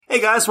Hey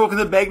guys, welcome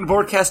to the Bag and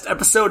Boardcast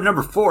episode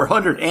number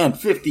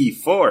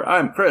 454.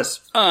 I'm Chris.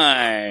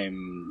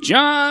 I'm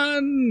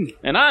John.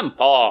 And I'm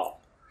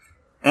Paul.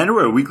 And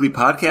we're a weekly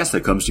podcast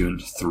that comes to you in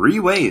three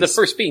ways. The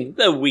first being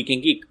The Week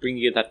in Geek,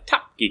 bringing you the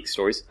top geek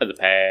stories of the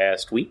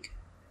past week.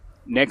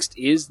 Next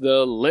is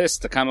the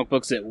list, the comic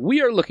books that we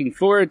are looking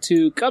forward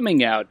to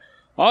coming out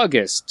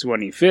August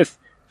 25th,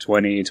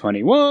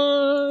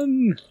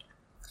 2021.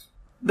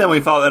 Then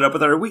we follow that up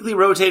with our weekly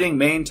rotating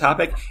main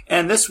topic,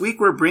 and this week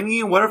we're bringing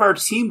you one of our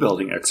team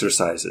building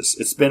exercises.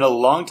 It's been a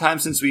long time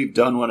since we've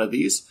done one of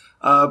these,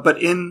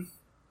 but in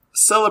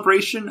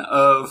celebration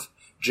of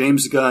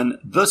James Gunn,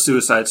 The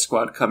Suicide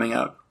Squad coming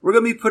out, we're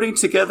going to be putting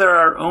together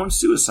our own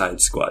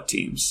Suicide Squad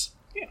teams.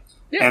 Yeah.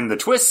 And the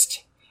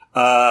twist,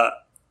 the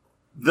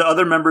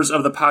other members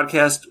of the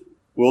podcast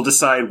will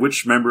decide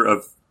which member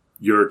of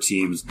your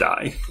teams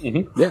die.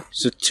 Mm-hmm. Yeah.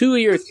 So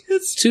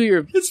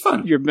it's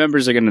fun. Your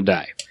members are going to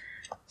die.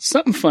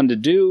 Something fun to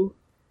do.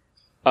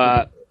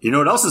 You know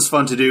what else is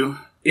fun to do?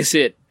 Is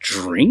it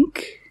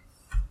drink?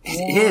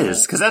 It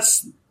is, because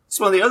that's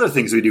one of the other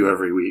things we do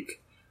every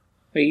week.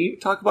 We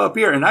talk about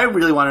beer, and I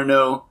really want to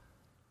know,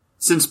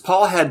 since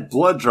Paul had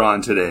blood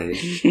drawn today,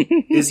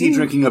 is he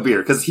drinking a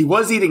beer? Because he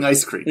was eating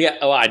ice cream. Yeah,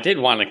 well, I did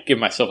want to give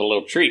myself a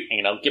little treat,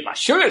 get my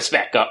sugars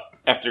back up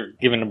after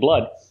giving the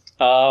blood.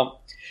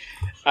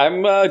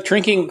 I'm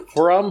drinking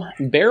from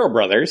Barrel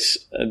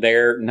Brothers,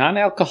 their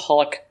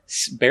non-alcoholic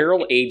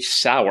barrel-aged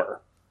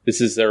sour. This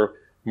is their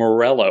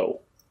Morello.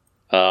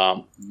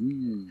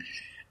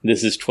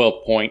 This is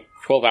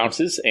 12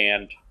 ounces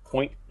and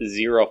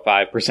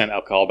 0.05%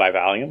 alcohol by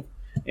volume.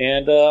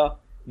 And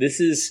this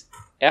is,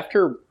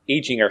 after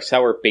aging our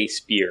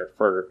sour-based beer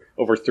for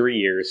over 3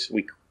 years,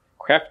 we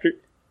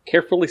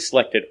carefully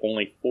selected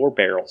only 4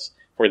 barrels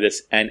for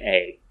this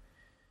NA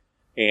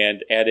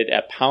and added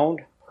a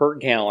pound per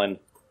gallon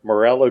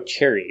Morello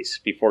cherries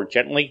before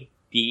gently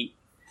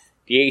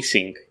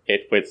de-icing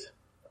it with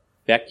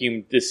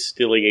vacuum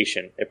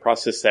distillation, a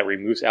process that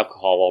removes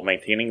alcohol while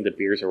maintaining the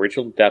beer's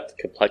original depth,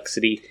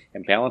 complexity,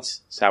 and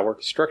balanced sour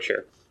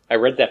structure. I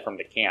read that from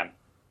the can.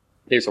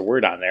 There's a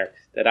word on there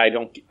that I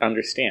don't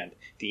understand.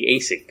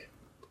 De-icing.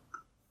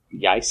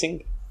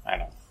 De-icing? I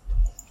don't know.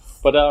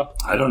 But,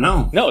 I don't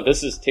know. No,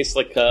 this tastes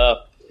like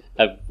a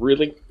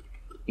really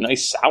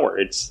nice sour.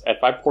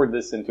 If I poured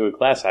this into a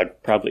glass,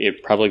 it'd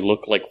probably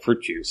look like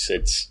fruit juice.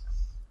 It's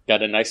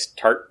got a nice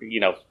tart,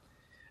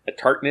 a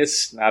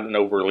tartness, not an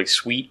overly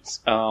sweet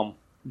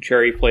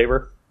cherry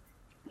flavor.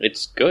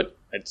 It's good.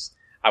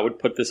 I would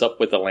put this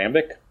up with a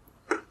lambic.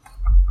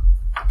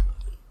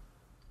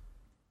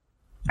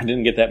 I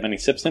didn't get that many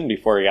sips in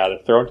before he got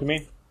it thrown to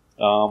me.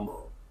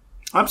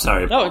 I'm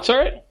sorry. No, it's all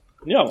right.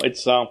 No,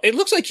 it's. It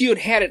looks like you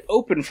had it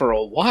open for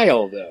a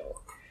while, though.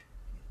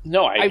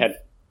 No, I had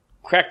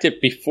cracked it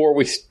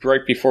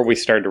right before we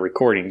started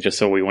recording, just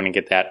so we wouldn't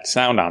get that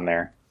sound on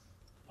there.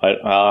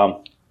 But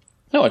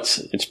no,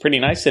 it's pretty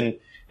nice, and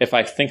if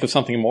I think of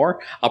something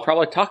more, I'll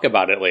probably talk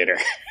about it later.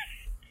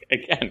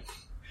 Again,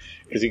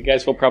 because you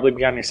guys will probably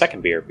be on your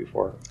second beer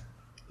before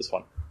this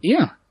one.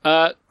 Yeah.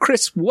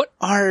 Chris, what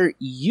are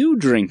you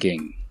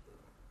drinking?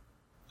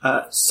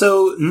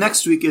 So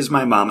next week is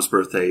my mom's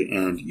birthday,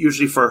 and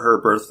usually for her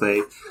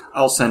birthday,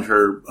 I'll send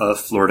her a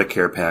Florida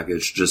care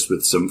package just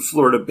with some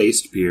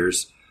Florida-based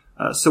beers.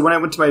 So when I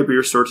went to my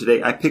beer store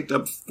today, I picked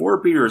up 4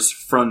 beers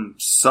from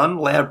Sun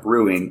Lab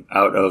Brewing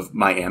out of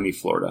Miami,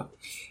 Florida.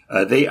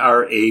 They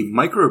are a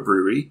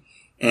microbrewery,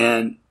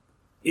 and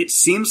it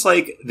seems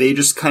like they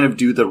just kind of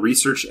do the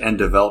research and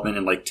development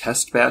and like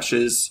test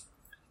batches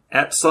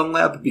at Sun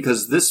Lab,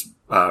 because this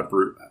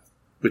brew,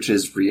 which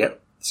is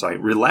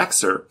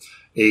Relaxer,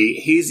 a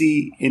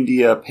hazy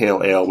India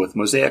pale ale with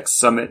Mosaic,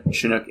 Summit,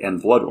 Chinook,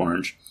 and Blood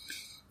Orange,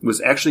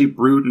 was actually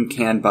brewed and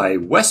canned by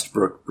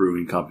Westbrook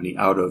Brewing Company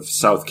out of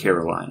South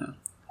Carolina.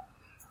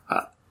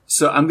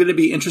 So I'm going to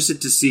be interested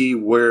to see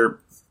where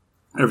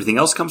everything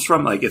else comes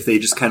from, like if they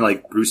just kind of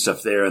like brew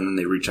stuff there and then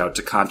they reach out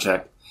to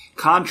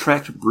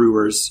contract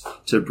brewers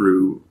to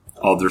brew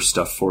all their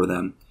stuff for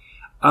them.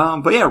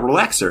 But yeah,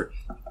 Relaxer.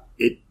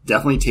 It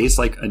definitely tastes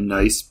like a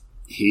nice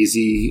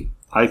hazy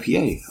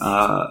IPA.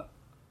 7%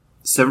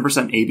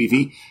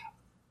 ABV.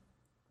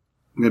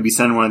 I'm going to be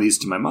sending one of these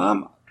to my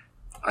mom.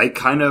 I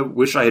kind of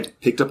wish I had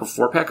picked up a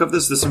 4-pack of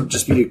this. This would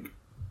just be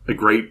a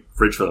great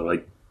fridge filler.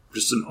 Like,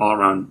 just an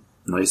all-around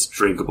nice,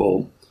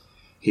 drinkable,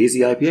 hazy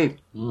IPA.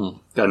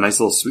 Got a nice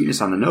little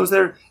sweetness on the nose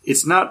there.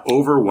 It's not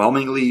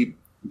overwhelmingly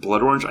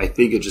blood orange. I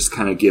think it's just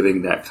kind of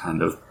giving that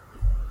kind of,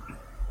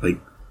 like,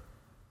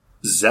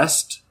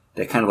 zest,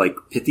 that kind of, like,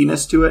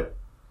 pithiness to it.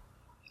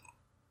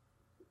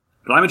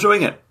 But I'm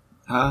enjoying it.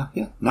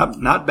 Yeah,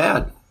 not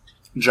bad.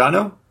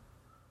 Jono?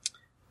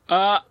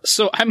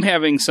 So I'm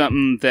having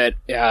something that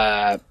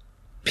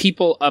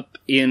people up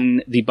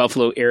in the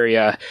Buffalo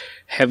area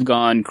have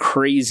gone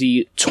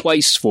crazy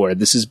twice for.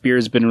 This beer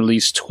has been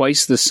released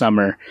twice this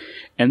summer,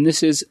 and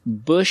this is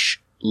Busch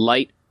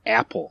Light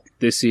Apple.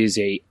 This is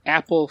a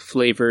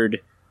apple-flavored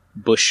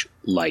Busch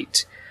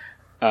Light.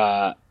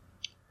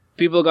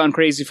 People have gone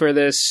crazy for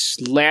this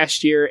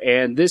last year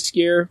and this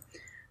year.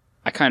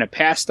 I kind of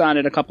passed on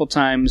it a couple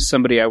times.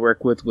 Somebody I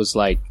work with was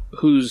like,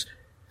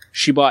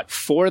 she bought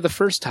 4 the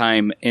first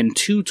time and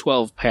 2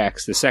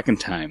 12-packs the second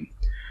time.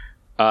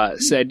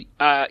 Said,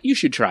 you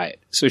should try it.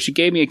 So she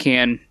gave me a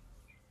can.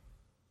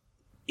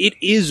 It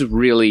is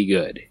really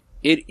good.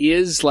 It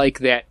is like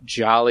that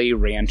Jolly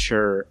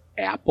Rancher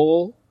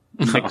apple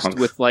mixed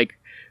with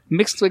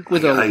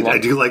with a. I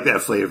do like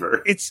that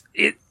flavor. It's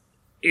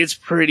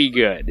pretty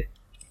good.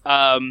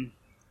 I've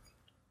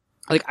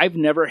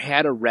never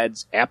had a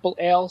Red's apple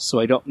ale, so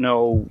I don't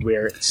know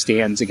where it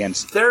stands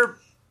against. They're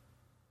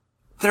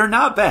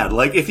not bad.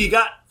 Like, if you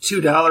got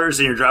 $2 and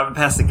you're driving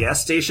past the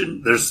gas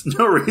station, there's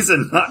no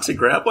reason not to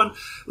grab one.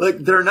 Like,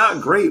 they're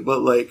not great, but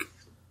like,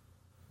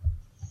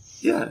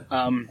 yeah.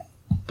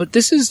 But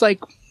this is like,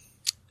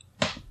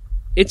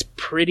 it's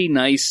pretty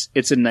nice.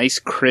 It's a nice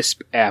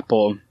crisp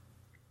apple.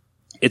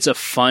 It's a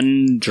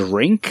fun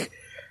drink.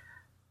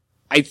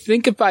 I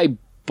think if I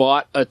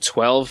bought a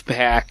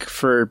 12-pack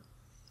for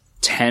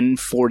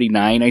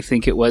 $10.49, I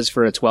think it was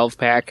for a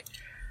 12-pack,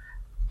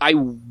 I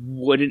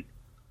wouldn't.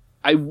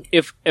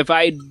 If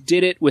I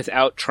did it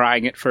without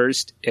trying it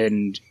first,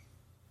 and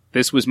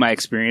this was my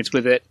experience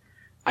with it,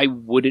 I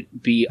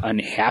wouldn't be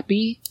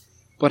unhappy,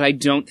 but I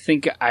don't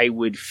think I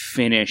would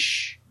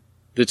finish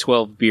the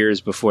 12 beers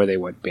before they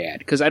went bad,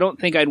 because I don't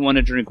think I'd want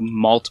to drink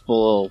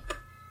multiple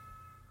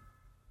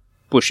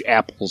Busch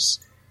apples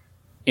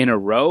in a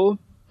row,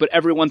 but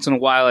every once in a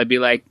while I'd be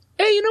like,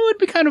 hey, you know, it'd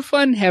be kind of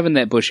fun having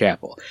that Busch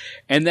apple.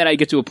 And then I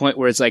get to a point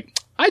where it's like,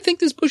 I think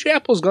this Busch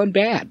apple's gone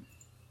bad.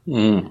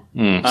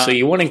 So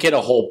you wouldn't get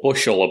a whole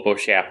bushel of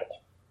Busch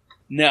apple?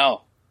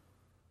 No,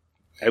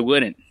 I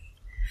wouldn't.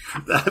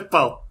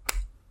 Well,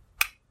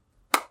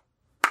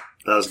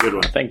 that was a good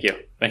one. Thank you.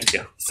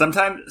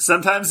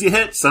 Sometimes you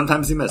hit,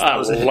 sometimes you miss. I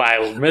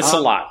miss a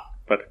lot,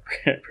 but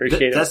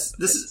appreciate it.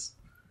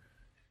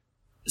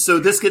 So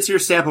this gets your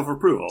stamp of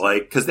approval,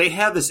 like, because they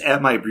have this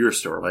at my beer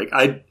store. Like,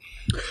 I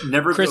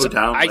never Chris, go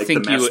down like the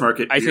mass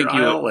market beer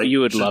aisle. You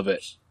would love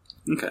it.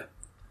 Okay.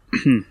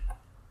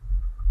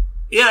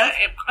 Yeah,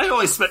 I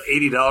only spent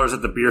 $80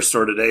 at the beer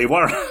store today.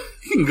 Why don't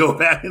you can go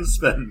back and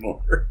spend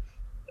more?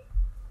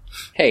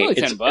 Hey,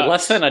 it's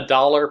less than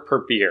 $1 per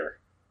beer.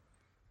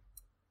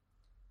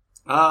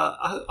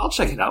 I'll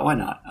check it out. Why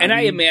not? And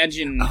I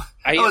imagine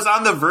I was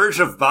on the verge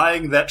of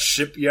buying that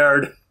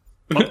Shipyard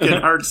pumpkin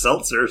hard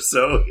seltzer,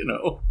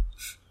 so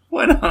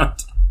why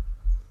not?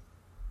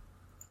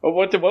 Well,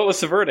 what was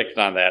the verdict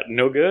on that?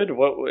 No good.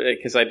 What?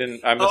 Because I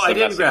didn't. I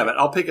didn't grab it.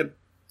 I'll pick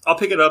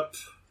it up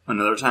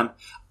another time.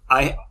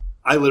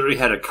 I literally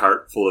had a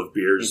cart full of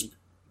beers,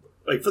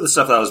 like for the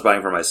stuff that I was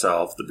buying for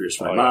myself, the beers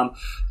for my mom,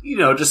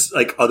 just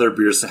like other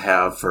beers to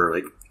have for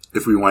like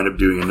if we wind up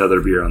doing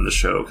another beer on the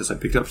show, because I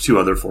picked up 2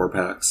 other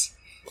 4-packs.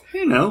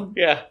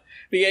 Yeah.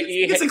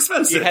 It's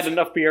expensive. You had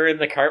enough beer in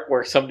the cart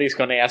where somebody's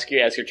going to ask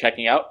you as you're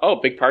checking out, oh,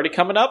 big party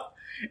coming up?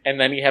 And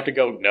then you have to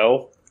go,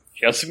 no,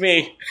 just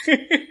me.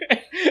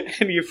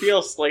 And you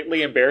feel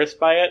slightly embarrassed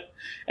by it.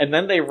 And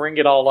then they ring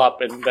it all up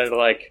and they're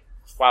like,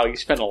 wow, you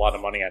spent a lot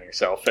of money on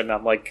yourself. And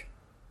I'm like,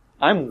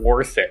 I'm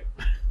worth it.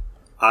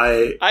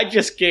 I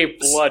just gave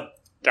blood,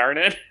 darn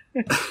it.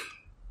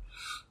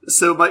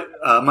 So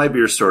my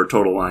beer store,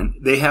 Total Wine,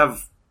 they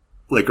have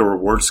like a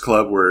rewards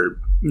club where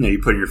you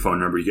put in your phone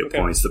number, you get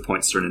points. The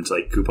points turn into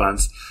like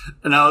coupons.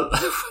 And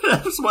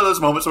it was one of those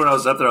moments when I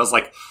was up there, I was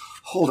like,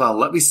 hold on,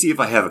 let me see if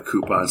I have a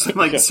coupon. So I'm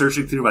like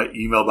searching through my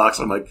email box.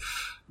 I'm like,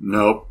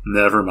 nope,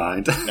 never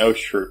mind. No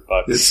shirt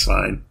bucks.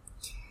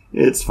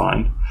 It's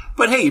fine.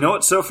 But hey, you know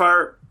what? So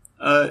far,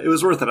 it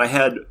was worth it. I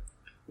had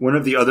one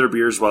of the other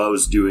beers while I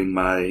was doing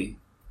my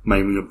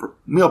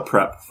meal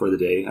prep for the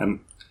day. I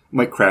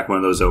might crack one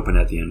of those open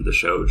at the end of the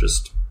show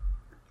just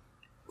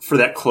for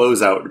that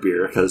closeout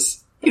beer,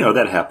 because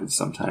that happens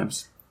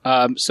sometimes.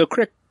 So,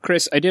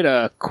 Chris, I did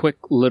a quick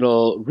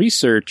little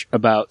research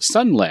about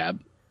Sunlab.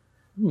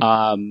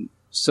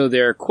 So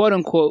they're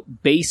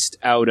quote-unquote based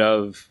out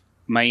of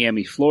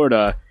Miami,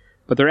 Florida,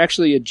 but they're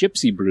actually a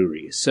gypsy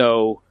brewery.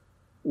 So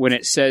when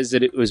it says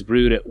that it was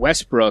brewed at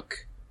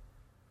Westbrook,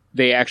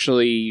 they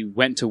actually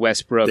went to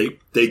Westbrook.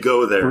 They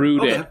go there,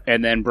 brewed it,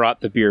 and then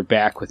brought the beer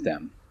back with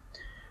them.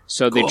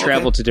 So they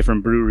traveled to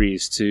different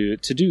breweries to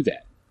do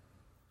that.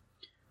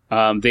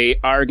 They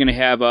are going to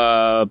have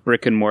a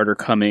brick and mortar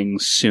coming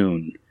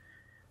soon.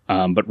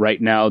 But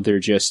right now they're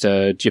just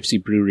a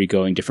gypsy brewery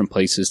going different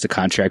places to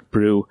contract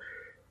brew.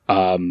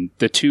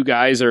 The 2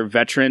 guys are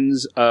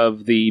veterans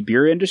of the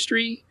beer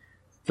industry.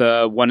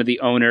 One of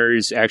the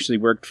owners actually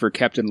worked for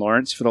Captain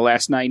Lawrence for the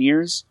last 9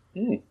 years.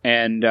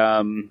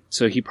 And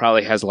so he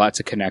probably has lots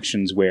of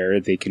connections where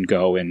they can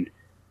go and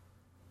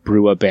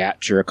brew a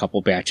batch or a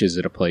couple batches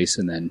at a place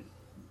and then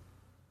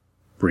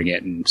bring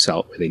it and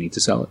sell it where they need to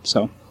sell it.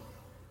 So,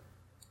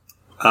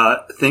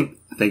 thank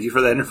you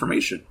for that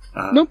information.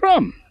 No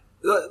problem.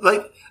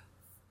 Like,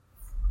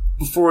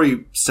 before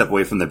we step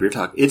away from the beer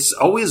talk, it's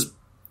always,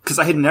 because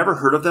I had never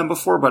heard of them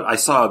before, but I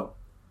saw,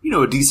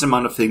 a decent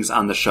amount of things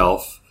on the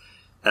shelf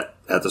at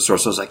the store.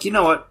 So I was like, you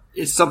know what?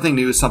 It's something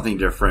new, something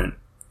different.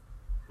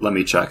 Let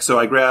me check. So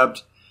I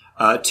grabbed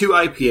 2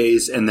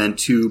 IPAs, and then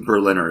 2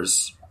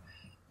 Berliners.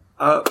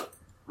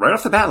 Right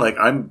off the bat, like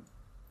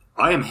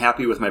I am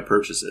happy with my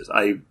purchases.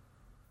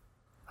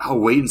 I'll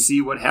wait and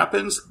see what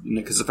happens,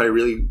 because if I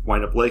really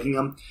wind up liking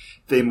them,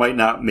 they might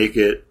not make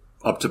it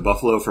up to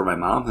Buffalo for my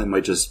mom. They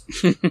might just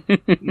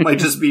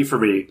be for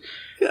me.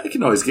 Yeah,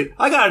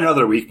 I got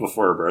another week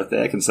before her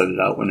birthday. I can send it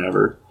out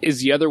whenever.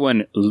 Is the other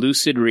one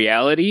Lucid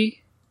Reality?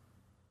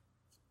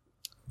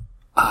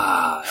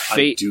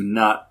 I do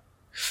not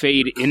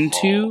Fade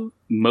Into,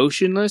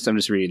 Motionless. I'm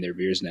just reading their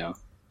beers now.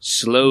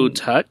 Slow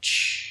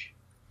Touch.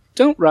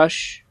 Don't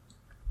Rush.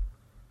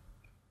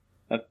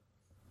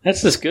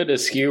 That's as good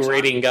as you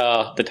rating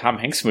the Tom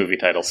Hanks movie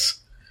titles.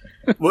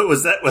 What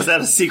was that? Was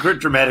that a secret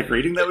dramatic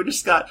reading that we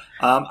just got?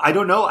 I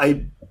don't know.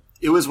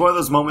 It was one of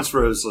those moments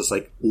where I was just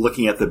like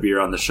looking at the beer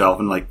on the shelf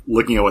and like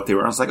looking at what they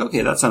were. I was like,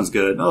 okay, that sounds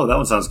good. Oh, that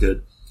one sounds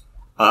good.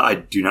 I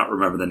do not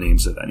remember the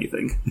names of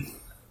anything.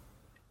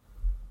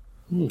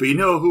 But you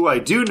know who I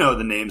do know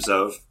the names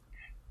of?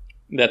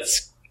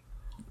 That's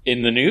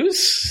in the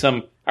news.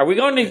 Are we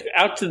going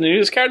out to the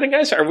news card, then,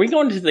 guys? Are we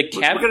going to the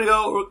We're gonna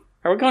go.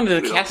 Are we going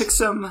to the pick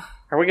some.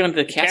 Are we going to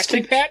the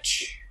casting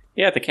patch?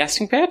 Yeah, the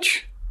casting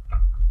patch.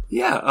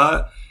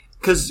 Yeah,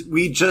 because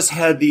we just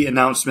had the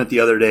announcement the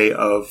other day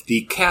of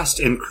the cast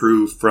and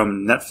crew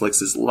from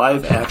Netflix's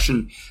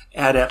live-action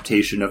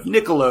adaptation of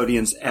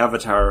Nickelodeon's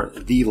Avatar: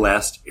 The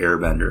Last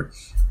Airbender.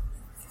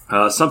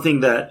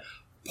 Something that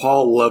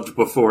Paul loved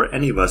before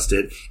any of us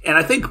did. And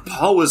I think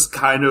Paul was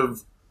kind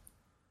of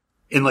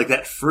in like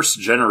that first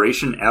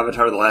generation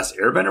Avatar: The Last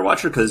Airbender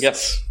watcher, because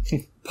yes.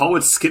 Paul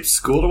would skip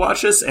school to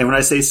watch this. And when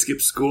I say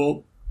skip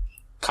school,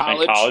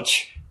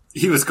 college.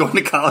 He was going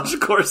to college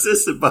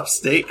courses at Buff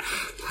State.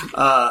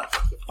 All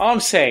I'm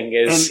saying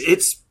is,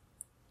 and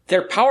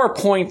their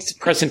PowerPoint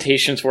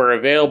presentations were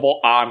available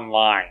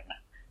online.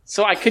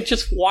 So I could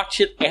just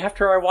watch it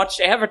after I watched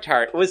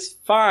Avatar. It was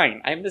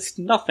fine. I missed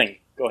nothing.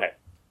 Go ahead.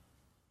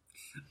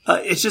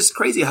 It's just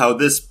crazy how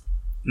this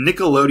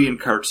Nickelodeon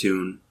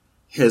cartoon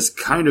has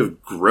kind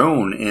of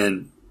grown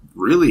and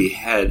really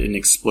had an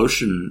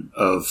explosion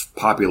of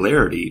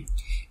popularity.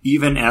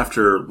 Even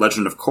after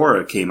Legend of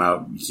Korra came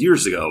out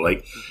years ago,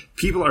 like,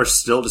 people are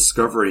still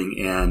discovering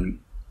and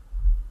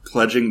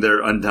pledging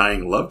their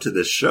undying love to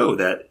this show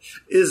that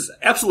is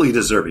absolutely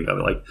deserving of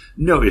it. Like,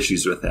 no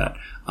issues with that.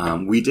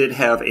 We did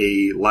have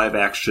a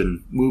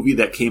live-action movie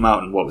that came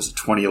out in,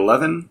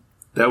 2011?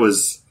 That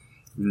was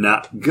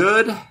not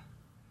good,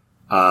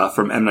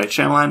 from M. Night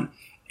Shyamalan.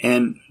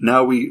 And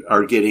now we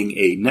are getting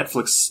a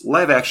Netflix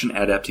live-action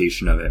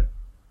adaptation of it.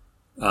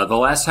 The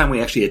last time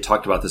we actually had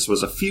talked about this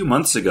was a few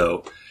months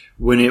ago,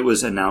 when it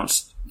was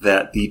announced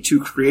that the 2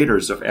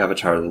 creators of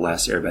Avatar: The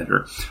Last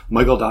Airbender,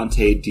 Michael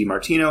Dante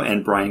DiMartino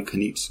and Brian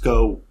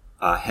Konietzko,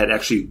 had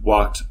actually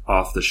walked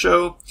off the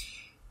show.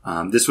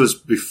 This was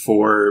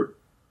before,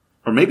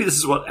 or maybe this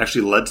is what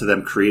actually led to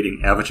them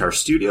creating Avatar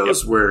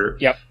Studios, where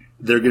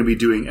they're going to be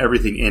doing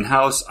everything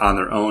in-house on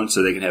their own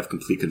so they can have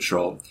complete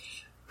control.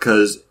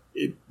 Because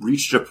it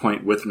reached a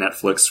point with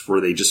Netflix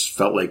where they just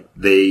felt like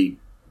they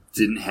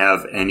didn't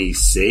have any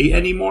say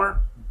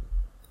anymore.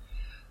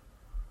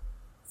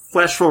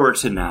 Flash forward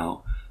to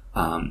now,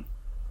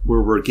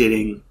 where we're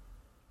getting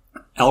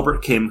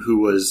Albert Kim, who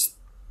was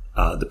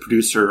the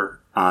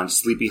producer on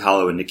Sleepy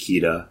Hollow and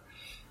Nikita,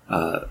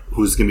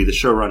 who's going to be the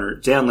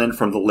showrunner. Dan Lin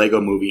from the Lego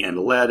Movie and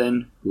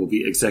Aladdin, who will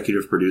be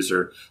executive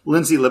producer.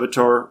 Lindsay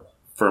Libator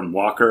from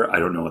Walker. I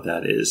don't know what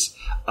that is.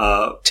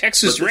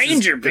 Texas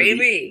Ranger,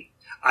 baby!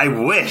 I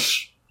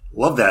wish.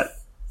 Love that.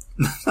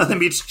 Nothing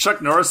beats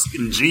Chuck Norris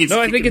in jeans.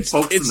 No, I think it's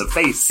folks in the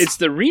face. It's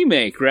the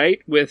remake, right?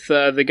 With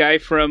the guy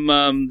from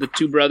the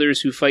 2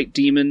 brothers who fight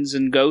demons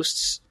and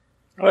ghosts.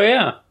 Oh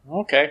yeah,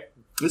 okay.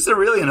 Is there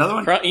really another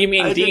one? You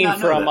mean Dean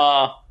from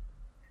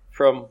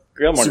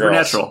Gilmore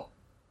Supernatural? Girls?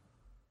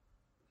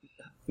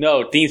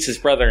 No, Dean's his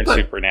brother in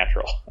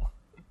Supernatural.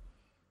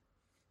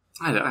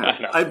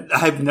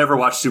 I've never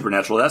watched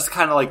Supernatural. That's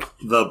kind of like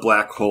the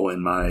black hole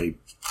in my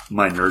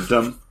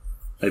nerddom.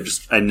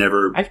 I've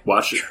never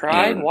watched it. I've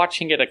tried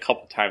watching it a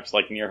couple times,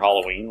 like near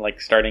Halloween,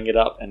 like starting it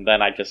up, and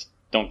then I just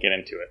don't get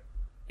into it.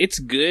 It's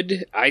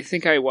good. I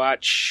think I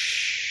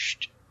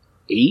watched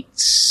 8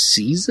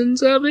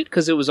 seasons of it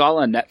because it was all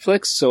on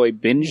Netflix, so I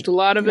binged a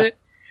lot of it.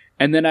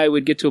 And then I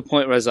would get to a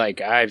point where I was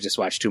like, I've just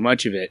watched too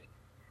much of it.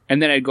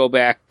 And then I'd go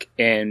back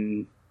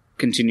and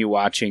continue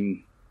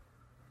watching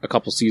a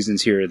couple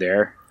seasons here or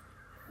there.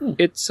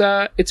 It's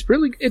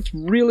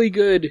really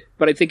good,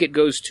 but I think it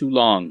goes too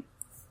long.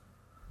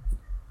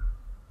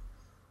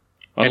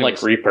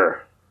 Unlike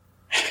Reaper.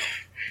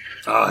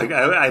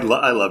 I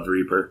loved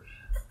Reaper.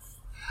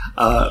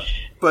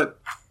 But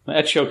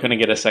that show couldn't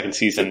get a second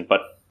season,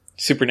 but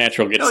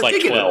Supernatural gets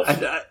 12.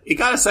 It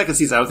got a second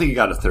season. I don't think it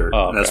got a third.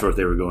 Oh, okay. That's what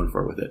they were going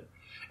for with it.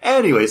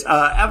 Anyways,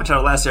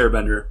 Avatar: Last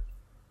Airbender.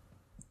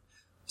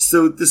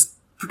 So this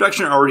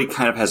production already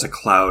kind of has a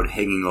cloud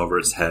hanging over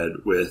its head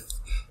with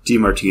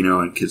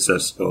DiMartino and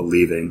Konietzko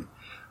leaving.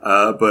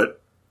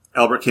 But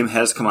Albert Kim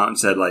has come out and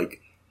said, like,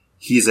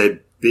 he's a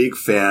big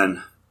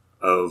fan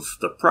of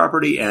the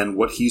property, and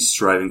what he's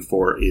striving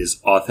for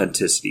is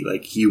authenticity.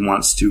 Like, he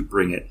wants to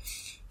bring it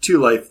to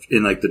life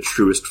in like the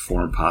truest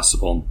form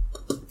possible.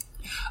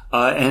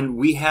 And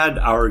we had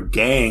our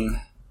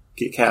gang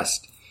get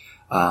cast.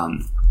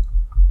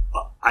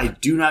 I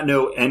do not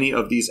know any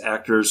of these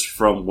actors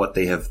from what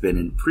they have been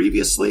in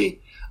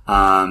previously,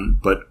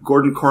 but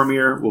Gordon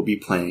Cormier will be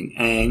playing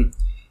Aang.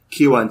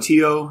 Kiwan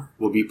Teo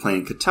will be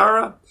playing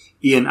Katara.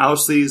 Ian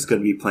Ousley is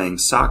going to be playing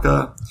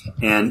Sokka.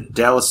 And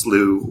Dallas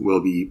Liu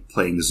will be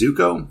playing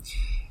Zuko.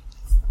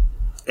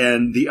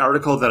 And the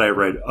article that I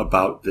read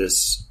about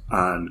this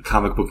on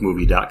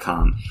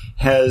comicbookmovie.com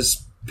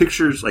has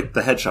pictures, like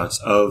the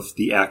headshots of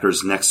the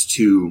actors next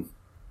to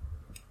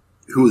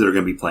who they're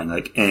going to be playing,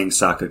 like Aang,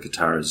 Sokka,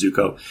 Katara,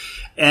 Zuko.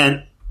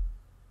 And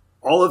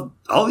all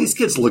these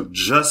kids look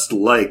just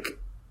like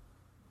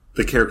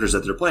the characters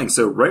that they're playing.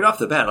 So right off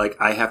the bat, like,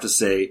 I have to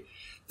say,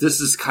 this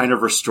is kind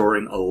of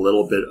restoring a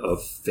little bit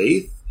of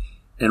faith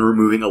and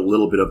removing a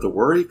little bit of the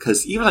worry.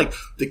 Because even like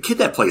the kid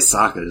that plays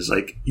Sokka is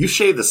like, you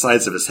shave the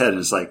sides of his head and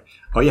it's like,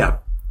 oh yeah,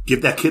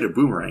 give that kid a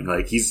boomerang.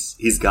 Like,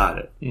 he's got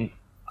it.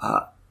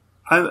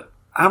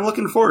 I'm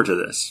looking forward to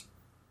this.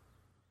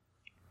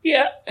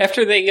 Yeah,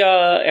 after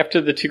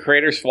the two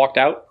creators walked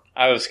out,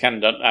 I was kind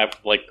of done. I'm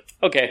like,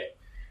 okay,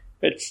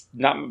 it's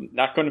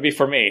not going to be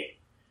for me,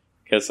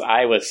 because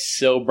I was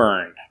so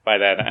burned by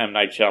that M.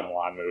 Night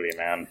Shyamalan movie,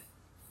 man.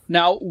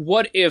 Now,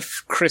 what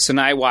if Chris and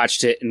I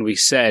watched it and we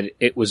said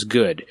it was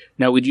good?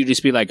 Now, would you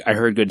just be like, I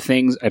heard good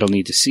things, I don't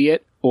need to see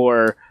it?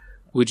 Or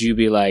would you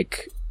be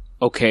like,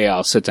 okay,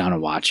 I'll sit down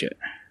and watch it?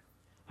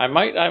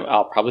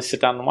 I'll probably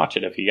sit down and watch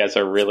it if you guys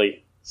are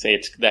really say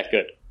it's that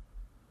good.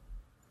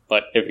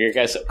 But if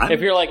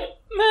you're like,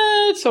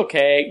 it's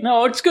okay.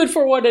 No, it's good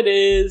for what it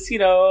is. You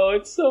know,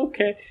 it's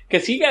okay.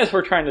 Because you guys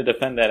were trying to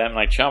defend that M.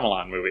 Night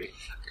Shyamalan movie.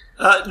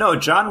 No,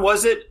 John,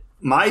 was it?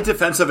 My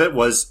defense of it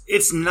was,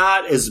 it's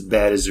not as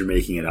bad as you're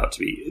making it out to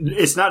be.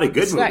 It's not a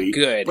good movie. Not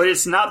good. But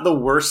it's not the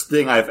worst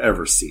thing I've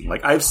ever seen.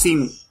 Like, I've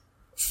seen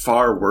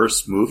far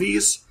worse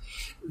movies.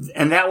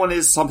 And that one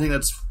is something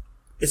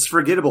it's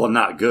forgettable and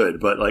not good.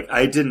 But, like,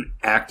 I didn't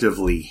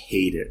actively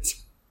hate it.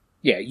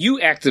 Yeah, you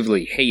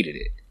actively hated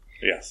it.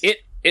 Yes.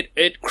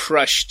 It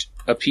crushed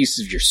a piece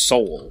of your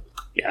soul.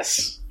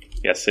 Yes.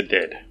 Yes, it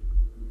did.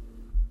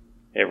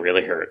 It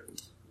really hurt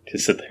to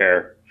sit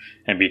there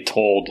and be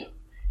told,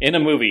 in a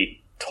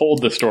movie,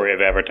 told the story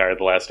of Avatar: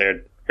 The Last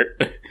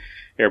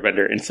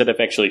Airbender instead of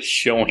actually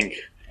showing.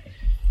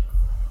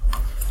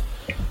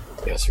 It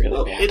was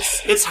really bad.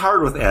 It's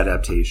hard with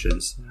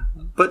adaptations.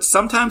 But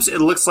sometimes it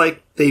looks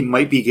like they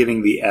might be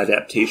getting the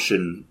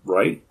adaptation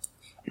right.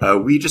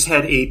 We just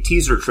had a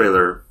teaser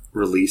trailer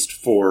released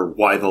for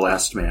Y: The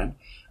Last Man,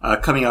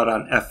 coming out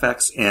on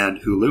FX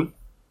and Hulu.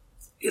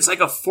 It's like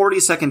a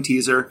 40-second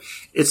teaser.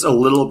 It's a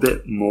little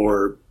bit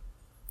more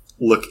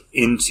look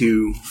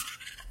into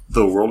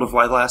the world of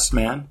Y: The Last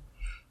Man.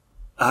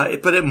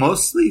 But it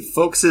mostly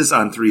focuses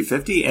on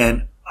 350,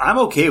 and I'm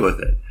okay with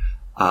it.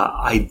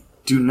 I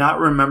do not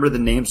remember the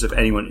names of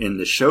anyone in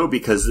the show,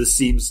 because this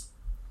seems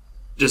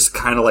just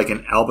kind of like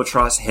an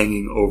albatross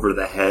hanging over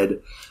the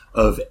head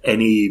of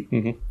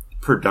any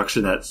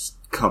production that's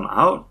come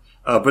out.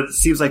 But it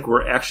seems like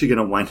we're actually going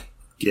to wind up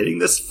getting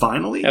this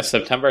finally. Yeah,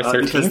 September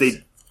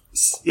 13th.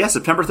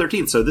 September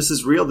 13th. So this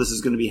is real. This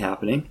is going to be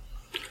happening.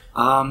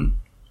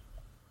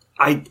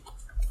 I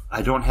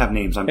don't have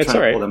names. I'm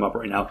trying to pull them up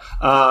right now.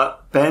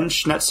 Ben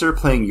Schnetzer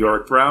playing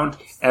Yorick Brown.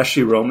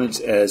 Ashley Romans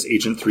as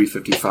Agent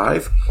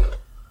 355.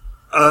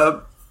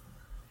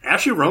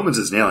 Ashley Romans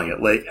is nailing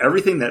it. Like,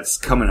 everything that's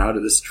coming out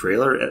of this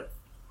trailer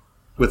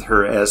with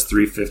her as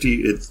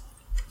 350,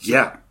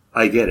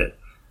 I get it.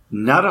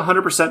 Not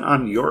 100%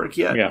 on Yorick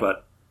yet,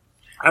 but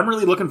I'm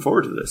really looking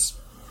forward to this.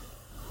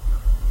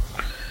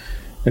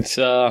 It's,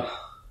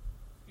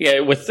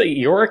 with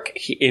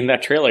Yorick in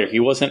that trailer, he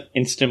wasn't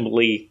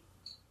instantly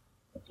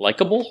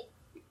likable.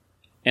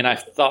 And I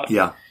thought,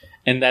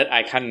 and that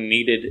I kind of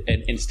needed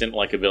an instant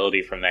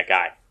likability from that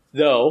guy.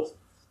 Though,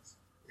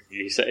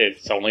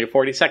 it's only a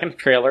 40-second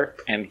trailer,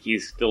 and he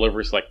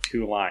delivers like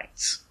 2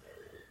 lines.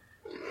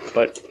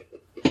 But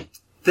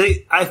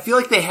I feel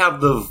like they have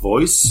the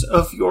voice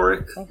of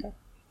Yorick. Okay.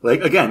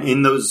 Like, again,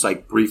 in those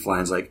like brief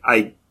lines, like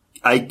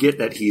I get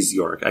that he's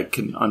Yorick. I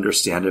can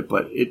understand it,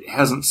 but it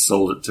hasn't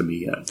sold it to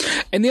me yet.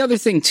 And the other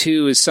thing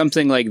too is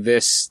something like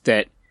this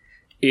that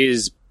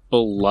is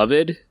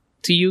beloved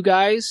to you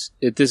guys.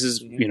 This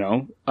is,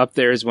 up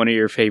there as one of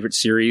your favorite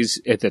series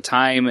at the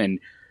time, and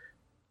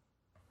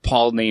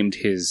Paul named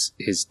his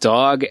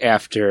dog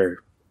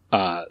after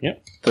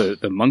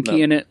the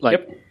monkey in it.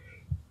 Like,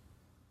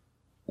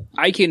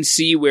 I can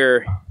see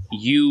where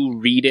you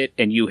read it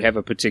and you have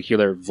a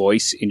particular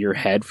voice in your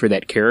head for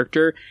that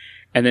character,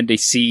 and then to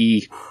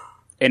see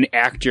an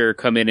actor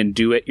come in and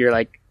do it, you're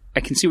like, I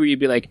can see where you'd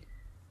be like,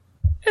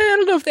 I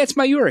don't know if that's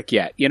my Yorick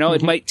yet.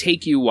 It might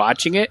take you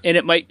watching it, and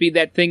it might be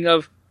that thing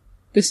of,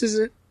 this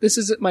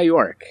isn't my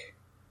Yorick.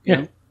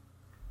 Yeah.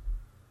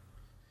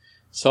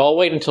 So I'll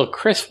wait until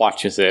Chris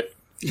watches it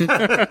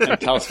And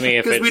tells me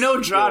if it's... Because we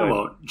know John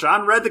won't.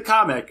 John read the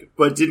comic,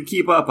 but didn't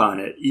keep up on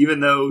it, even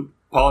though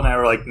Paul and I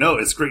were like, no,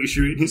 it's great, you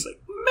should read it. And he's like,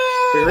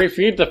 We meh.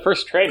 reviewed the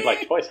first trade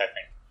like twice, I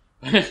think.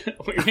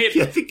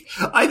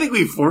 I think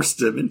we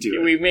forced him into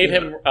it. We made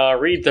him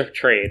read the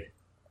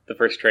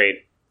first trade.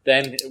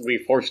 Then we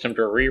forced him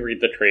to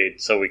reread the trade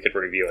so we could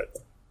review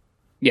it.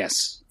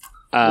 Yes.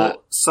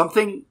 Well,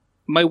 something...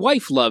 My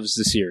wife loves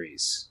the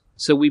series,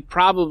 so we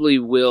probably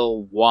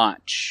will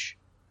watch.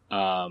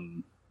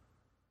 I'll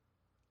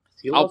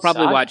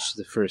probably watch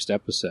the first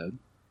episode.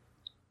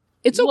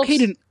 It's okay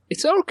to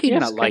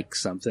not like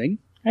something.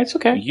 It's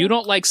okay. You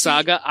don't like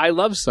Saga. I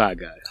love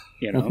Saga.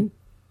 You know. Mm-hmm.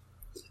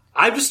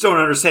 I just don't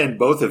understand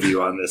both of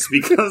you on this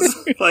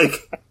because,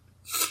 like,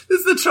 this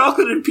is the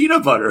chocolate and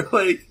peanut butter.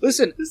 Like,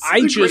 listen,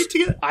 I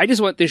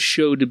just want this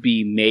show to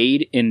be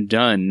made and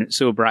done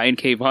so Brian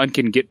K. Vaughan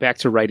can get back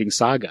to writing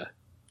Saga.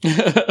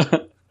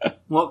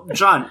 Well,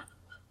 John,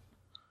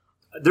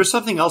 there's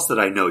something else that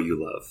I know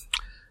you love.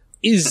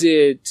 Is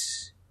it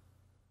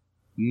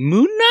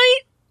Moon Knight?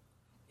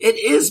 It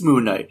is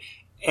Moon Knight.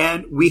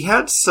 And we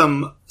had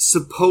some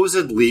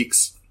supposed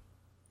leaks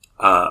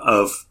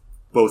of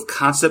both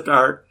concept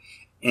art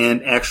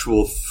and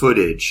actual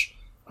footage.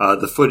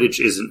 The footage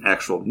isn't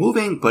actual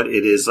moving, but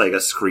it is like a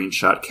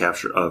screenshot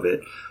capture of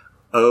it,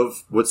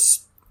 of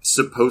what's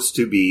supposed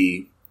to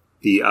be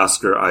the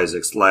Oscar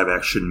Isaacs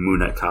live-action Moon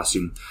Knight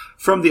costume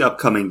from the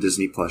upcoming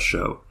Disney Plus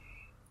show.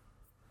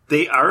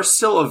 They are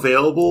still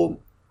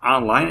available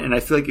online, and I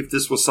feel like if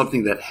this was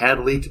something that had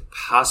leaked,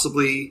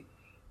 possibly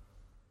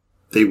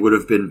they would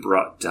have been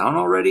brought down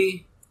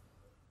already.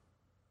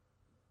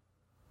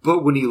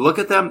 But when you look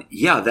at them,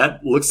 yeah,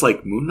 that looks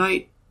like Moon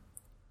Knight.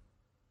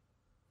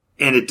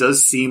 And it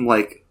does seem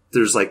like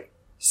there's like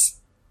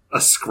a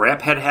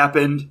scrap had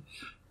happened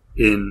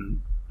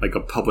in like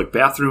a public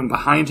bathroom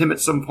behind him at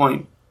some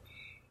point.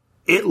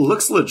 It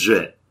looks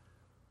legit.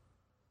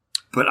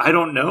 But I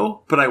don't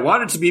know. But I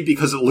want it to be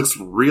because it looks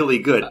really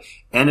good.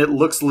 And it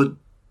looks,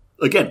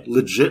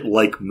 legit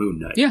like Moon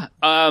Knight. Yeah.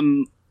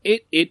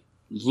 It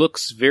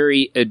looks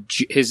very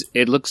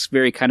it looks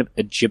very kind of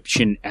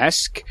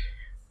Egyptian-esque.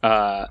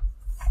 I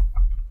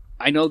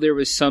know there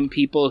was some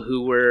people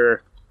who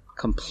were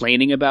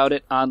complaining about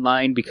it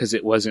online because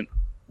it wasn't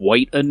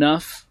white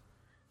enough.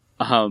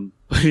 But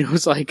it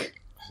was like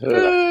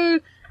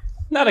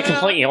not a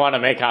complaint you want to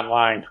make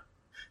online.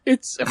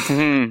 It's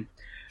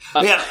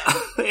yeah,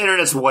 the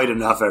internet's white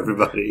enough,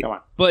 everybody. Come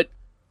on. But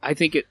I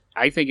think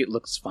it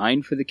looks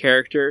fine for the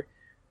character.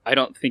 I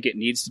don't think it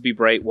needs to be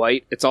bright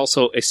white. It's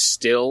also a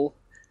still.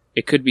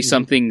 It could be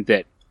something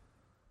that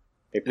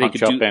they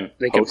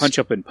can punch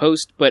up in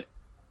post, but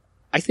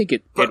I think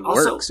it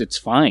also, works. It's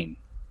fine.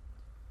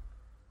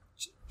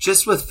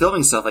 Just with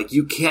filming stuff, like,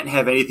 you can't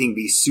have anything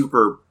be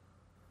super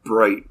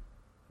bright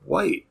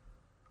white.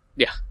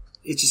 Yeah.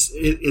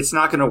 It's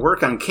not going to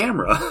work on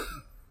camera.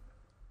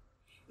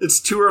 It's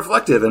too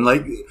reflective, and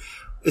like,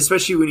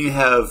 especially when you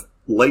have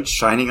light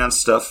shining on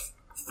stuff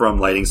from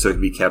lighting so it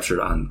can be captured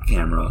on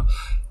camera.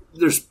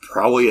 There's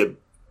probably a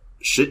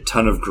shit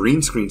ton of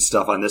green screen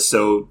stuff on this,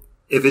 so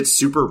if it's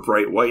super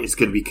bright white, it's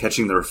going to be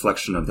catching the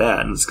reflection of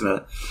that, and it's going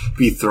to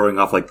be throwing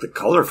off like the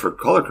color for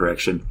color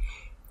correction.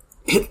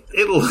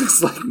 It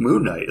looks like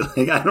Moon Knight.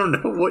 Like, I don't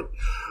know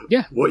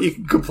what you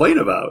can complain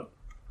about.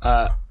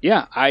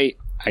 Yeah, I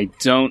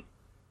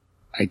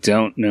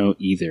don't know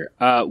either.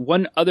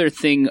 One other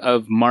thing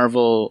of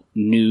Marvel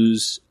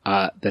news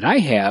that I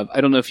have,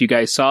 I don't know if you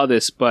guys saw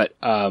this, but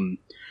I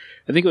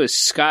think it was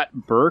Scott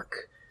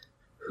Burke,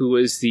 who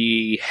was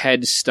the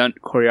head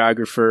stunt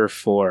choreographer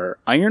for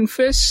Iron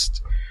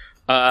Fist.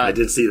 I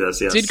did see this,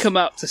 yes. Did come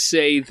out to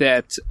say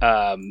that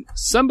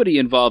somebody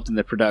involved in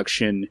the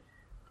production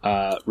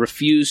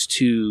refused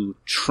to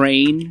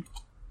train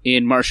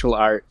in martial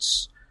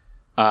arts,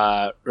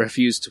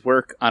 refused to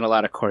work on a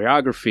lot of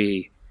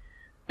choreography,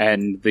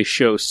 and the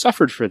show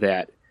suffered for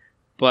that.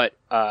 But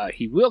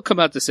he will come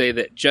out to say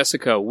that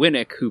Jessica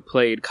Winnick, who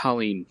played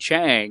Colleen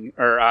Chang,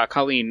 or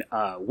Colleen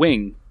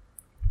Wing,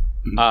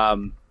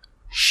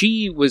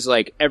 she was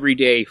like every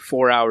day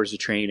 4 hours of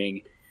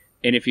training.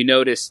 And if you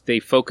notice, they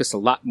focus a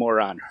lot more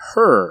on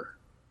her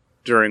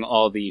during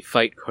all the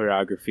fight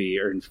choreography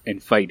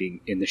and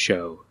fighting in the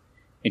show.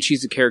 And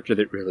she's a character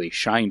that really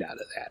shined out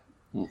of that.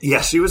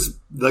 Yeah, she was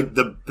like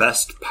the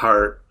best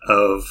part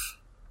of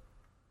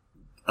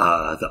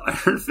the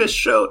Iron Fist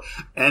show,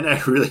 and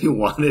I really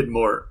wanted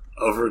more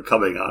of her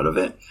coming out of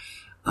it.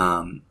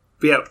 But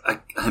yeah,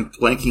 I'm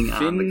blanking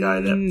on the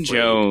guy that played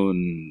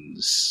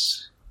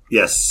Jones.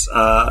 Yes,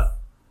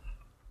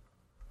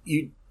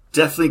 you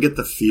definitely get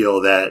the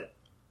feel that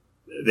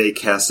they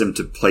cast him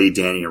to play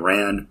Danny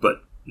Rand,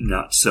 but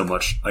not so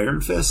much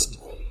Iron Fist.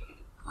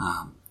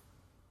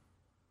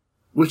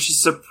 Which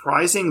is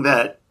surprising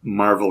that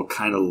Marvel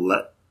kind of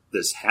let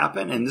this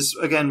happen, and this,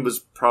 again, was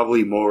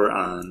probably more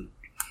on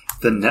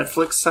the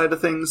Netflix side of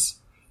things.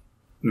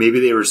 Maybe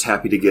they were just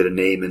happy to get a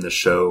name in the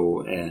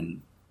show,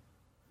 and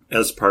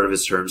as part of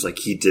his terms, like,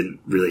 he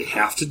didn't really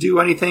have to do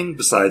anything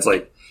besides,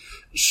 like,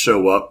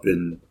 show up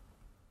and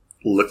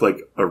look like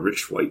a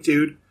rich white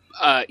dude.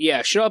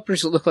 Yeah, show up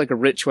to look like a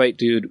rich white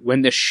dude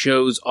when the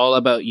show's all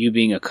about you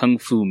being a kung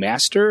fu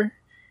master.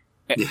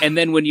 Yeah. And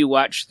then when you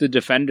watch the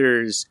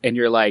Defenders and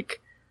you're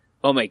like,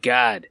 oh my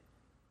god,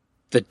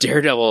 the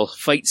Daredevil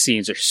fight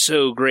scenes are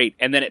so great.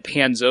 And then it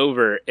pans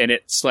over and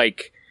it's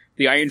like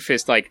the Iron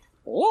Fist, like,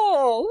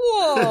 whoa,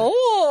 whoa,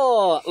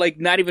 whoa, like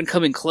not even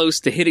coming close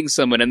to hitting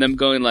someone and them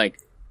going like,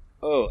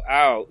 oh,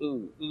 ow,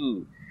 ooh,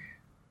 ooh.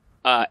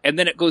 And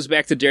then it goes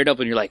back to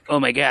Daredevil and you're like, oh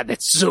my god,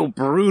 that's so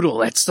brutal.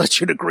 That's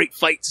such a great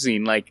fight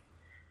scene. Like,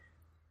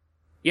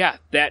 yeah,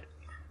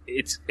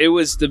 it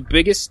was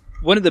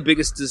one of the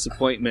biggest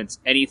disappointments.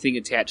 Anything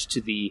attached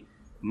to the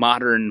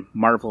modern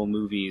Marvel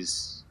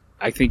movies,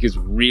 I think, has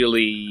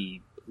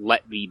really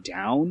let me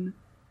down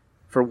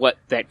for what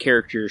that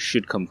character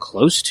should come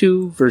close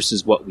to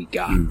versus what we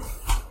got.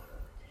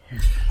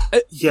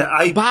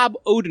 Bob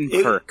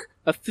Odenkirk,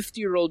 a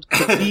 50-year-old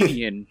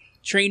comedian,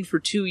 trained for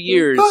 2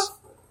 years.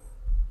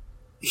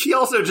 He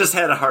also just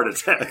had a heart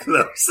attack,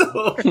 though.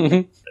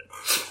 So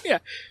yeah,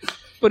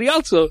 but he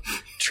also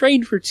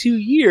trained for 2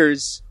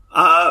 years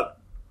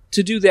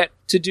to do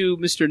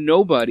Mr.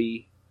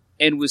 Nobody,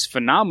 and was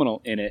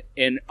phenomenal in it.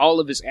 And all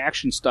of his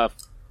action stuff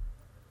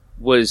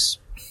was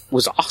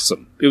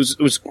awesome. It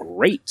was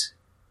great.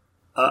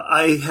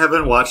 I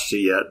haven't watched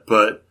it yet,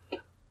 but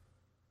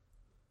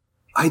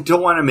I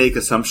don't want to make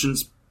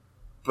assumptions.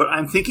 But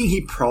I'm thinking he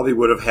probably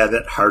would have had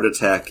that heart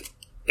attack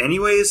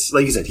anyways.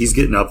 Like you said, he's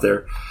getting up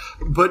there.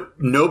 But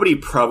nobody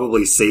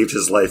probably saved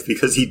his life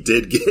because he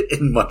did get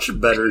in much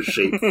better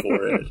shape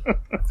for it.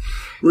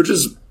 Which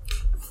is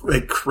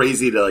like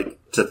crazy to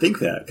think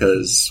that,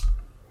 because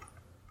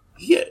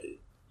he's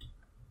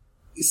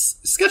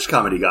a sketch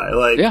comedy guy.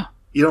 Like, yeah.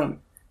 You don't...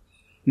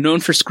 Known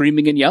for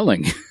screaming and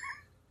yelling.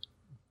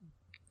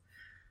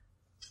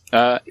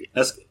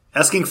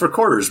 Asking for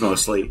quarters,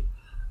 mostly.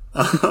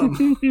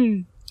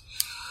 The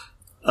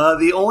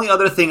only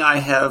other thing I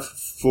have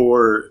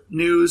for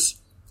news...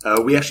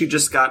 we actually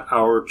just got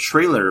our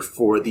trailer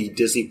for the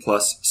Disney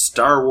Plus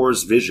Star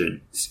Wars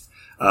Visions.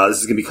 This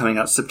is going to be coming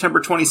out September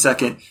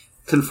 22nd,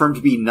 confirmed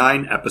to be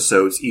 9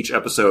 episodes, each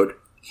episode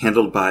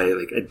handled by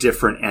like a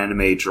different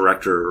anime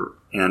director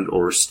and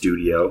or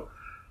studio.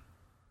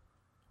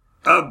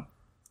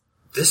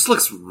 This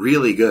looks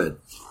really good.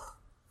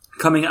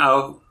 Coming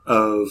out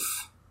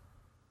of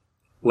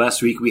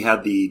last week, we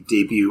had the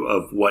debut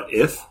of What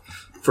If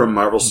from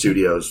Marvel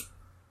Studios.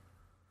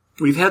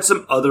 We've had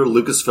some other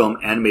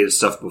Lucasfilm animated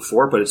stuff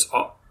before, but it's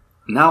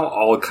now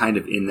all kind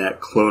of in that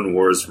Clone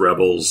Wars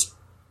Rebels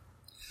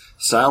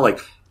style. Like,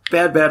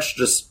 Bad Batch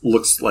just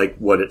looks like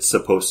what it's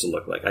supposed to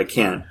look like. I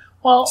can't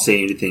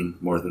say anything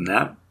more than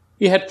that.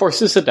 You had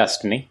Forces of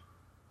Destiny.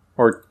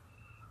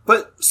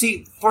 But,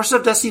 see, Forces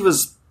of Destiny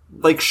was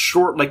like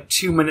short, like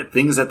 2-minute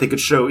things that they could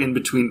show in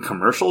between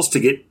commercials to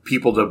get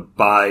people to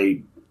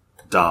buy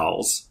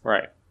dolls.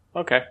 Right.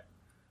 Okay.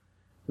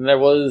 And there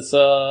was,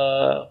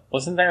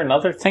 wasn't there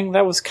another thing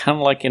that was kind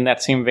of like in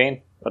that same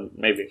vein? But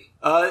maybe.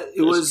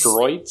 It was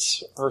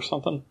Droids or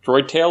something?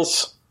 Droid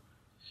Tales?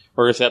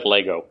 Or is that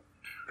Lego?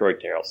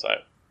 Droid Tales.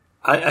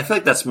 I feel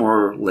like that's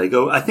more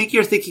Lego. I think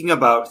you're thinking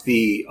about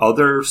the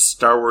other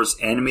Star Wars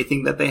anime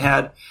thing that they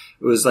had.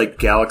 It was like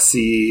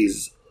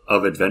Galaxies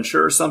of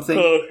Adventure or something.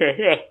 Oh, okay,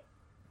 yeah.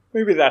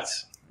 Maybe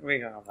that's...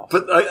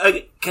 But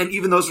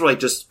even those were like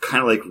just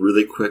kind of like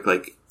really quick,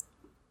 like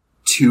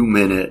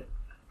 2-minute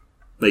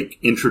like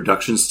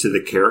introductions to the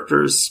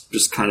characters,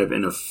 just kind of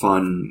in a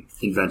fun,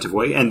 inventive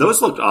way. And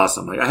those looked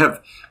awesome. Like, I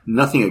have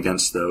nothing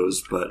against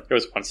those, but there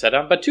was one set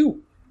on, but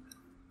 2.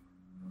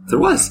 There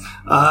was.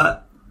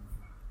 But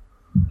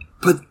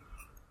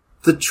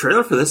the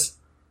trailer for this,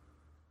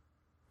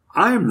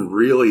 I'm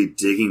really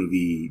digging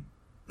the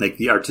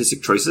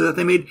artistic choices that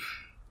they made.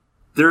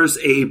 There's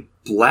a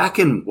black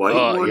and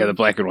white one. Yeah, the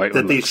black and white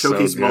that one they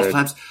showcase so multiple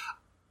times.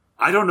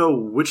 I don't know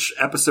which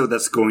episode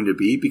that's going to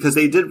be, because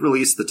they did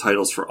release the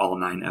titles for all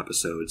 9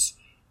 episodes,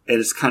 and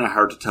it's kind of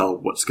hard to tell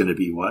what's going to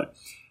be what.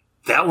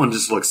 That one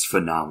just looks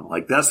phenomenal.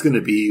 Like, that's going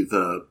to be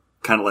the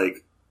kind of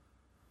like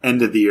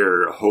end of the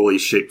year, holy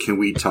shit, can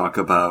we talk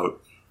about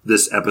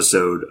this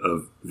episode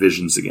of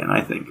Visions again,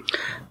 I think.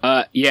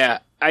 Yeah,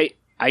 I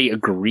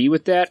agree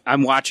with that.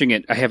 I'm watching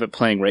it. I have it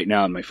playing right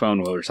now on my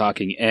phone while we're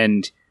talking,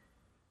 and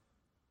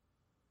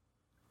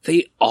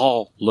they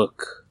all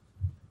look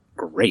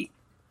great.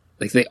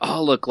 Like, they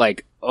all look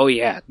like, oh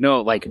yeah,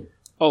 no, like,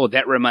 oh,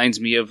 that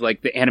reminds me of,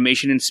 like, the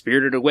animation in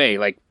Spirited Away.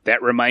 Like,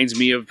 that reminds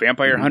me of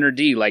Vampire Hunter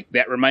D. Like,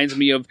 that reminds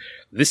me of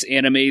this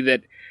anime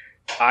that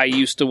I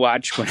used to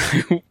watch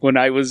when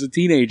I was a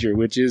teenager,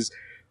 which is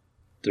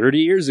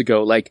 30 years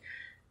ago. Like,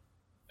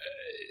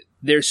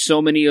 there's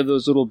so many of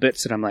those little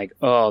bits that I'm like,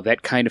 oh,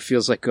 that kind of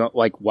feels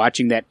like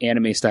watching that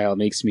anime style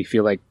makes me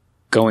feel like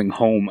going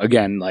home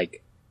again.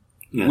 Like,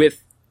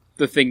 with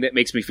the thing that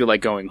makes me feel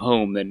like going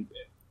home, then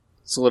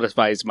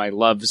solidifies my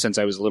love since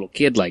I was a little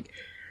kid, like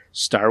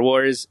Star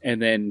Wars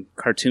and then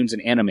cartoons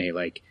and anime.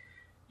 Like,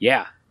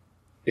 yeah,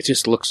 it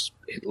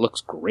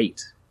looks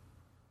great.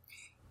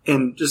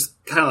 And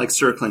just kind of like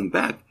circling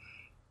back,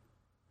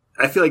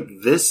 I feel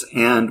like this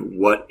and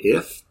What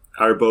If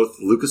are both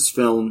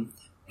Lucasfilm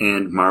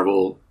and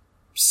Marvel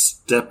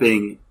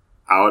stepping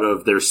out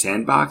of their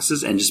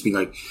sandboxes and just being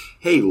like,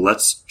 hey,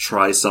 let's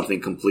try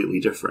something completely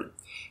different.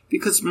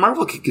 Because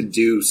Marvel could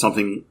do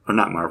something, or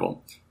not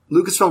Marvel,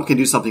 Lucasfilm can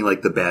do something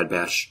like The Bad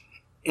Batch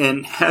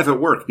and have it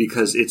work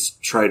because it's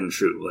tried and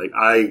true. Like,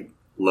 I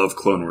love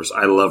Clone Wars.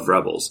 I love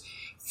Rebels.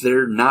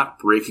 They're not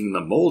breaking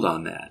the mold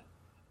on that.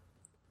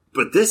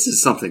 But this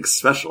is something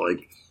special.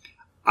 Like,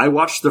 I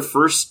watched the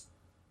first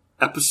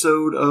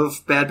episode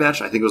of Bad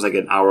Batch. I think it was like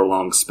an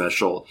hour-long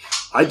special.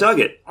 I dug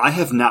it. I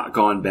have not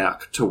gone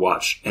back to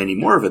watch any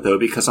more of it, though,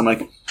 because I'm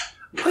like,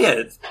 oh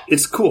yeah,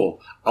 it's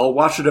cool. I'll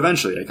watch it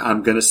eventually. Like,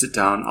 I'm going to sit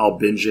down, I'll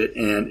binge it,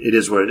 and it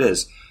is what it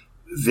is.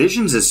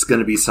 Visions is going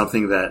to be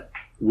something that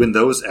when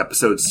those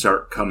episodes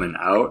start coming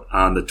out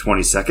on the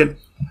 22nd,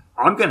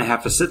 I'm going to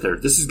have to sit there.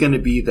 This is going to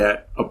be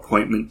that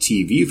appointment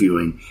TV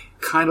viewing,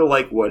 kind of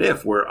like What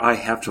If, where I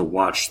have to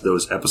watch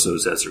those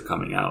episodes as they're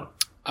coming out.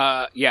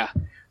 Yeah.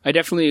 I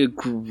definitely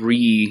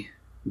agree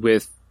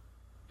with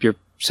your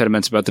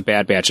sentiments about The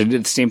Bad Batch. I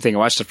did the same thing. I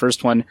watched the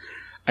first one.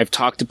 I've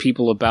talked to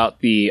people about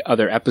the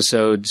other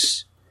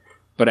episodes,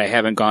 but I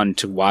haven't gone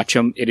to watch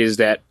them. It is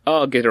that,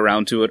 I'll get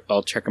around to it.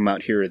 I'll check them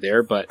out here or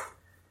there. But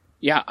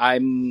yeah,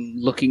 I'm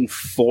looking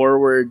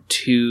forward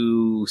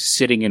to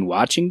sitting and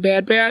watching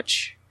Bad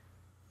Batch.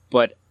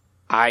 But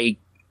I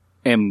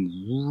am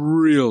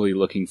really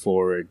looking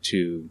forward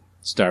to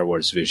Star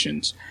Wars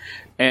Visions.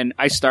 And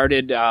I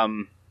started...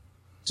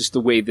 just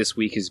the way this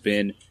week has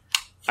been,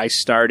 I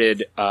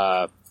started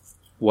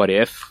What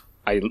If.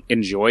 I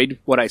enjoyed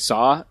what I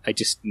saw. I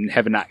just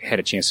have not had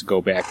a chance to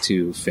go back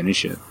to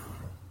finish it.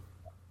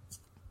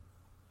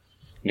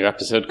 New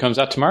episode comes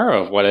out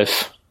tomorrow of What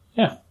If.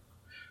 Yeah.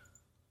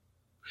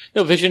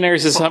 No,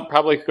 Visionaries is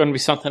probably going to be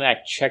something I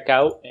check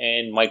out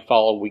and might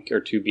fall a week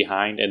or two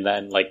behind and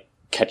then, like,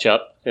 catch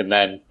up. And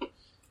then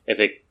if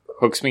it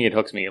hooks me, it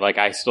hooks me. Like,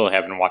 I still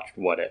haven't watched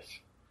What If.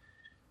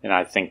 And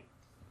I think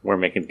we're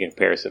making the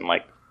comparison,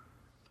 like,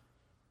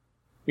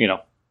 you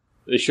know,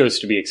 the shows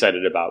to be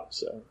excited about.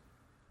 So,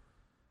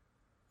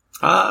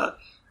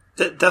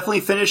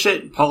 definitely finish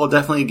it. Paul will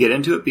definitely get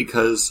into it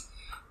because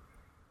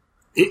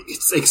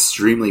it's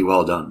extremely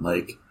well done.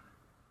 Like,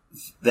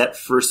 that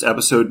first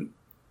episode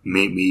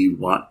made me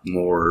want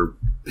more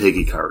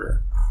Peggy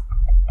Carter.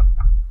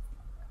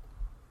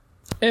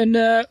 And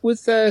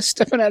with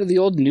stepping out of the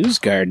old news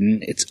garden,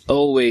 it's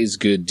always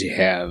good to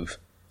have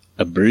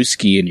a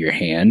brewski in your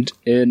hand.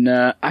 And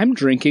I'm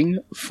drinking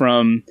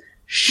from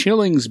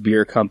Schilling's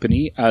Beer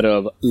Company out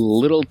of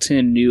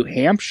Littleton, New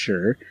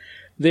Hampshire.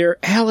 They're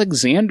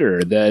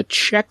Alexander, the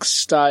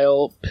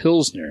Czech-style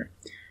Pilsner.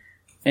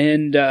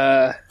 And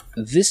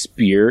this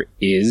beer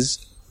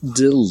is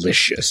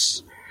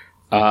delicious.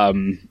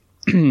 For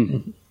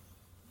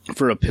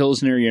a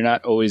Pilsner, you're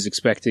not always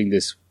expecting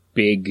this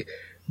big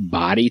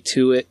body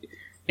to it.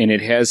 And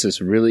it has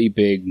this really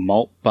big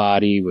malt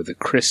body with a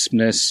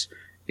crispness.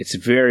 It's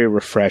very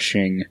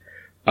refreshing.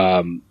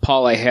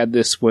 Paul, I had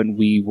this when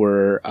we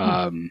were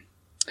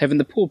having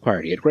the pool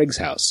party at Greg's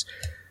house.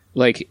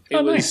 Like,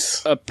 it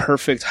was a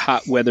perfect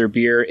hot weather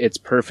beer. It's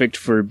perfect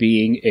for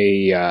being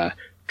a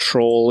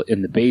troll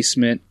in the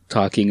basement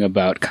talking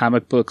about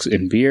comic books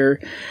and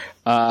beer.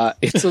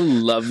 It's a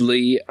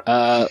lovely,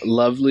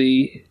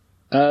 lovely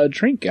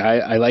drink.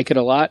 I like it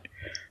a lot.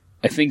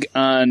 I think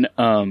on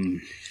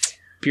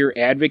Beer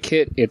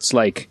Advocate, it's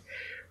like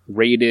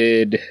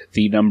rated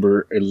the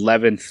number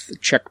 11th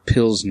Czech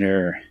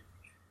Pilsner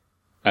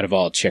out of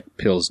all Czech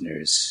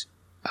Pilsners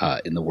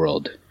in the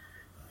world.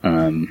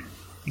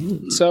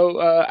 So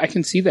I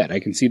can see that.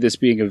 I can see this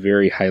being a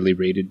very highly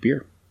rated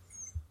beer.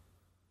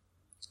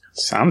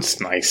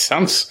 Sounds nice.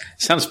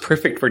 Sounds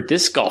perfect for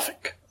disc golfing.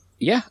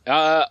 Yeah,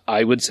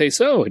 I would say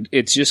so.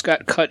 It's just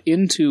got cut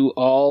into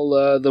all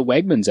the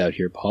Wegmans out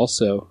here, Paul,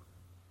 so...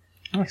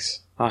 Nice.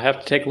 I'll have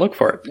to take a look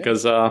for it,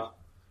 because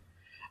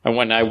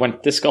when I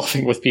went disc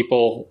golfing with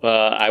people,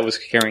 I was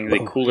carrying the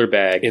cooler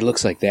bag. It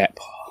looks like that,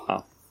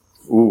 Paul.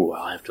 Ooh,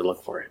 I'll have to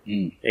look for it.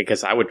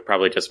 Because I would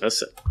probably just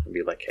miss it and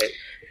be like, hey,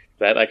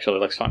 that actually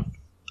looks fun.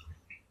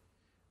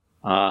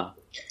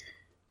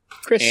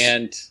 Chris.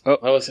 And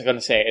what was I going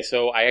to say?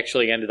 So I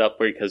actually ended up,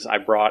 because I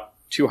brought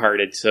Two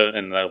Hearted,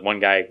 and the one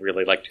guy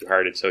really liked Two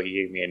Hearted, so he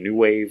gave me a New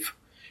Wave.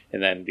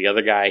 And then the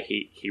other guy,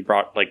 he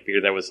brought like beer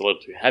that was a little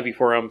too heavy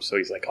for him, so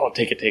he's like, oh,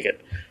 take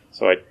it.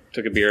 So I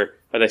took a beer,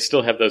 but I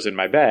still have those in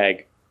my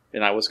bag,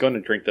 and I was going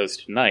to drink those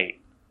tonight.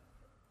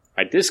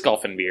 My disc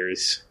golfing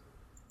beers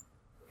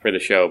for the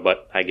show,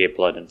 but I gave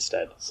blood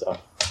instead. So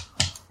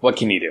what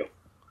can you do?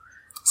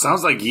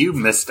 Sounds like you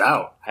missed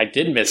out. I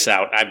did miss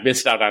out. I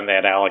missed out on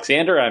that,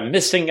 Alexander. I'm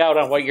missing out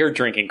on what you're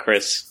drinking,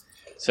 Chris.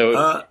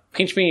 So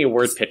paint me a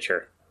word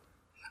picture.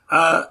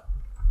 A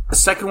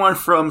second one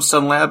from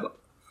Sunlab,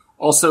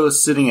 also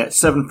sitting at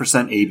 7%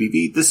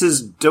 ABV. This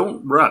is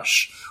Don't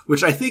Rush,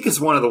 which I think is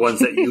one of the ones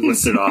that you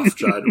listed off,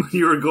 John, when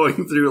you were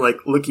going through,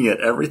 like, looking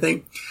at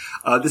everything.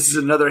 This is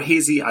another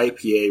hazy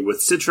IPA with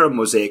Citra,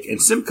 Mosaic,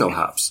 and Simcoe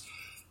hops.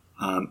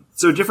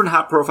 So a different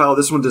hop profile.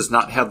 This one does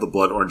not have the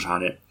blood orange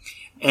on it.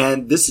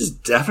 And this is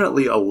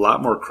definitely a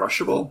lot more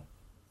crushable.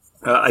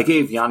 I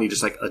gave Yanni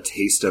just like a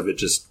taste of it,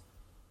 just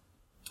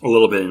a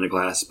little bit in a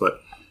glass,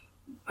 but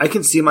I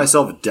can see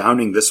myself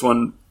downing this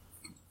one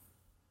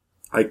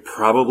like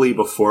probably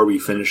before we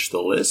finish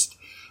the list.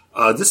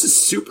 This is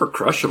super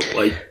crushable.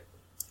 Like,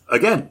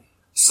 again,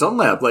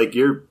 Sunlab, like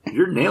you're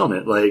nailing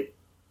it. Like,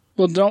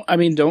 well,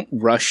 don't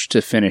rush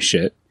to finish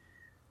it.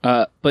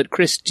 But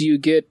Chris, do you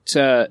get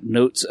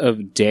notes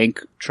of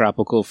dank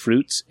tropical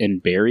fruits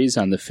and berries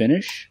on the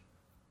finish?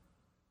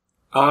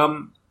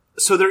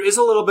 So there is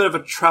a little bit of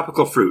a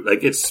tropical fruit.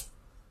 Like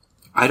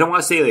I don't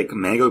want to say like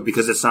mango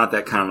because it's not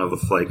that kind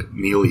of like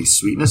mealy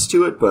sweetness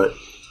to it, but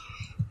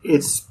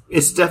it's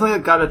definitely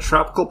got a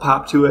tropical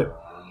pop to it.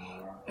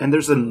 And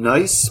there's a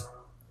nice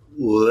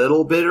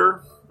little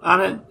bitter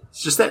on it.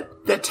 It's just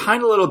that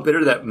tiny little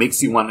bitter that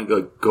makes you want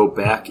to go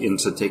back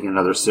into taking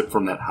another sip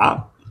from that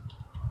hop.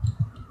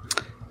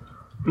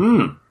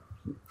 I'm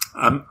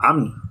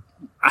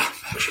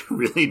actually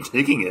really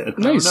digging it.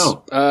 Nice. I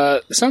don't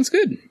know. Sounds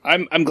good.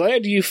 I'm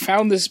glad you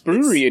found this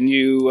brewery and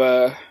you.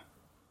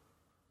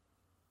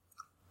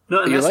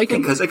 No, and you that's like the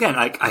thing, them because again,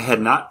 I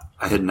had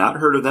not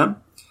heard of them.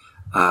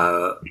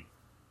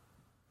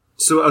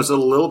 So I was a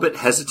little bit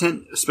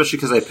hesitant, especially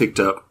because I picked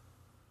up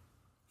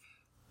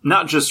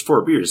not just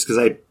 4 beers, because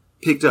I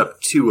picked up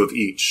 2 of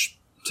each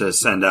to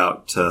send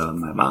out to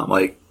my mom.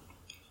 Like,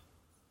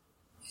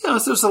 so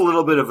there's a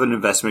little bit of an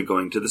investment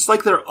going to this,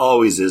 like there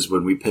always is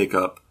when we pick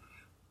up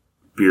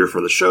beer for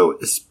the show,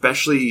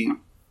 especially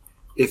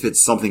if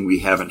it's something we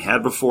haven't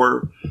had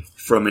before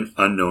from an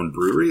unknown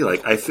brewery.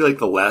 Like, I feel like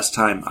the last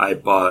time I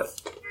bought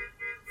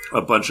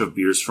a bunch of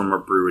beers from a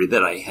brewery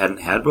that I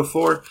hadn't had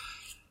before,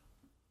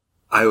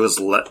 I was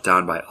let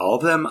down by all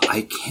of them.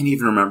 I can't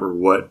even remember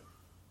what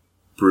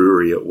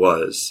brewery it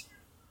was.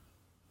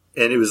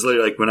 And it was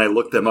literally like when I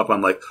looked them up,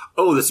 I'm like,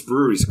 oh, this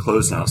brewery's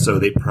closed now. So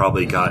they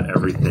probably got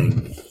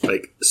everything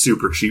like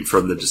super cheap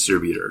from the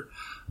distributor.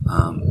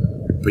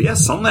 But yeah,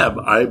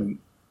 Sunlab,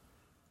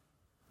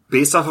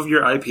 based off of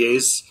your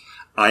IPAs,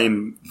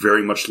 I'm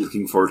very much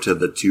looking forward to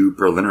the 2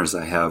 Berliners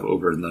I have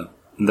over in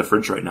the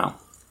fridge right now.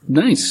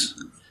 Nice.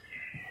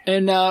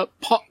 And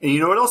Paul, and you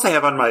know what else I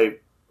have on my?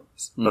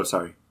 Oh,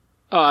 sorry.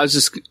 Oh, I was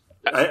just.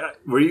 I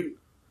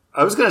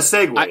was going to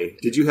segue.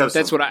 Did you have?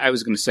 That's something? what I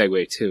was going to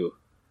segue to.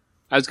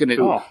 I was going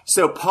to. Oh.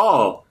 So,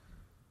 Paul,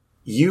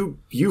 you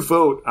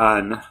vote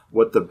on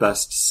what the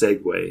best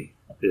segue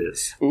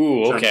is.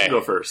 Ooh, John, okay. you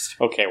go first.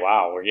 Okay,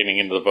 wow, we're getting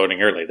into the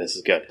voting early. This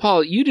is good.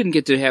 Paul, you didn't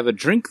get to have a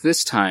drink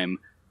this time,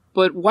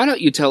 but why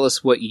don't you tell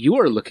us what you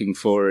are looking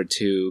forward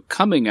to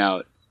coming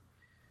out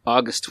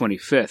August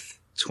 25th,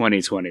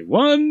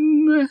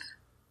 2021?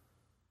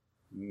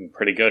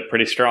 Pretty good,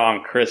 pretty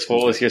strong. Chris,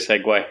 what was your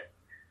segue?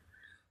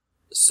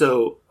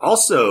 So,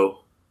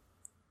 also,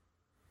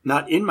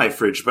 not in my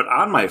fridge, but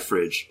on my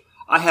fridge,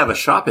 I have a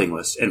shopping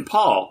list. And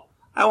Paul,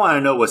 I want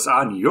to know what's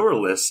on your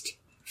list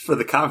for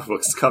the comic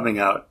books coming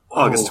out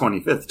August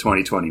 25th,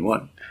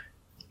 2021.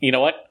 You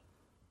know what?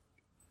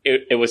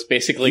 It was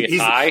basically a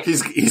tie.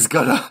 He's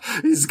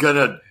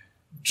gonna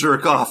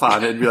jerk off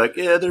on it and be like,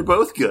 yeah, they're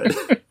both good.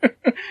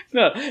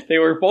 No, they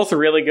were both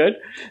really good.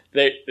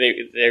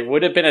 They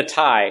would have been a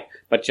tie,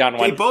 but John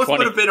went. They both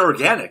would have been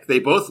organic. They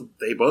both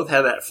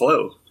had that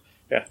flow.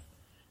 Yeah,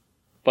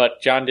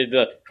 but John did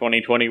the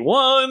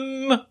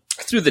 2021. I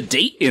threw the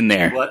date in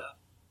there. What?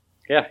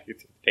 Yeah, you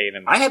threw the date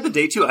in. I had the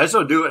date too. I just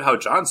don't do it how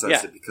John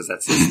says it because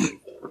that's his thing.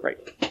 Right.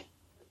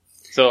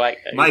 So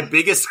my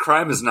biggest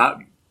crime is not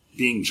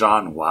being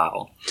John.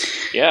 Wow.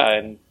 Yeah,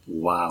 and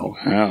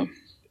wow.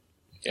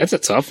 That's a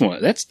tough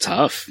one. That's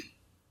tough.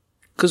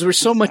 Because we're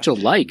so much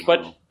alike.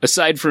 But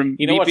aside from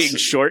you know me being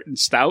short and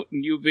stout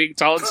and you being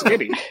tall and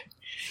skinny.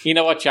 You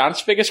know what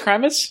John's biggest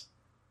crime is?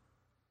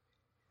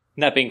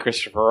 Not being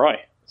Christopher Roy.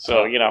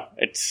 So,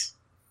 it's...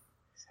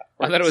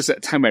 I thought it was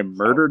that time I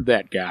murdered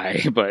that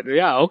guy. But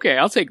yeah, okay,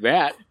 I'll take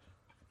that.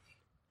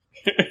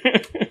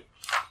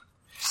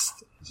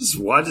 Just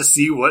wanted to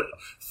see what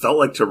felt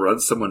like to run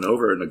someone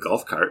over in a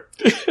golf cart.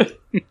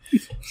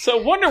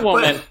 So Wonder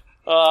Woman...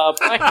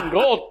 Black and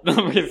Gold,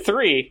 number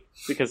 3,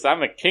 because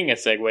I'm a king of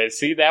segues.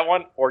 See that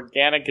one?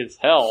 Organic as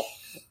hell.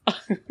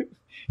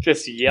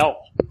 Just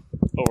yell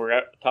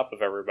over top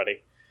of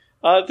everybody.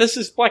 This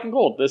is Black and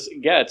Gold.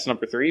 It's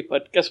number 3,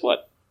 but guess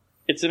what?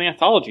 It's an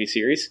anthology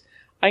series.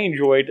 I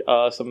enjoyed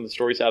some of the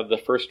stories out of the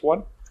first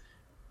one.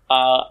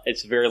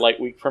 It's a very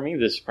light week for me.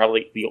 This is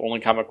probably the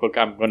only comic book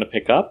I'm going to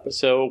pick up,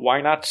 so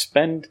why not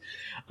spend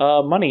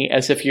money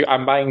as if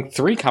I'm buying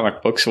 3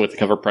 comic books with the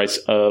cover price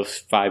of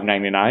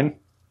 $5.99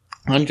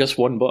 on just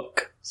one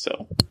book.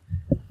 So,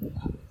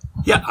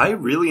 yeah, I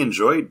really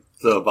enjoyed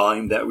the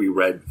volume that we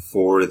read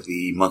for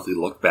the monthly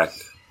look back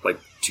like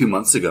 2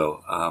 months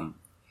ago. I'm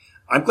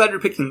glad you're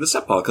picking this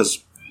up, Paul,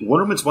 because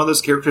Wonder Woman's one of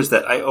those characters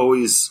that I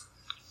always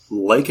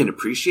like and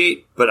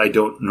appreciate, but I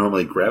don't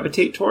normally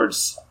gravitate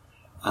towards.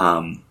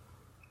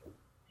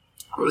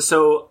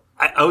 So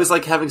I always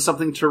like having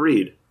something to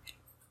read.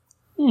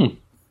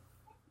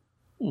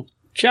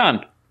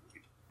 John,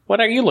 what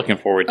are you looking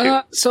forward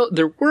to? So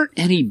there weren't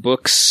any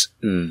books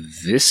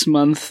this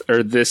month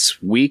or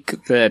this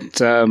week that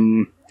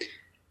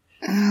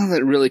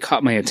that really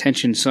caught my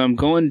attention. So I'm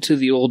going to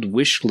the old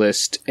wish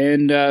list.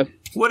 And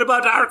what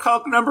about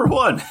Darkhawk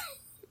 #1?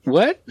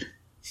 What?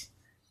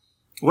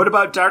 What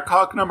about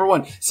Darkhawk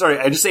 #1? Sorry,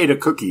 I just ate a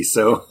cookie,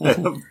 so...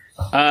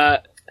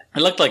 It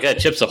looked like that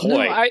Chips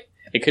Ahoy. No,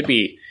 it could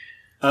be...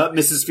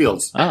 Mrs.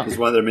 Fields is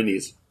one of their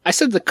minis. I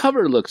said the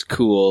cover looked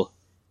cool,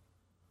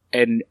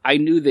 and I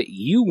knew that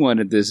you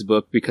wanted this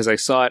book because I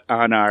saw it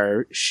on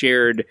our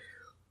shared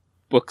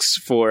books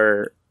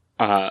for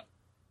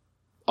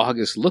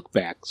August look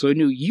back. So I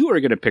knew you were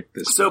going to pick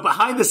this. So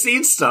behind the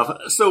scenes stuff.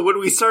 So when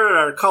we started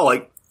our call,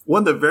 like one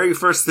of the very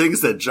first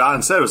things that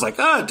John said was like,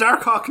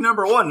 Darkhawk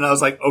 #1. And I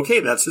was like, okay,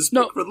 that's his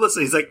book for the list.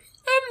 And he's like,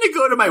 I'm going to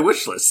go to my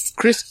wish list.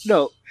 Chris,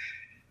 no.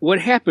 What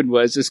happened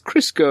was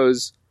Chris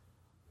goes,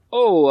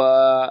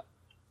 what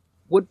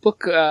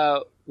book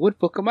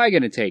am I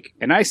going to take?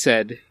 And I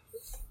said,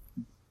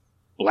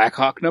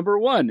 Blackhawk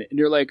 #1. And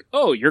you're like,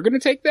 oh, you're going to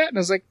take that? And I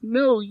was like,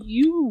 no,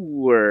 you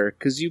were,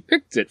 because you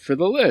picked it for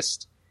the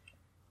list.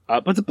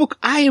 But the book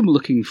I am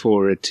looking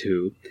forward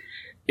to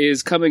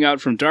is coming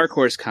out from Dark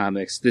Horse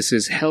Comics. This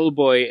is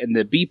Hellboy and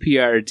the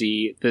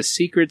BPRD, The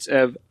Secrets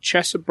of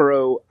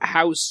Chesebro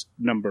House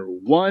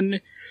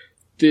 #1.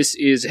 This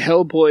is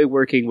Hellboy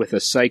working with a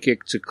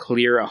psychic to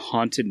clear a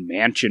haunted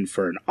mansion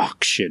for an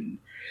auction.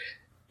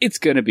 It's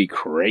going to be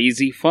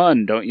crazy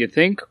fun, don't you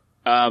think?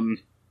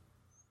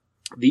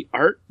 The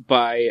art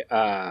by,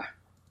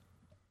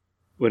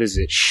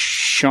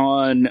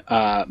 Sean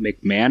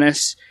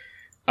McManus.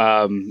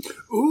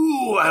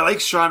 Ooh, I like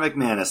Sean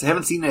McManus. I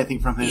haven't seen anything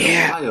from him in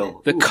a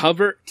while. The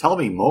cover. Tell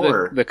me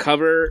more. The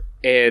cover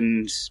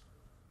and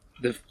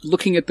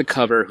looking at the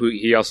cover,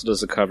 he also does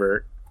the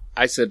cover.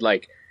 I said,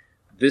 like,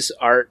 this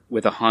art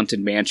with a haunted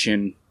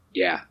mansion,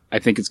 yeah, I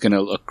think it's going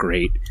to look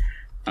great.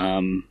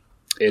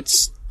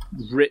 It's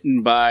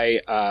written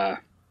by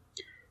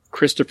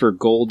Christopher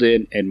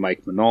Golden and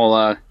Mike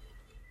Mignola.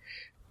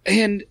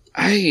 And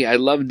I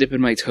love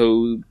dipping my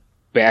toe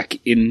back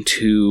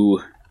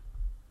into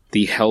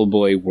the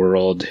Hellboy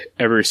world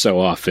ever so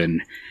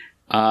often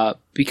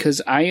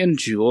because I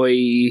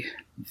enjoy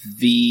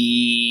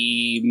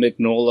the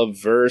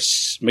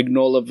Mignola-verse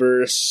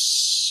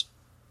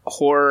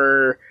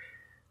horror.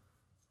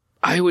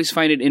 I always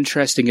find it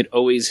interesting. It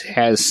always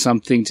has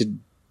something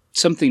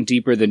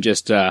deeper than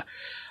just I'm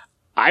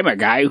a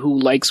guy who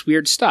likes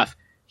weird stuff.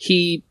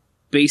 He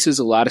bases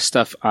a lot of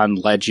stuff on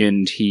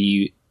legend.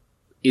 He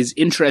is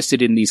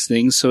interested in these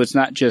things, so it's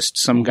not just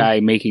some guy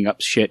making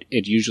up shit.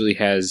 It usually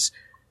has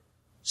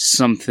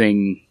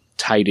something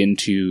tied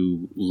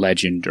into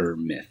legend or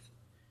myth.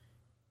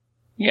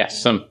 Yeah,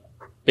 some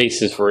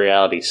basis for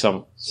reality,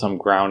 some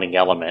grounding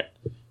element.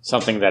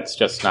 Something that's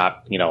just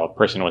not, a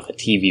person with a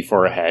TV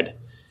for a head.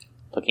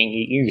 Looking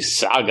at you,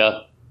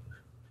 Saga.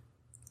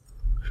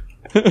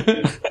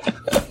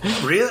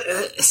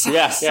 Really?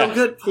 Yeah, so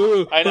good.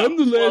 I know. I'm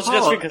the last.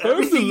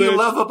 Everything you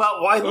love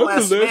about Why the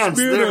Last Man's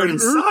there in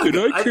Saga.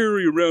 And I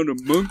carry around a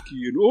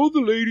monkey, and all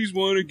the ladies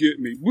want to get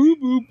me. Boo,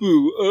 boo,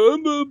 boo.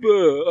 I'm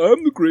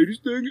the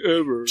greatest thing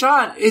ever.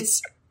 John,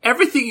 it's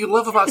everything you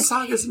love about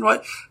Sagas,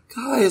 and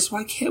guys,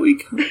 why can't we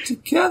come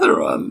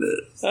together on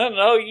this? I don't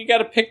know. You got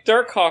to pick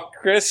Darkhawk,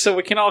 Chris, so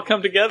we can all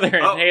come together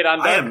and hate on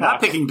Darkhawk. I am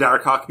not picking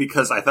Darkhawk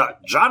because I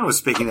thought John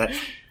was picking that.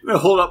 I'm going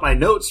to hold up my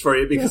notes for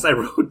you because I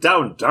wrote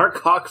down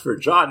Darkhawk for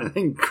John and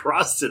then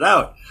crossed it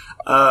out.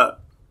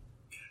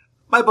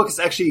 My book is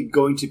actually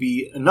going to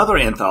be another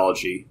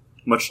anthology,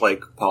 much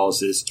like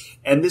Paul's is,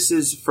 and this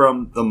is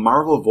from the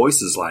Marvel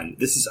Voices line.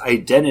 This is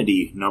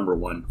Identity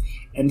 #1,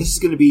 and this is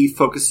going to be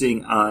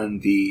focusing on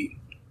the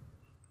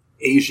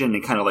Asian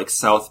and kind of like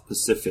South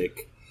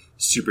Pacific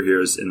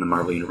superheroes in the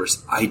Marvel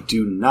Universe. I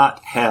do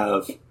not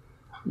have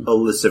a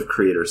list of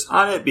creators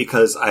on it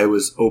because I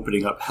was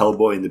opening up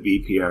Hellboy and the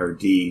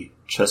BPRD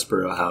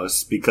Chesebro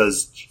House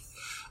because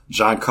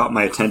John caught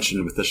my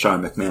attention with the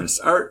Sean McManus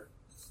art.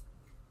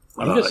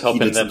 I'm just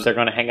hoping that they're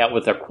going to hang out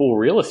with their cool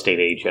real estate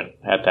agent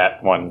at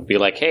that one. Be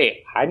like,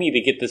 hey, I need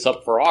to get this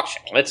up for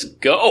auction. Let's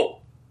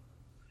go.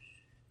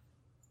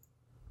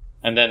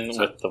 And then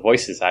with the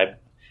voices, I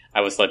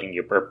was letting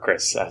you burp,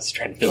 Chris. I was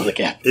trying to fill the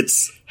gap.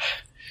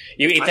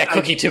 You ate that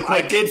cookie too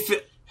quick.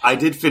 I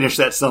did finish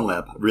that Sun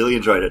Lab. Really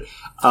enjoyed it.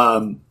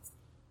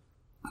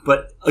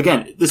 But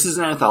again, this is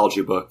an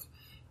anthology book.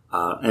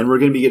 And we're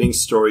going to be getting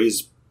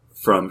stories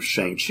from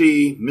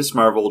Shang-Chi, Miss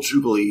Marvel,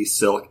 Jubilee,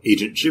 Silk,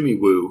 Agent Jimmy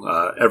Woo,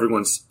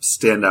 everyone's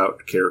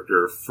standout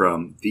character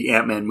from the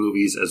Ant-Man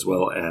movies as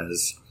well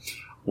as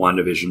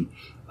WandaVision.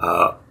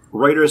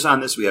 Writers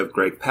on this, we have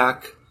Greg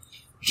Pak,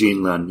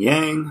 Jean Lun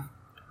Yang,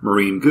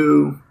 Maureen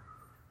Gu,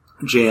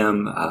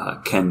 Ken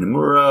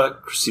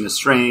Nomura, Christina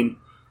Strain,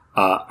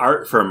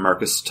 art from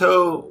Marcus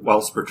To,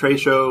 Wells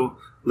Bertracio,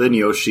 Lin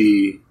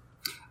Yoshi,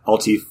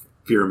 Alti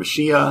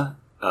Firamashia,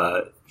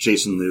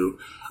 Jason Liu.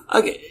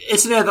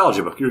 It's an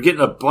anthology book. You're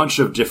getting a bunch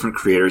of different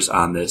creators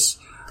on this.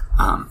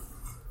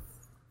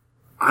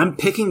 I'm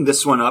picking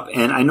this one up,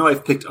 and I know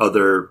I've picked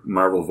other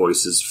Marvel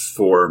voices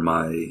for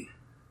my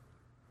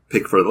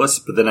pick for the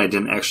list, but then I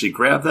didn't actually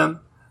grab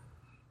them.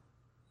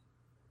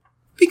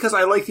 Because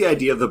I like the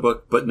idea of the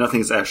book, but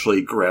nothing's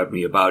actually grabbed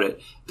me about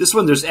it. This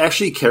one, there's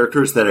actually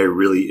characters that I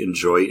really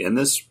enjoy in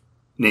this,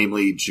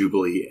 namely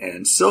Jubilee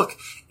and Silk.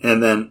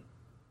 And then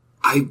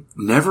I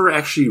never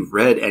actually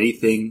read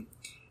anything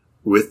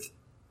with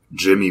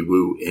Jimmy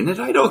Woo in it,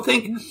 I don't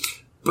think.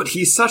 But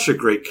he's such a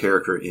great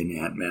character in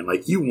Ant-Man.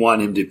 Like, you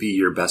want him to be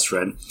your best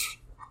friend,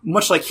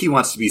 much like he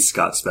wants to be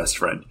Scott's best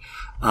friend.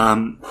 I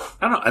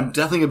don't know. I'm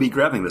definitely going to be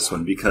grabbing this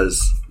one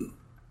because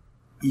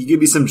you give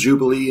me some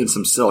Jubilee and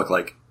some Silk,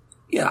 like,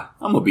 yeah,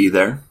 I'm going to be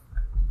there.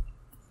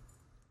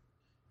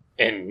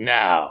 And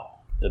now,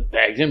 the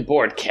Bagged and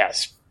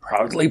Boardcast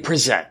proudly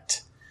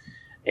present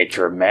a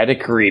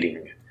dramatic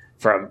reading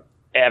from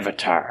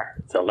Avatar,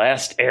 The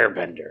Last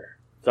Airbender,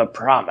 The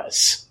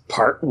Promise,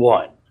 Part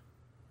 1,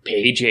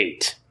 Page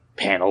 8,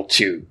 Panel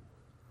 2.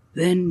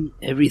 Then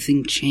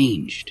everything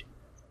changed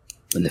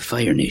when the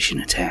Fire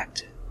Nation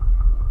attacked.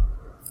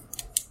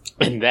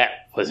 And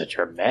that was a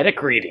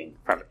dramatic reading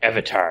from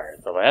Avatar,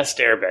 The Last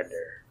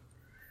Airbender,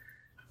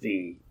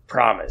 The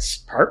Promise,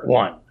 Part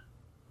 1,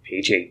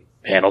 Page 8,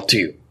 Panel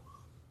 2.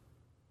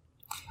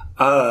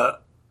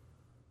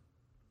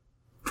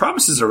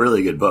 Promise is a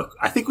really good book.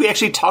 I think we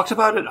actually talked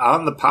about it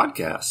on the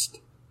podcast.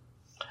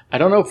 I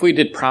don't know if we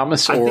did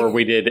Promise or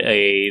we did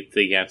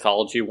the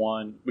anthology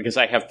one, because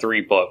I have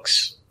 3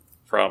 books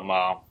from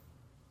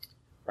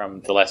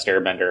The Last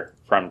Airbender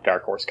from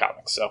Dark Horse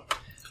Comics, so I'm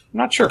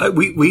not sure.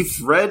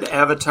 We've read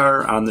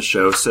Avatar on the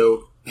show,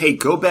 so hey,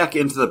 go back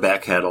into the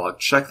back catalog,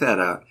 check that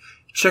out.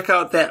 Check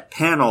out that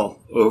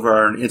panel over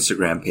our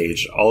Instagram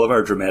page. All of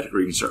our dramatic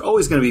readings are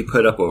always going to be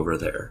put up over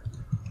there.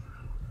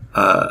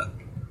 I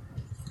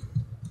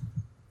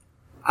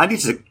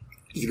need to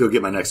go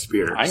get my next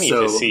beer. I need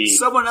to see.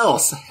 Someone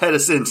else head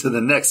us into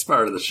the next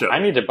part of the show. I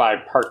need to buy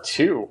Part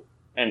 2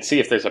 and see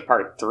if there's a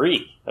Part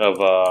 3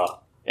 of,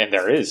 and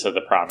there is, of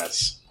The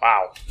Promise.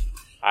 Wow.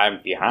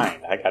 I'm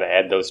behind. I gotta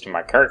add those to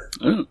my cart.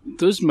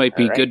 Those might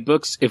be good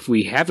books if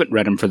we haven't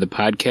read them for the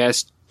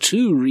podcast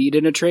to read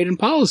in a Trade and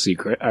Policy,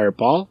 or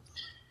Paul.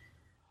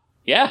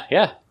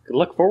 Yeah.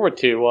 Look forward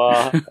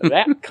to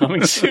that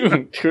coming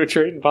soon to a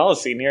Trade and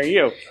Policy near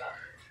you.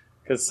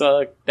 Because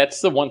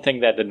that's the one thing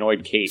that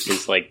annoyed Kate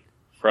is, like,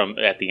 from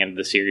at the end of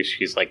the series,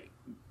 she's like,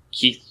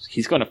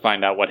 he's going to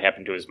find out what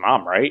happened to his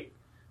mom, right?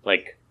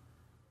 Like,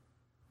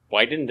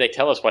 why didn't they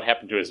tell us what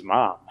happened to his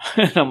mom?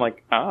 And I'm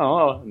like, I don't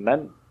know. And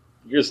then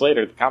years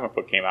later, the comic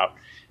book came out.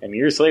 And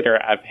years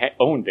later, I've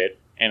owned it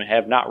and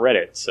have not read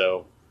it.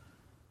 So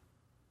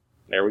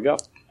there we go.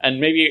 And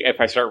maybe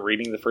if I start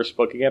reading the first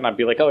book again, I'd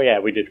be like, oh yeah,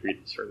 we did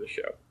read this for the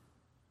show.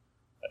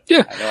 But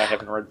yeah. I know I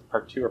haven't read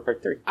Part 2 or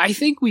Part 3. I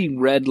think we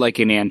read like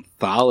an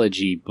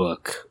anthology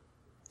book.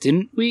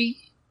 Didn't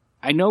we?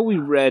 I know we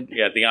read...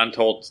 Yeah, the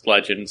Untold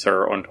Legends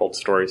or Untold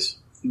Stories.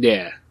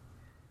 Yeah.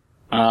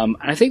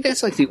 I think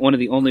that's like one of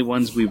the only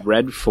ones we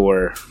read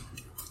for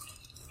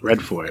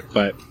it.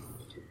 But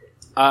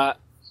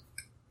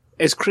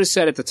as Chris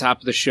said at the top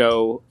of the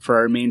show, for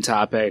our main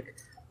topic,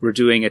 we're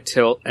doing a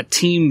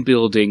team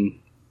building.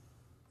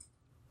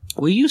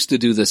 We used to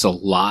do this a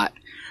lot,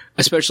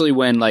 especially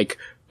when like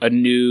a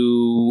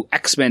new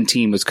X-Men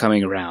team was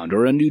coming around,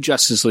 or a new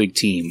Justice League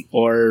team,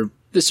 or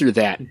this or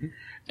that. Mm-hmm.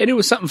 And it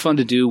was something fun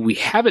to do. We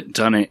haven't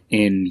done it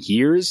in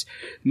years,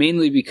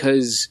 mainly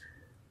because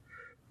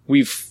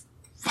we've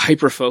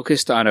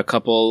hyper-focused on a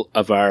couple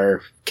of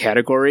our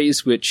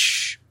categories,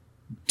 which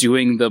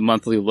doing the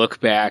monthly look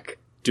back,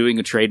 doing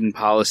a Trade and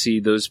Policy,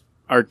 those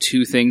are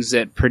 2 things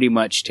that pretty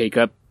much take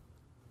up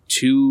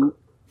two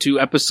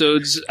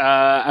episodes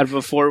out of a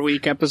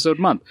 4-week episode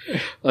month.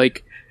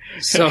 Like,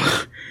 so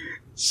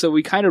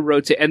we kind of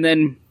rotate, and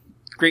then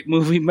great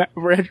movie,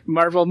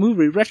 Marvel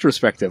movie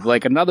retrospective,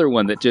 like another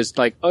one that just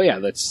like, oh yeah,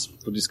 we'll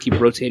just keep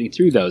rotating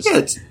through those.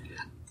 Yeah,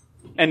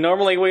 and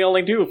normally we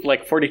only do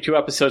like 42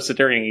 episodes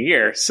during a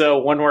year. So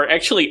when we're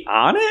actually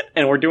on it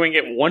and we're doing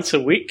it once a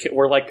week,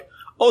 we're like,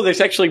 oh,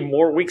 there's actually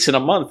more weeks in a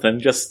month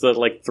than just the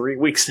like 3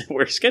 weeks that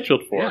we're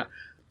scheduled for. Yeah.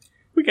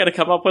 We got to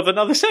come up with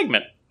another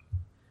segment.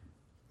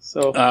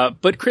 So,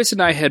 but Chris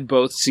and I had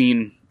both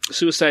seen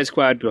Suicide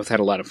Squad, both had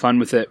a lot of fun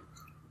with it.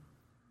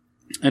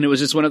 And it was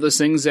just one of those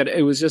things that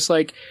it was just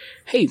like,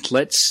 hey,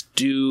 let's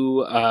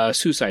do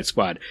Suicide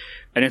Squad.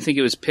 And I think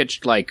it was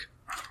pitched like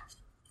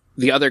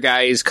the other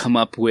guys come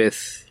up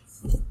with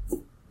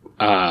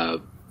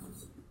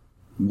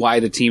why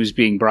the team's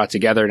being brought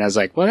together. And I was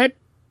like, well,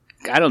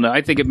 I don't know.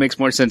 I think it makes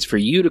more sense for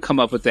you to come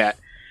up with that.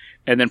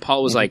 And then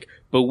Paul was like,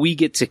 but we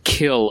get to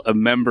kill a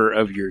member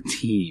of your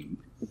team.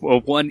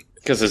 Well, one,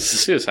 because it's a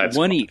Suicide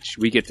Squad. One each,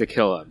 we get to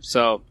kill them.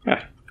 So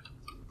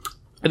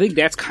I think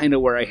that's kind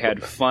of where I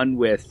had fun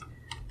with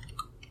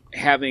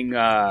having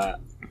a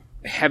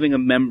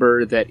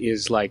member that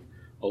is like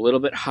a little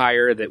bit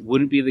higher, that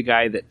wouldn't be the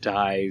guy that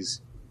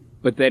dies,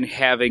 but then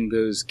having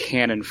those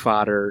cannon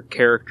fodder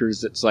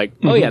characters that's like,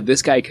 oh yeah,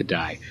 this guy could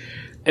die.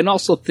 And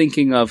also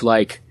thinking of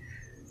like,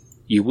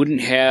 you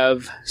wouldn't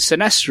have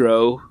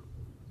Sinestro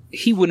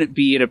he wouldn't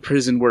be in a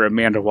prison where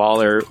Amanda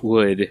Waller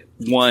would,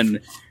 one,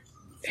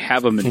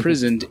 have him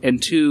imprisoned,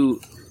 and two,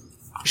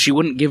 she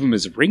wouldn't give him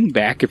his ring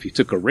back if you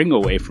took a ring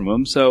away from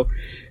him. So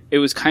it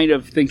was kind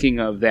of thinking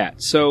of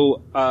that.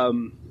 So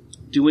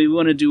do we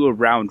want to do a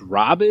round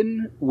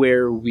robin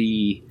where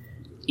we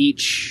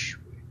each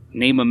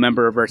name a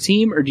member of our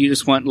team, or do you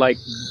just want, like,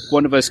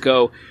 one of us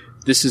go,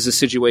 this is a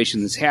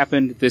situation that's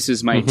happened, this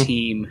is my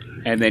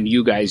team, and then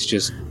you guys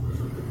just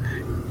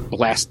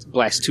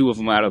blast two of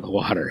them out of the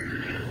water?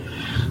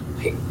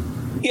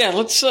 Yeah,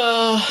 let's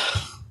all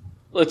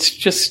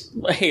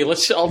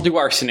do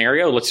our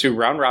scenario. Let's do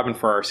round robin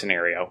for our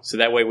scenario. So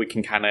that way we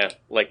can kind of,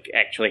 like,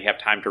 actually have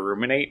time to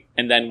ruminate,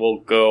 and then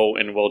we'll go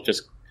and we'll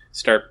just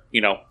start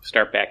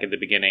back at the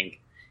beginning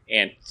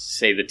and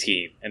say the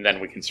team, and then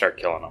we can start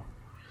killing them.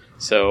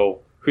 So,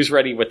 who's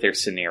ready with their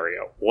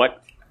scenario? Why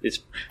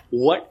is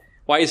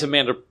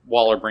Amanda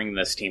Waller bringing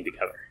this team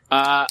together?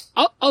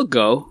 I'll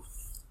go.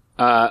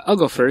 I'll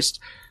go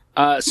first.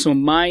 So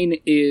mine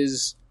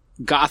is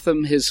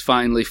Gotham has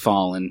finally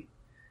fallen.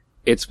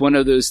 It's one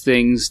of those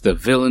things, the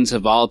villains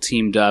have all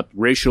teamed up,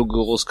 racial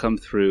ghouls come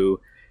through,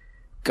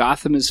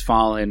 Gotham has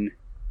fallen,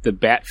 the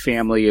Bat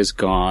family is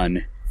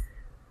gone,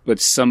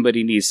 but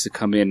somebody needs to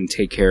come in and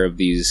take care of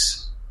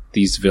these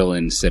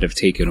villains that have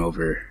taken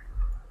over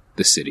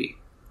the city.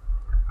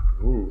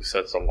 Ooh, so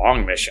it's a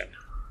long mission.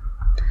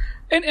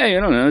 And I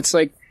don't know, it's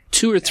like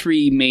 2 or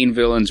 3 main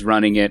villains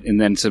running it, and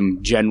then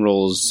some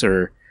generals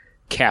or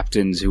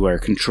captains who are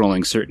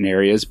controlling certain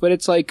areas. But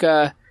it's like,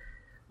 what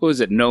was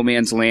it, No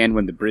Man's Land,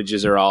 when the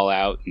bridges are all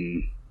out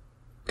and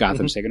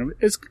Gotham's taken over.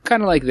 It's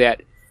kind of like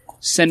that,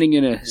 sending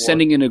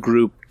in a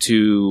group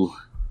to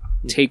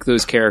take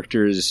those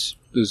characters,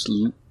 those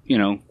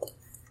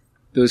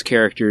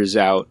characters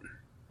out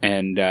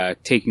and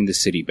taking the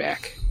city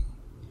back.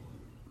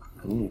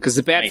 Because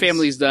the Bat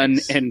family's done,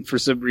 and for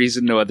some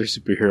reason, no other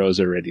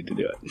superheroes are ready to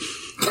do it.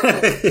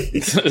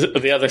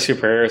 The other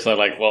superheroes are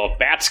like, well, if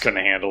Bat's going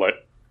to handle it,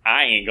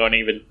 I ain't going to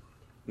even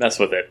mess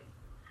with it.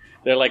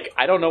 They're like,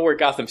 I don't know where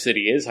Gotham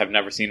City is. I've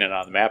never seen it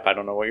on the map. I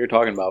don't know what you're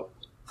talking about.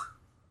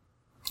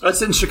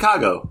 It's in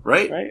Chicago,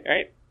 right?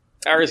 Right.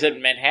 Or is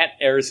it Manhattan?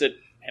 Or is it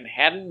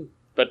Manhattan?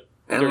 But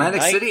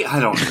Atlantic City? I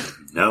don't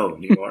know.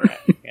 New York.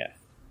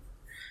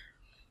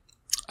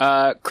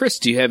 Yeah. Chris,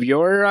 do you have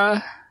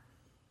your...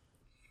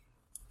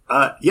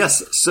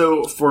 Yes.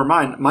 So for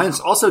mine's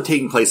also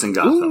taking place in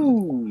Gotham.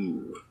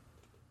 Ooh.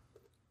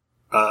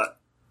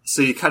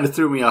 So you kind of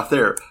threw me off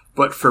there.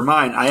 But for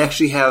mine, I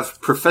actually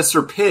have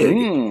Professor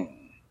Pig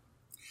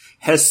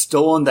has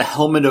stolen the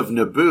helmet of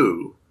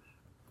Naboo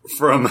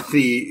from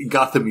the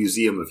Gotham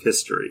Museum of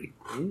History.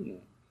 Ooh.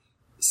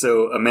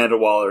 So Amanda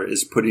Waller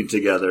is putting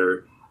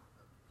together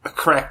a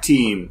crack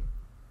team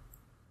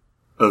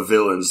of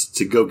villains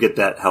to go get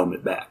that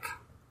helmet back.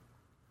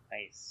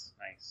 Nice.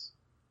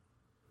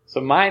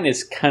 So mine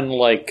is kind of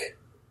like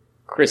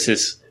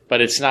Chris's,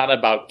 but it's not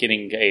about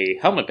getting a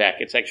helmet back.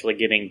 It's actually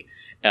getting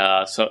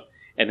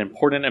an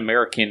important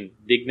American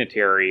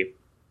dignitary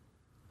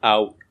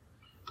out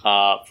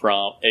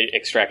from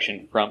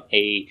extraction from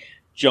a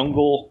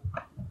jungle,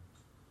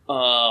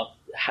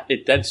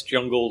 dense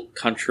jungle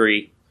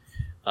country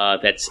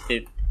that's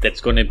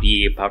going to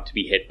be about to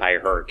be hit by a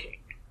hurricane.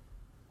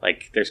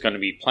 Like, there's going to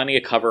be plenty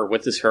of cover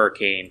with this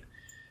hurricane.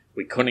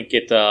 We couldn't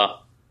get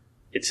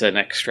it's an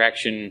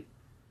extraction,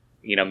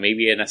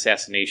 maybe an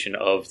assassination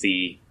of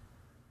the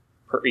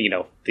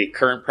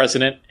current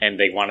president, and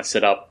they want to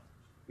set up,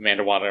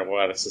 Amanda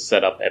wanted us to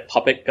set up a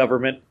puppet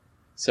government.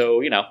 So,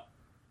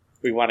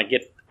 we want to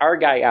get our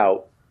guy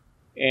out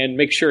and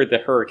make sure the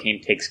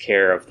hurricane takes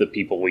care of the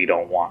people we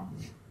don't want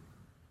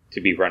to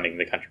be running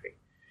the country.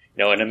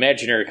 An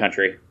imaginary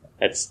country,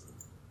 that's,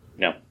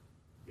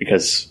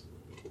 because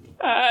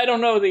I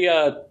don't know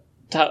the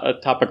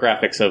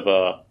topographics of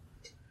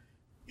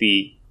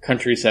the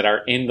countries that are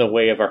in the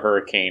way of a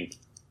hurricane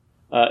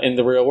in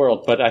the real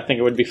world, but I think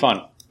it would be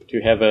fun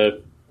to have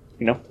a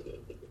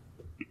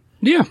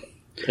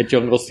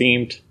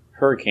jungle-themed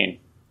hurricane.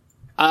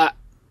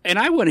 And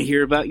I want to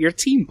hear about your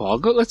team, Paul.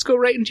 Let's go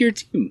right into your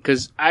team,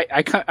 because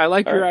I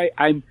like your...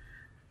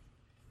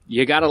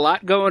 You got a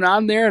lot going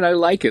on there, and I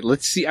like it.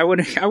 Let's see. I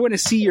want to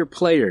see your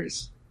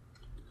players.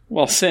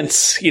 Well,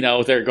 since,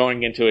 they're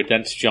going into a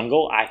dense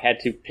jungle, I had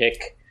to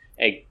pick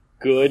a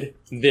good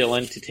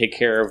villain to take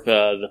care of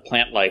the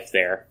plant life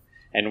there.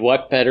 And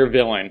what better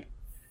villain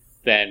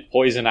than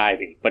Poison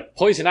Ivy? But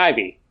Poison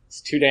Ivy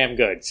is too damn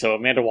good, so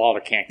Amanda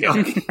Waller can't get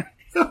it.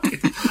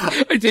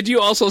 Did you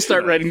also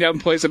start writing down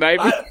Poison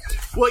Ivy? I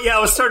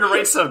was starting to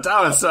write stuff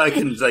down so I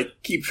can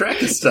keep track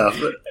of stuff.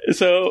 But.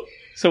 So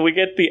we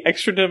get the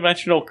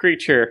extra-dimensional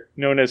creature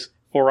known as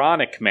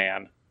Pharaonic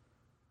Man.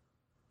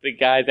 The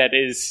guy that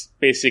is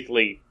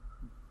basically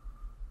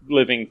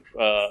living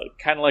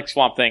kind of like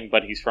Swamp Thing,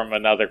 but he's from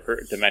another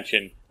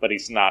dimension, but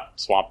he's not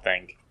Swamp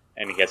Thing,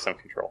 and he has some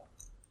control.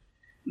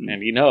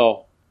 And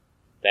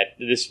that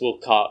this will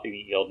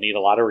you'll need a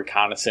lot of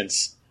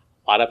reconnaissance,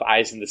 a lot of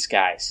eyes in the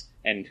skies.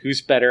 And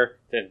who's better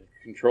than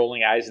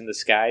controlling eyes in the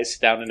skies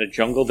down in the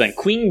jungle than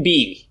Queen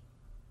Bee?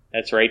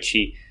 That's right,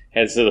 she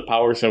has the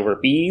powers over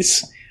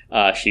bees.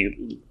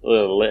 She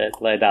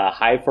led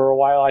Hive for a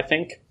while, I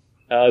think.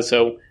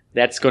 So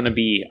that's going to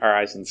be our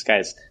Eyes in the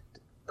Skies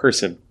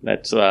person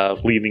that's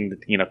leading,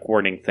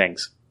 coordinating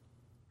things.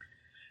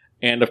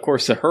 And of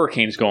course, the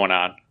hurricane's going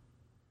on,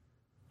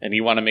 and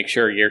you want to make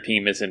sure your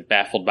team isn't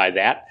baffled by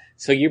that.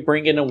 So you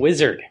bring in a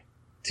wizard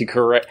to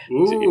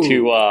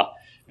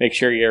make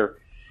sure your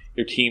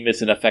team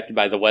isn't affected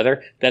by the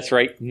weather. That's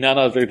right, none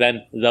other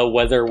than the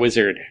Weather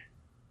Wizard.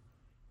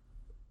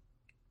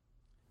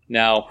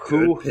 Now,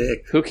 who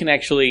can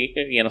actually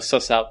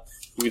suss out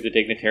who the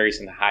dignitaries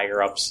and the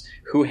higher ups,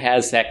 who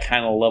has that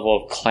kind of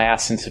level of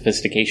class and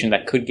sophistication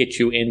that could get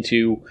you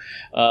into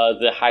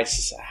the high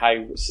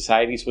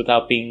societies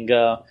without being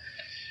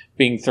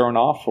thrown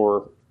off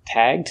or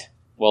tagged?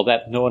 Well,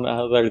 that no one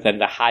other than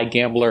the high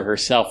gambler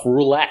herself,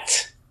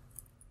 Roulette,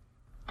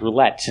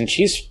 and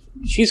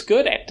she's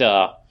good at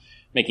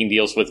making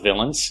deals with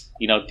villains.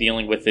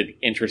 Dealing with the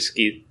interest.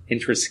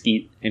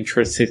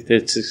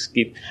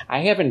 I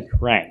haven't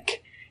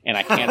drank, and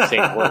I can't say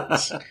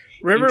words.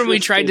 Remember when we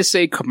tried to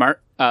say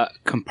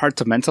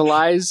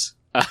compartmentalize?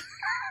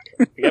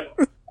 Yep.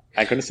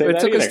 I couldn't say that. It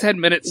took either. us 10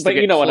 minutes But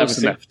to get what close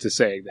I'm enough to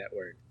saying that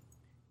word.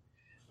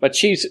 But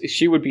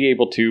she would be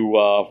able to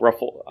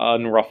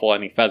unruffle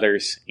any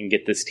feathers and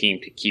get this team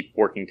to keep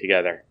working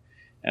together.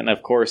 And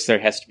of course, there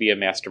has to be a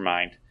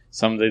mastermind,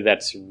 somebody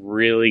that's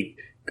really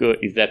good.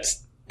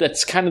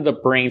 That's kind of the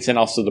brains and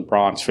also the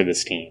bronze for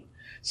this team.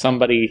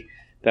 Somebody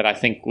that I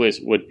think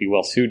would be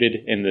well suited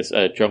in this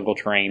jungle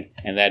terrain,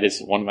 and that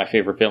is one of my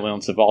favorite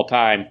villains of all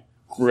time,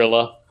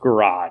 Gorilla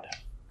Grodd.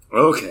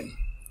 Okay.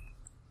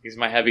 He's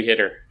my heavy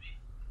hitter.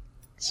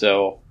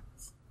 So,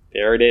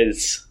 there it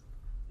is.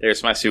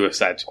 There's my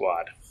Suicide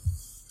Squad.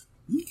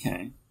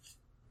 Okay.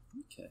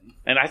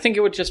 And I think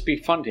it would just be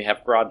fun to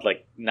have Grodd,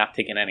 not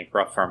taking any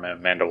gruff from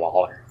Amanda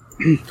Waller.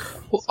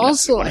 Well,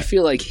 also, I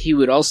feel like he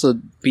would also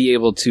be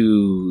able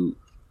to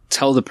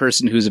tell the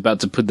person who's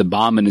about to put the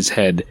bomb in his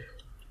head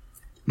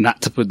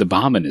not to put the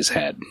bomb in his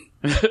head.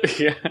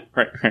 Yeah,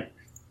 right.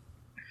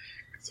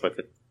 It's with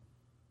it.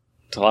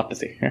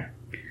 Telepathy. Yeah.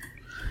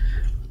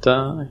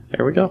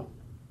 There we go.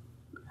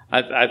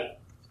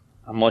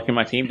 I'm looking at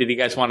my team. Did you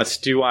guys want to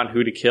stew on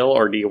who to kill,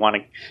 or do you want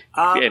to?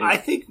 I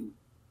think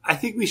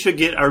we should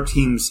get our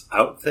teams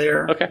out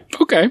there.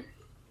 Okay.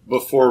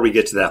 Before we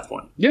get to that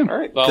point. Yeah. All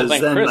right. Well,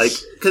 thanks,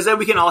 Chris. Because then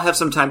we can all have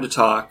some time to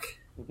talk.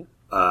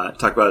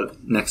 Talk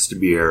about next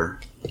beer,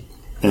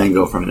 and then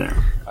go from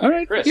there. All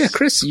right, Chris. Yeah,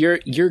 Chris,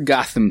 your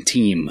Gotham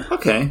team.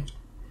 Okay.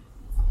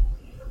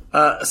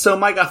 So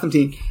my Gotham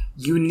team,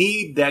 you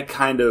need that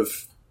kind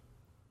of,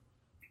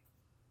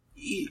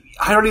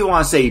 I don't even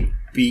want to say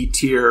B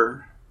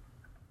tier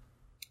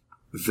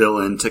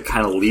villain to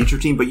kind of lead your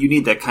team, but you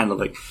need that kind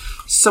of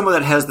someone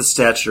that has the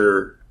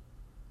stature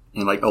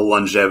and a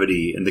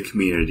longevity in the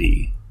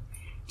community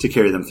to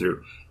carry them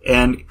through.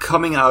 And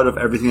coming out of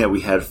everything that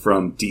we had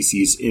from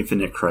DC's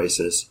Infinite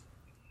Crisis,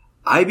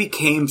 I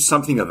became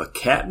something of a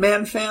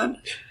Catman fan.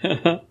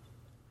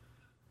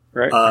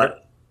 Right.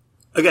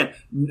 Again,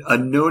 a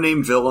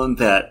no-name villain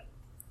that,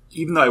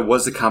 even though I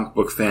was a comic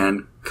book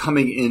fan,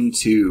 coming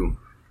into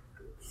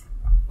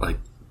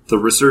the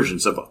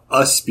resurgence of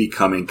us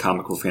becoming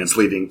comic book fans,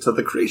 leading to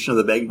the creation of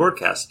the Bang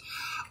Broadcast,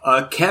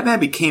 Catman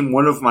became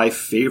one of my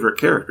favorite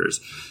characters.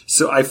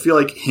 So I feel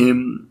like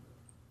him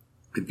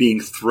being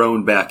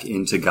thrown back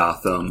into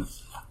Gotham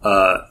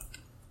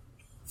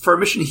for a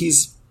mission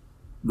he's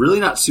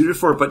really not suited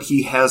for, but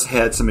he has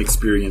had some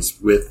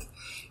experience with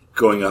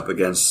going up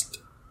against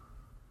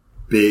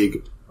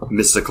big,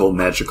 mystical,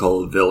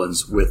 magical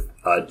villains with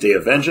Day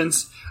of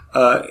Vengeance.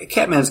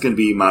 Catman's going to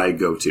be my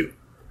go-to.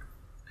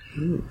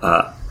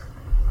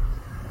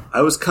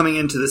 I was coming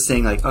into this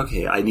saying,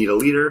 okay, I need a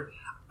leader.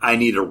 I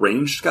need a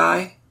ranged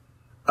guy.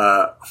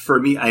 For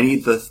me, I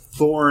need the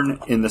thorn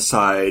in the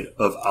side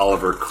of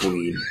Oliver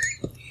Queen.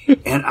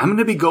 And I'm going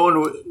to be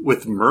going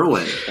with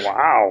Merlin.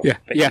 Wow.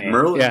 Yeah.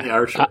 Merlin the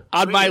Archer.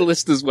 On my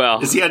list as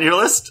well. Is he on your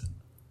list?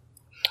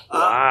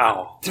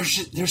 Wow.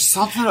 There's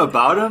something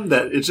about him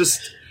that it just...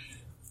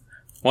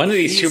 One of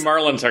these two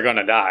Merlins are going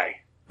to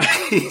die.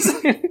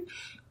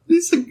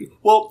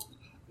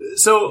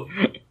 So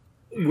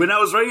when I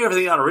was writing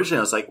everything out originally,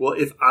 I was like, well,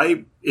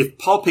 if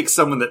Paul picks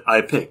someone that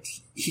I picked,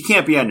 he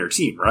can't be on your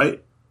team,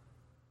 right?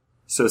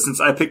 So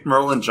since I picked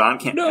Merlin, John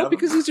can't have him?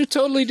 because these are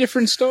totally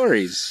different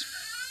stories.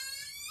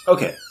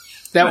 Okay.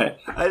 That,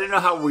 I didn't know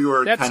how we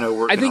were kind of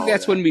working. I think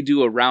that's when we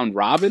do a round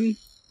robin.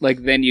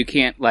 Then you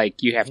can't,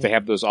 you have to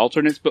have those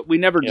alternates, but we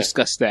never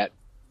discussed that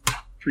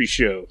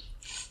pre-show.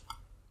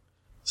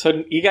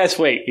 So you guys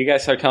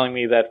are telling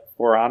me that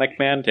Pharaonic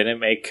Man didn't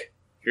make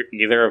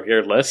either of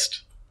your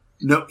list?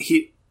 No,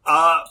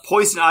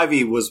 Poison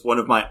Ivy was one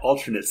of my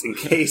alternates in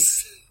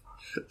case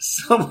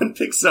someone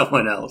picked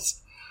someone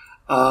else.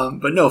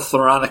 But no,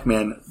 Pharaonic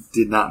Man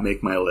did not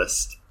make my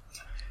list.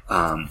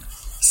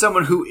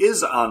 Someone who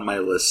is on my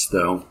list,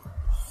 though,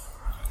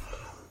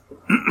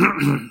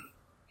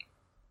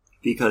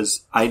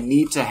 because I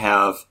need to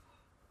have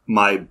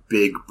my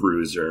big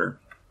bruiser,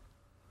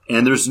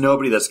 and there's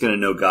nobody that's going to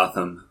know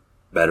Gotham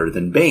better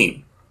than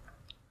Bane.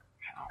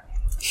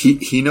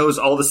 He knows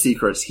all the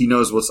secrets. He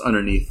knows what's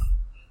underneath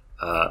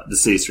the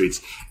city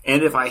streets.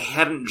 And if I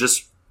hadn't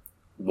just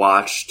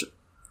watched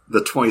the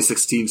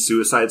 2016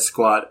 Suicide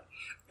Squad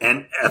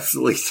and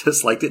absolutely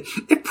disliked it,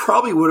 it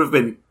probably would have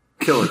been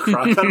Killer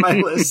Croc on my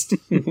list.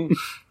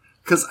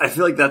 Because I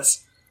feel like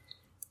that's...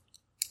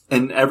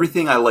 And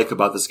everything I like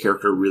about this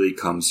character really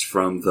comes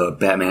from the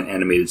Batman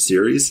animated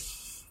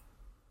series.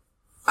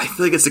 I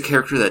feel like it's a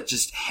character that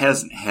just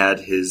hasn't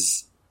had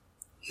his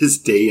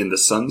day in the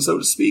sun, so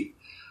to speak.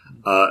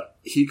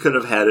 He could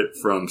have had it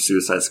from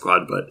Suicide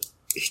Squad, but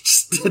it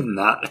just did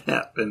not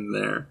happen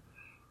there.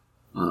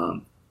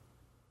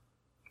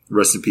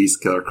 Rest in peace,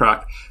 Killer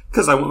Croc.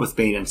 Because I went with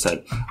Bane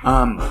instead.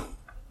 I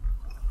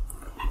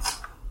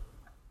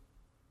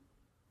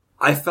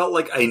felt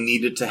like I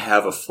needed to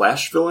have a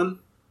Flash villain.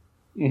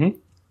 Mm-hmm.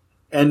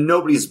 And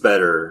nobody's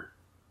better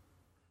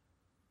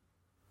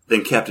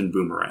than Captain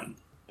Boomerang.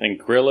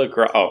 And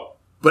Oh.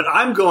 But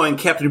I'm going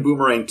Captain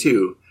Boomerang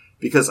too,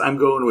 because I'm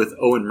going with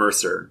Owen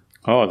Mercer.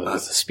 Oh,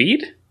 that's the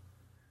speed?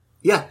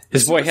 Yeah.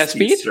 His boy has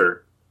speed?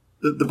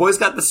 The boy's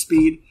got the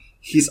speed.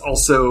 He's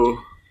also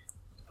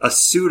a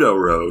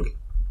pseudo-rogue.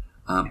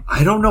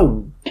 I don't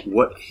know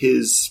what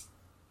his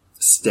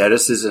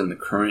status is in the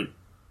current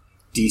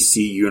DC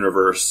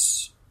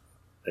universe,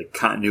 like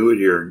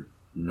continuity or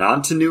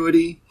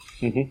non-tenuity.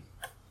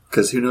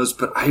 Because who knows?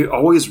 But I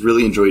always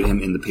really enjoyed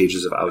him in the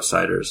pages of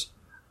Outsiders.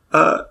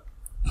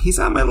 He's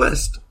on my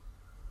list.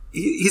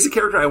 He's a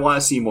character I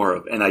want to see more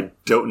of, and I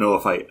don't know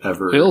if I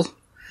ever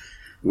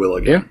will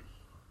again.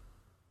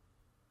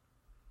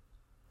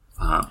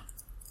 Yeah.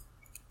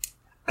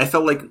 I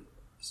felt like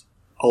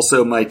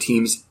also my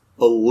team's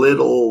a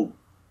little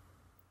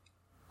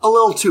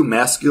too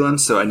masculine,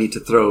 so I need to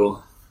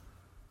throw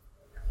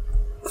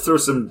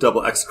some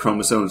double X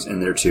chromosomes in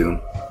there too.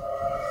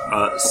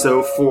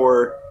 So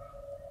for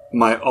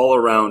my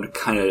all-around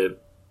kind of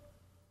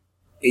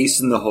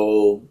ace in the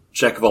hole,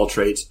 jack of all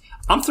trades,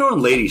 I'm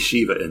throwing Lady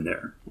Shiva in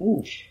there.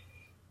 Ooh.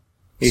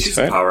 She's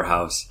a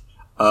powerhouse.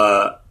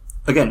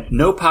 Again,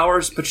 no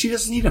powers, but she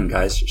doesn't need them,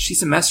 guys.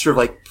 She's a master of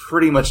like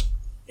pretty much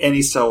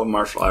any style of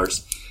martial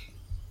arts.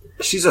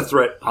 She's a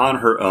threat on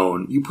her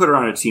own. You put her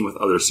on a team with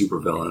other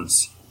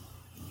supervillains,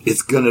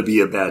 it's gonna be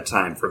a bad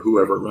time for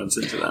whoever runs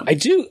into them. I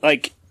do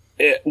like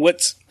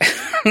what's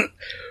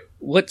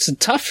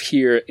tough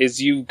here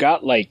is you've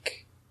got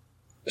like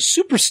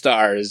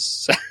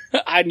superstars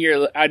on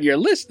your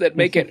list that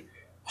make it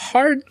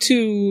hard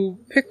to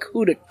pick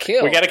who to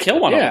kill. We got to kill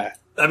one of them.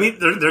 I mean,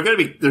 they're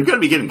gonna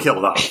be getting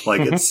killed off.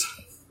 Like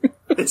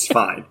it's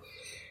fine.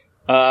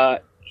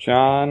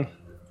 John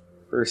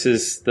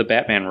versus the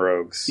Batman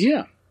Rogues.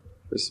 Yeah.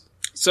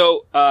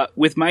 So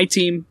with my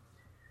team,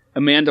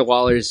 Amanda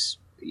Waller's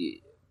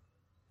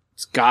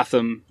it's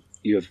Gotham.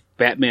 You have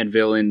Batman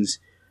villains.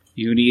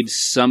 You need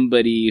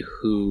somebody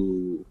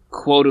who,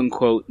 quote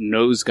unquote,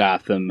 knows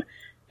Gotham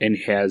and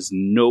has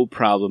no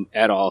problem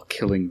at all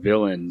killing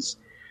villains.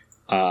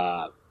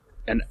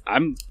 And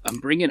I'm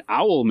bringing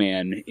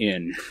Owlman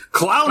in.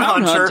 Clown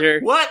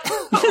Hunter. What?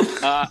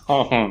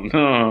 Oh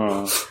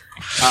no!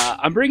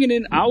 I'm bringing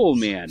in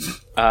Owlman.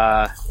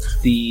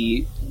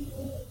 The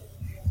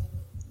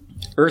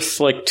Earth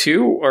like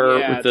 2 or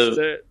with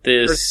the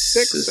Earth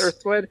 6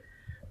 Earthwood.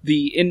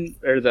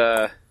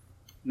 The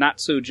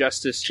not so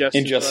Justice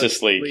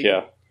Injustice League.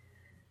 Yeah.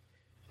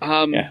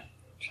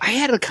 I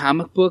had a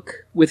comic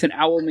book with an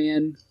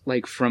Owlman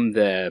like from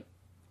the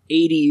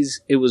 80s.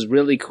 It was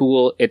really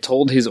cool. It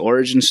told his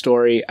origin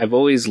story. I've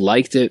always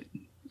liked it.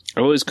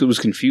 I always was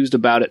confused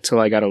about it till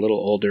I got a little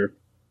older.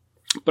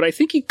 But I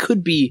think he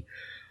could be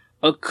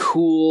a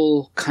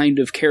cool kind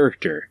of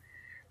character.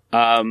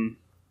 And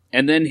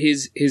then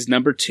his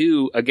number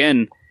 2,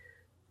 again,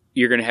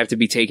 you're going to have to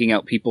be taking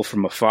out people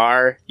from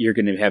afar. You're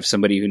going to have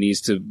somebody who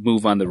needs to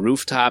move on the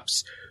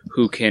rooftops,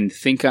 who can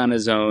think on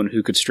his own,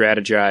 who could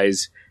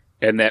strategize.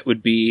 And that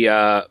would be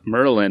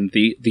Merlin,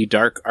 the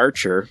Dark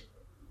Archer.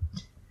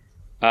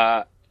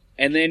 And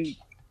then,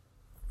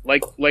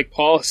 like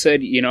Paul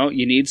said,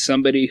 you need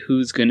somebody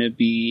who's going to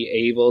be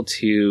able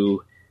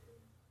to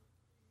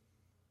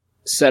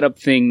set up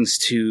things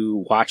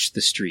to watch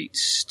the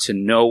streets, to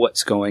know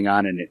what's going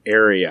on in an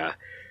area.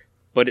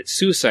 But it's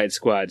Suicide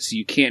Squad, so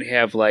you can't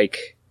have,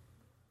 like,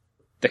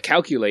 the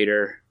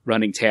calculator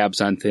running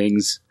tabs on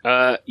things.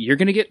 You're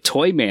going to get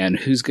Toyman,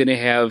 who's going to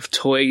have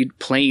toy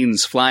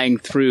planes flying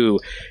through.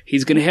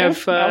 He's going to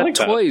have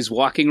toys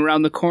walking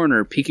around the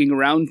corner, peeking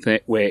around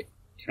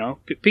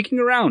peeking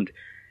around,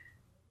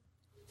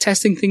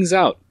 testing things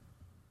out.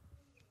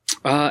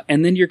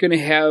 And then you're going to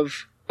have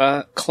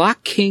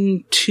Clock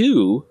King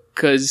 2,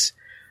 because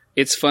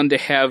it's fun to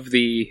have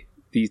the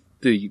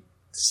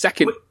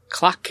second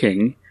Clock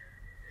King.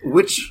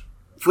 Which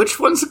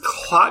one's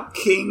Clock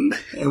King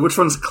and which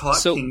one's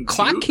Clock King 2? So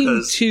Clock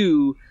King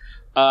 2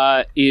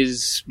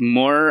 is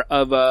more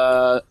of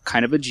a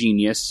kind of a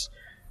genius,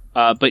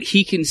 but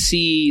he can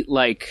see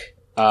like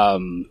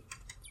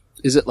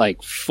is it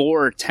like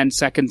 4 or 10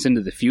 seconds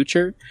into the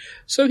future?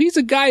 So he's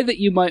a guy that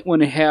you might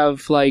want to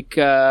have like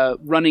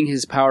running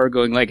his power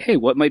going like, hey,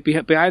 what might be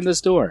behind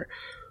this door?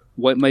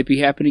 What might be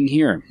happening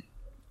here?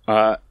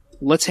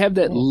 Let's have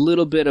that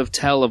little bit of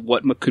tell of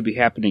what could be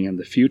happening in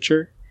the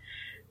future.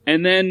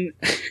 And then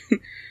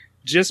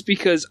just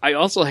because I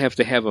also have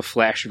to have a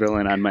Flash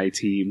villain on my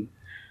team.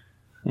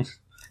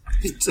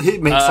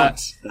 It makes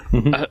sense.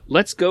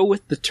 Let's go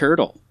with the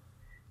turtle.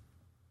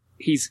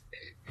 He's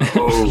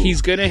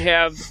gonna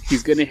have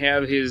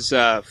his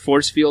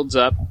force fields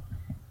up.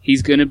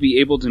 He's gonna be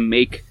able to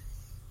make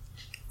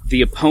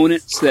the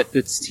opponents that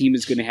this team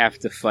is gonna have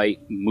to fight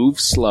move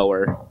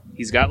slower.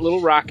 He's got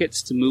little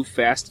rockets to move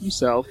fast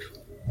himself.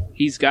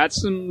 He's got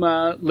some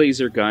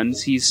laser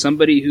guns. He's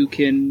somebody who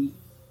can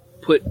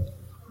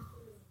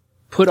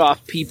put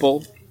off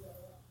people.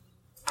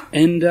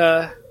 And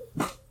I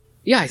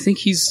think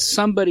he's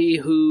somebody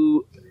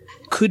who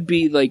could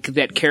be like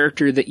that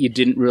character that you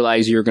didn't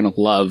realize you were going to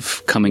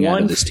love coming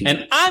out of this team.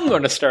 And I'm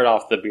going to start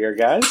off the beer,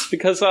 guys,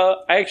 because I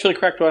actually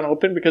cracked one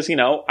open because,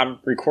 I'm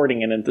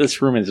recording and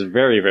this room is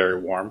very, very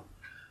warm.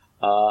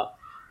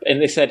 And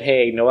they said,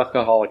 hey, no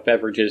alcoholic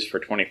beverages for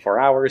 24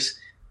 hours.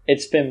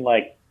 It's been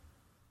like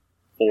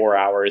 4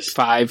 hours.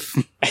 5.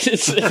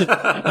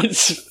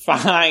 It's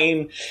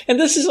fine. And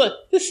this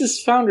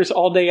is Founders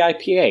All Day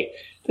IPA.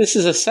 This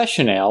is a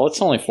session ale.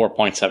 It's only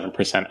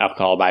 4.7%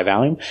 alcohol by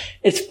volume.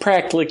 It's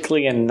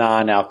practically a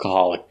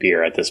non-alcoholic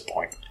beer at this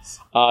point.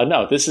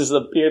 No, this is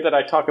the beer that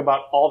I talk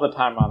about all the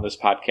time on this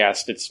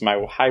podcast. It's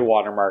my high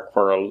watermark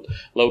for a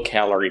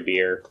low-calorie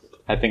beer.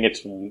 I think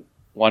it's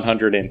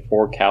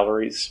 104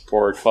 calories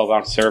for a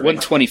 12-ounce serving.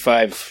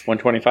 125.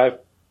 125?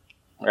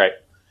 Right.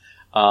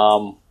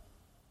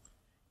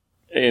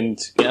 And,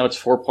 it's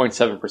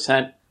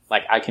 4.7%.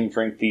 Like, I can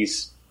drink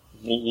these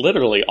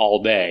literally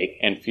all day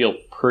and feel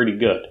pretty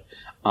good.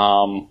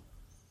 I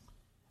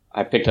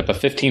picked up a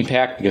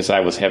 15-pack because I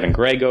was having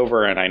Greg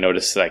over, and I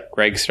noticed that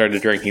Greg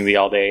started drinking the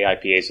all-day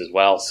IPAs as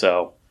well,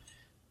 so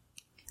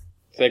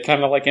they're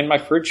kind of like in my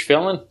fridge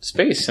filling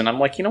space, and I'm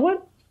like, you know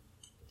what?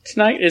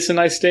 Tonight is a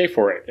nice day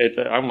for it.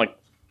 I'm like,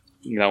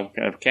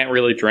 I can't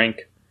really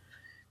drink.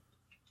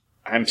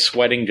 I'm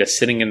sweating just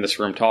sitting in this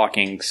room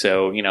talking,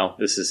 so,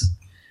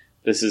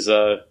 this is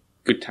a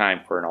good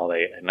time for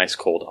a nice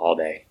cold all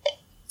day.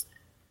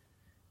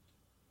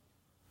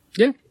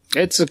 Yeah,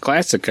 it's a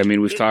classic. I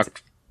mean, we've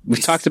talked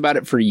about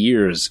it for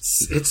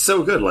years. It's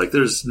so good. Like,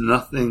 there's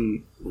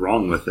nothing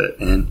wrong with it.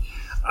 And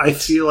I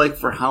feel like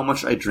for how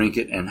much I drink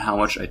it and how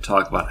much I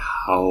talk about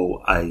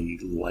how I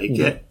like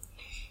it,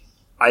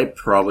 I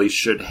probably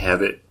should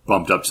have it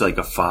bumped up to like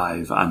a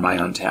 5 on my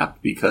Untappd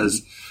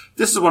because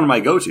this is one of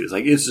my go-tos.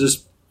 Like,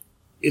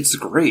 it's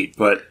great,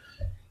 but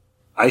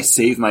I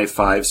save my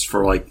 5s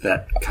for like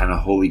that kind of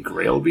holy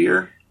grail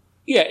beer.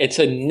 Yeah, it's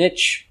a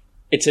niche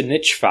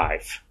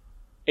 5.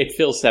 It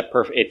feels that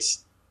perfect.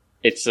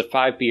 It's a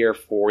 5 beer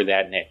for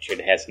that niche. It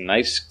has a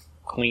nice,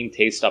 clean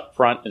taste up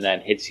front, and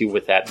then hits you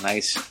with that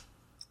nice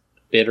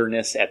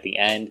bitterness at the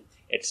end.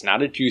 It's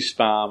not a juice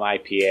bomb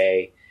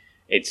IPA.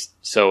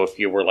 So if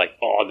you were like,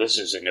 oh, this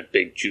isn't a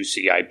big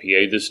juicy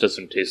IPA, this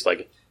doesn't taste like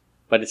it.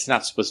 But it's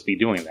not supposed to be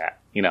doing that.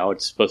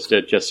 It's supposed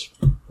to just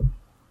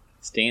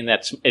stay in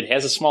that. It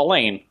has a small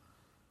lane,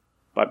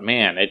 but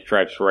man, it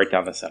drives right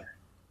down the center.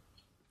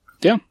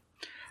 Yeah.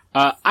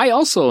 I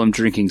also am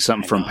drinking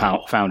something from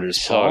Founders.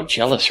 So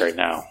jealous right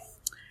now.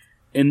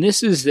 And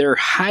this is their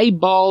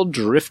Highball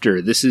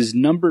Drifter. This is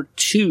number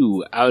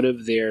 2 out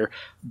of their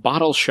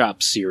Bottle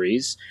Shop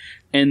series.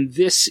 And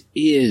this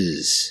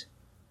is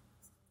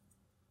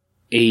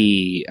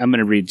I'm going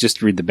to read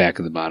the back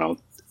of the bottle.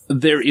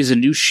 There is a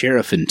new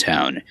sheriff in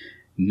town.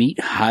 Meet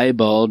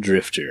Highball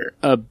Drifter,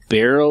 a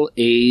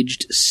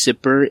barrel-aged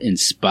sipper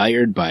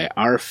inspired by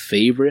our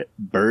favorite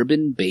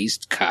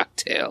bourbon-based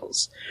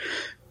cocktails.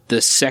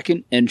 The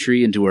second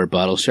entry into our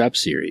Bottle Shop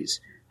series,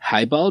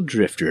 Highball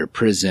Drifter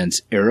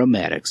presents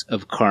aromatics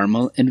of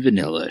caramel and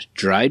vanilla,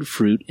 dried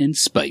fruit and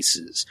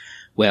spices,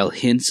 while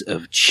hints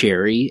of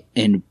cherry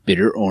and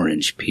bitter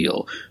orange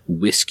peel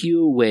whisk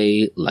you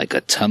away like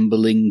a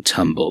tumbling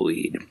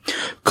tumbleweed.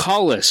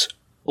 Call us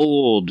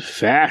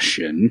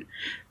old-fashioned,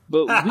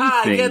 but we think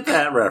I get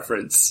that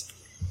reference.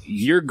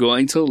 You're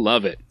going to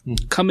love it.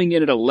 Coming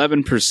in at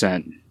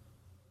 11%,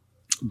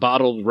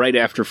 bottled right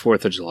after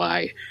 4th of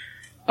July.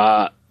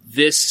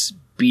 This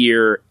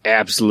beer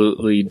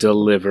absolutely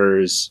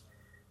delivers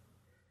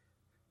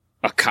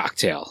a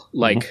cocktail.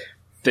 Like,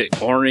 the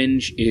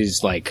orange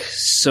is, like,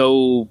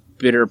 so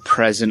bitter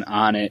present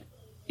on it.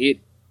 It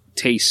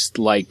tastes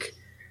like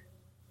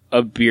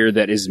a beer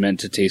that is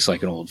meant to taste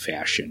like an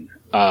old-fashioned.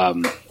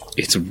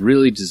 It's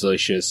really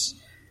delicious.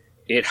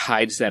 It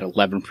hides that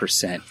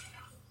 11%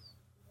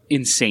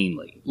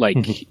 insanely.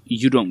 Like,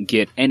 you don't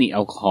get any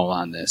alcohol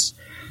on this.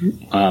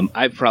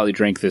 I probably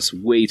drank this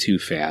way too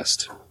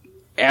fast.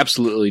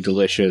 Absolutely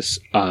delicious.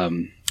 I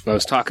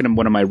was talking to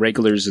one of my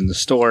regulars in the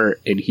store,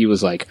 and he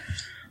was like,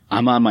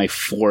 I'm on my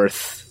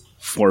 4th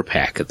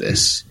 4-pack of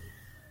this.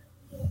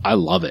 I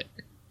love it.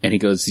 And he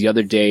goes, the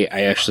other day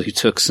I actually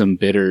took some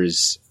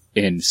bitters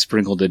and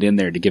sprinkled it in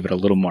there to give it a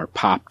little more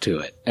pop to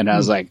it. And I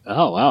was like,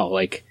 oh wow,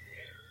 like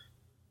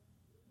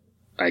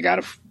I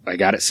got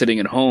it sitting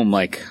at home.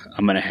 Like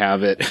I'm gonna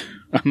have it.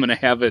 I'm gonna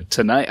have it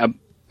tonight. I'm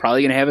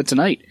probably gonna have it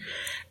tonight.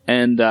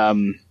 And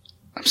I'm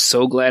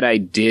so glad I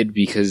did,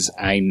 because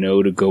I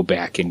know to go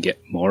back and get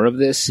more of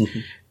this.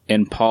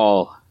 And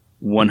Paul,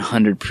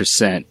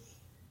 100%,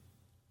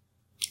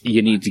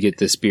 you need to get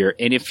this beer.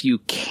 And if you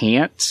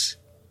can't,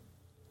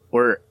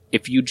 or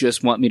if you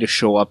just want me to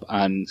show up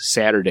on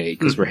Saturday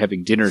because we're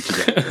having dinner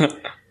together,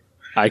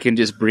 I can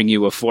just bring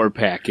you a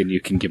 4-pack and you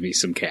can give me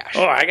some cash.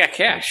 Oh, I got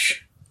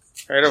cash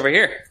right over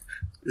here.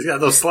 He's got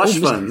those slush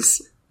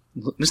funds.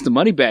 Mr.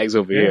 Moneybags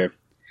over here.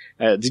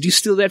 Did you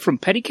steal that from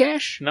Petty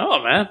Cash?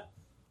 No, man.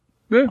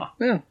 Yeah.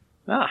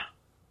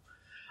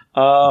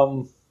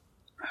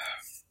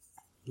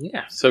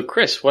 Yeah. So,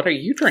 Chris, what are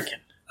you drinking?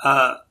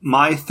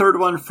 My third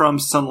one from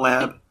Sun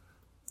Lab.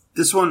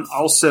 This one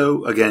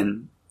also,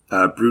 again,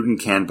 brewed and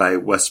canned by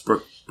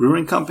Westbrook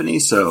Brewing Company.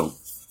 So,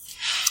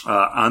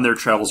 on their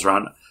travels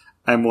around,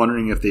 I'm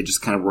wondering if they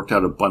just kind of worked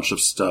out a bunch of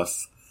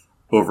stuff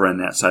over on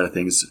that side of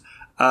things.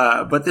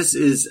 But this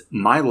is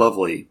My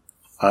Lovely,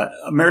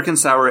 American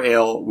Sour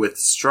Ale with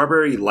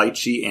strawberry,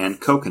 lychee,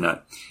 and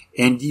coconut.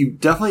 And you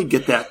definitely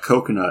get that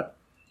coconut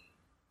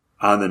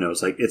on the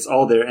nose. Like, it's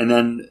all there. And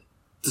then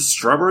the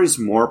strawberry's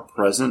more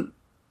present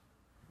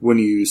when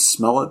you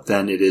smell it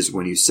than it is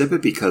when you sip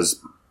it, because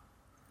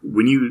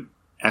when you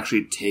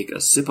actually take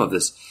a sip of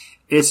this,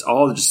 it's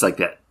all just like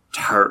that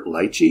tart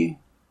lychee.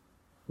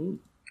 And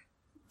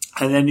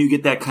then you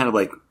get that kind of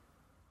like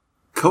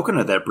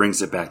coconut that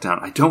brings it back down.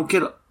 I don't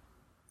get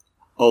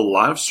a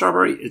lot of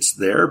strawberry. It's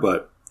there,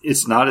 but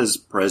it's not as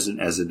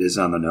present as it is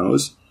on the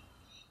nose.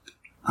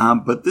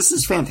 But this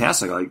is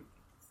fantastic. Like,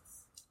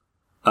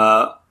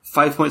 5.7%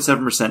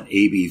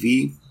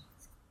 ABV.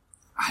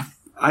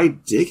 I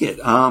dig it.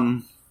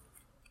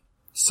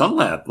 Sun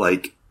Lab,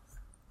 like,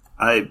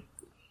 I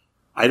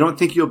don't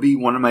think you'll be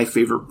one of my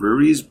favorite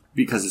breweries,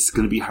 because it's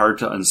going to be hard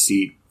to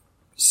unseat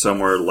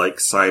somewhere like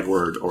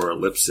Sideward or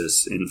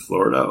Ellipsis in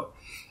Florida.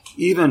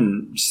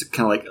 Even just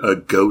kind of like a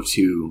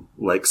go-to,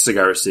 like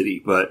Cigar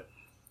City. But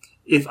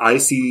if I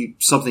see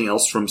something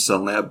else from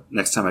Sun Lab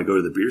next time I go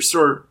to the beer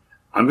store,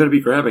 I'm going to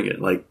be grabbing it.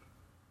 Like,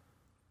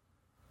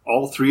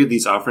 all three of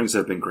these offerings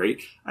have been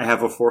great. I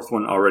have a fourth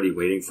one already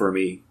waiting for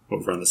me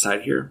over on the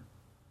side here.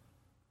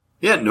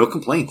 Yeah, no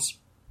complaints.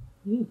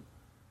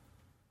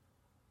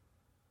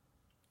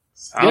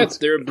 Yeah,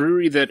 they're a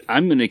brewery that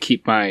I'm going to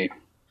keep my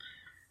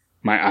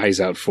eyes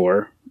out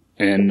for,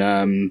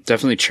 and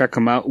definitely check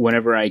them out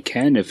whenever I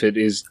can, if it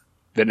is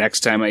the next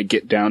time I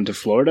get down to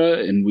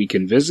Florida and we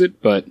can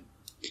visit. But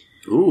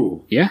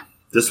ooh, yeah,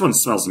 this one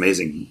smells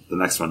amazing. The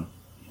next one,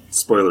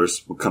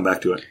 spoilers, we'll come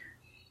back to it.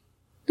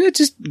 Yeah,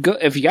 just go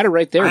if you got it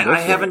right there. I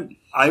haven't.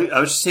 I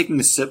was just taking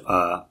a sip,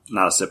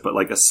 not a sip, but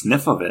like a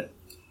sniff of it.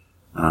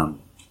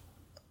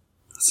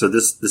 So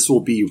this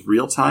will be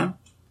real time,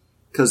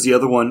 because the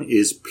other one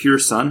is Pure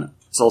Sun.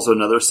 It's also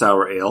another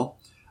sour ale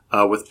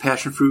with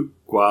passion fruit,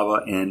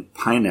 guava, and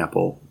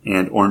pineapple,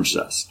 and orange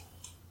zest.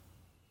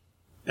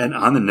 And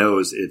on the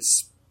nose,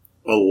 it's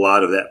a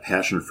lot of that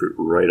passion fruit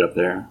right up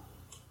there.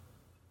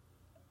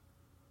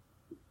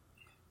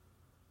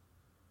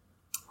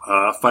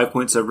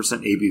 5.7%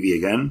 ABV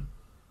again.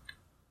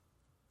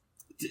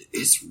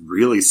 It's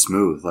really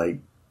smooth. Like,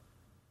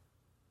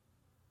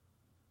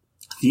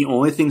 the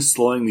only thing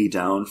slowing me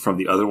down from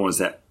the other one was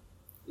that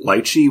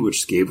lychee,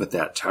 which gave it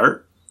that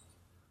tart.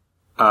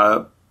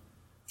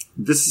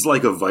 This is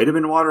like a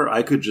vitamin water.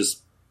 I could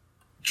just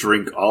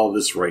drink all of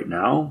this right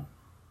now.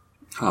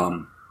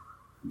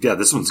 Yeah,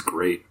 this one's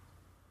great.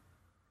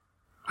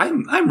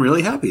 I'm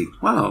really happy.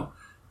 Wow.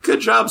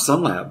 Good job,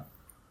 Sun Lab.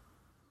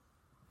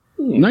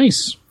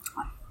 Nice.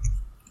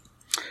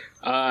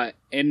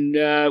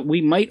 And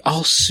we might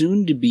all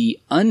soon to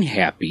be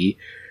unhappy,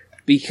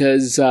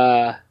 because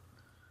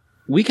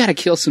we got to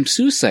kill some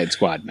Suicide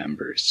Squad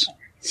members.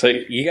 So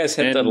you guys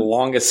had the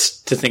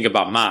longest to think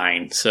about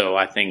mine, so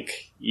I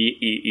think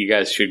you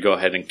guys should go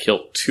ahead and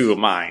kill two of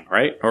mine,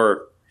 right?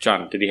 Or,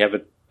 John, did he have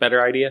a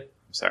better idea?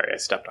 I'm sorry, I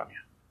stepped on you.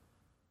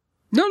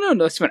 No,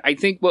 that's fine. I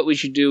think what we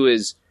should do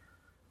is,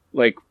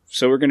 like,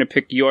 so we're going to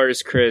pick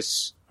yours,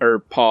 Chris, or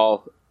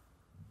Paul.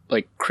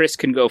 Like, Chris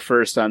can go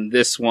first on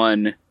this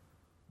one.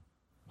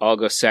 I'll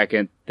go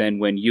second. Then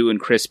when you and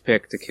Chris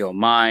pick to kill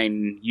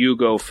mine, you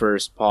go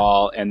first,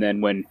 Paul. And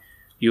then when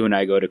you and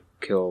I go to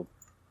kill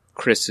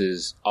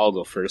Chris's, I'll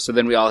go first. So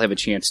then we all have a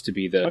chance to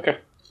be the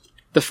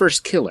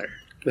first killer.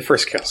 The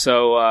first kill.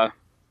 So,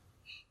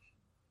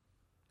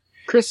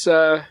 Chris,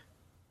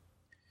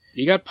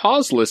 you got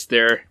Paul's list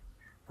there.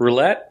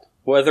 Roulette,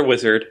 Weather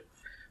Wizard,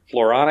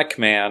 Floronic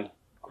Man,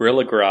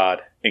 Gorilla Grodd,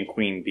 and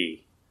Queen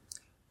Bee.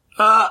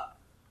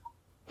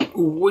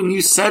 When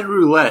you said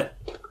roulette,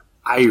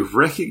 I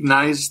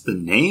recognized the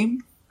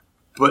name,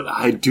 but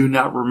I do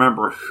not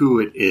remember who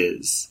it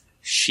is.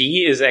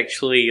 She is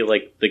actually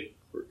like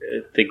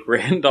the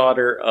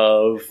granddaughter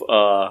of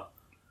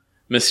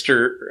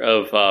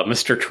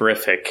Mr.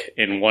 Terrific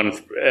in one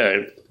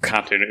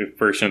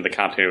version of the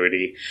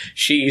continuity.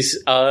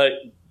 She's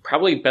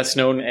probably best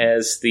known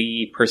as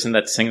the person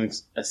that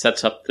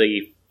sets up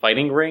the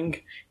fighting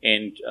ring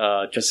in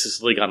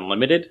Justice League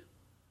Unlimited,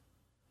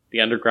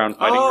 the underground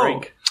fighting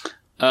ring.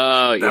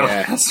 Oh,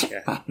 yeah.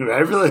 I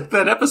really like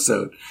that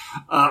episode.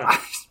 I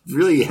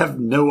really have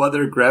no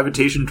other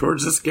gravitation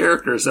towards this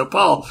character. So,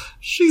 Paul,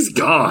 she's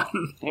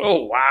gone.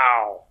 Oh,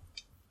 wow.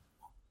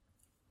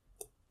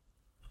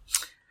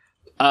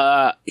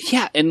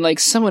 Yeah, and like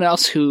someone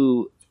else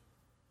who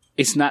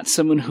is not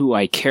someone who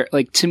I care.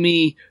 Like, to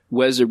me,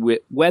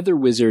 Weather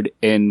Wizard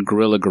and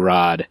Gorilla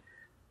Grodd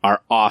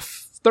are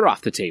off. They're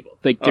off the table.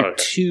 Like, they're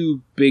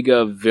too big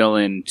a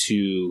villain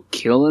to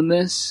kill in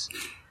this.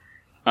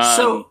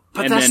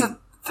 But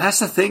that's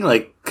the thing,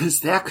 like,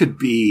 because that could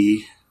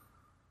be,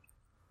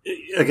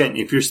 again,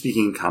 if you're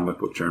speaking in comic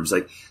book terms,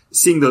 like,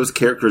 seeing those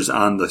characters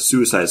on the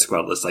Suicide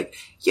Squad list, like,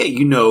 yeah,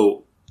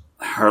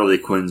 Harley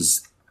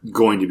Quinn's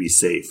going to be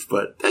safe,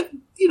 but that,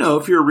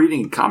 if you're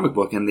reading a comic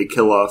book and they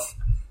kill off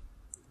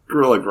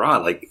Gorilla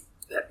Grodd, like,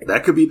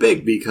 that could be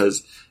big,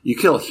 because you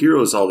kill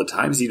heroes all the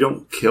time, so you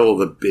don't kill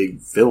the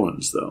big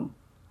villains, though.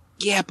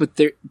 Yeah, but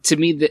to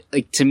me,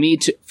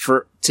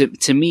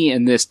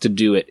 and this to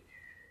do it,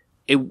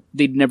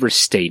 they'd never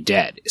stay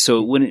dead. So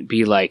it wouldn't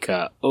be like,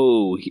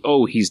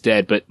 he's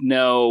dead, but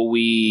no,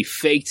 we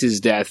faked his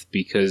death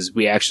because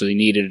we actually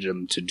needed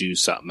him to do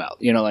something else.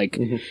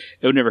 It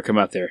would never come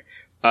out there.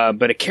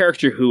 But a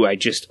character who I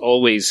just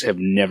always have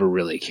never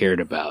really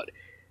cared about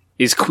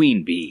is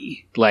Queen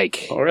Bee.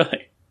 Like, oh,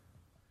 really?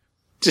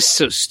 Just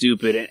so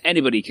stupid, and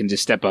anybody can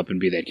just step up and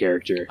be that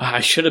character. I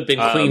should have been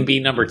Queen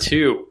Bee number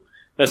 2.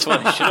 That's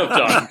what I should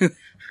have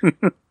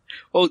done.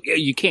 Well,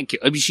 you can't kill.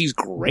 I mean, she's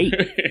great.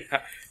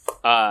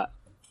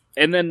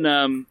 And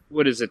then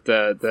what is it?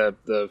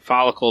 The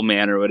follicle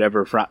man or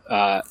whatever.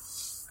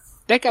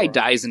 That guy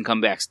dies and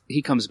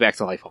he comes back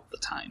to life all the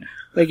time.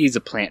 Like, he's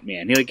a plant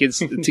man.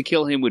 To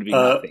kill him would be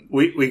nothing.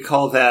 We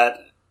call that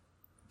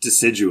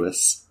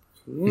deciduous.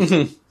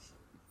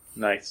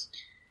 Nice.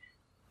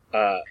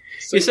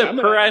 He's a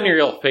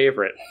perennial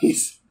favorite.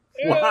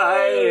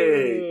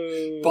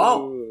 Why?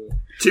 Paul,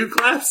 2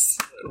 claps,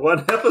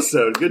 1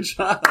 episode. Good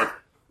job.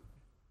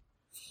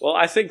 Well,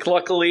 I think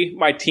luckily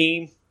my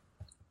team,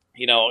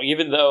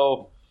 even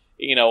though,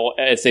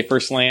 as they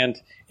first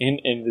land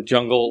in the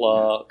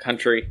jungle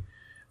country,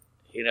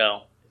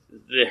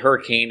 the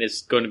hurricane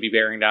is going to be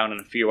bearing down in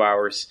a few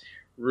hours.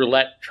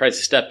 Roulette tries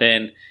to step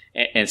in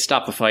and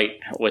stop the fight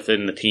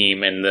within the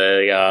team, and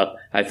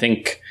I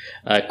think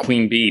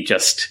Queen Bee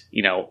just,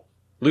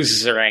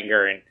 loses her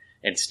anger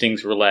and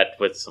stings Roulette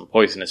with some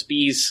poisonous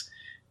bees.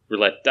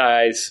 Roulette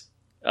dies,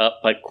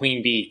 but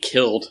Queen Bee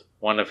killed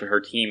one of her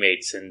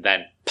teammates, and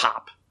then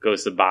pop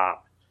goes the bomb.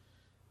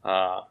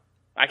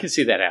 I can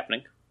see that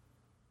happening.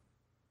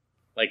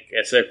 Like,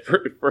 as they're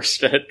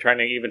first trying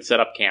to even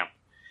set up camp.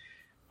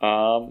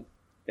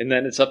 And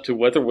then it's up to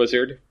Weather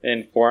Wizard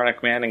and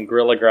Floronic Man and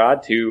Gorilla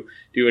Grodd to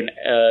do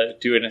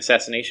an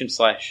assassination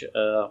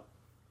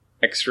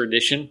 /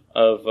 extradition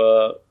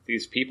of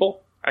these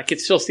people. I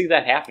could still see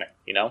that happening,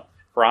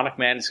 Floronic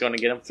Man is going to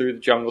get him through the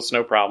jungle,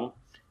 no problem.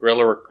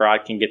 Gorilla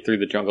Grodd can get through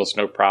the jungle,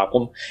 no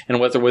problem. And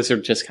Weather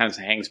Wizard just kind of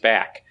hangs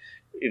back.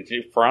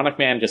 Floronic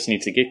Man just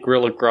needs to get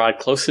Gorilla Grodd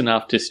close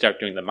enough to start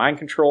doing the mind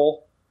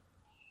control,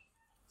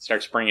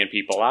 starts bringing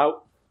people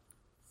out.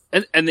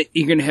 And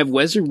you're going to have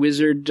Weather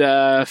Wizard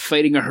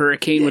fighting a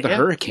hurricane with a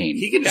hurricane.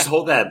 He can just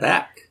hold that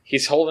back.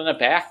 He's holding it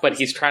back, but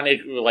he's trying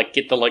to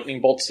get the lightning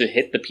bolts to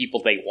hit the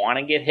people they want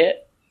to get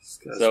hit.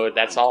 So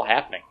that's all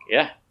happening.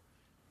 Yeah,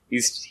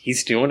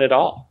 he's doing it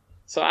all.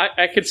 So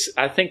I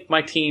think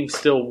my team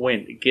still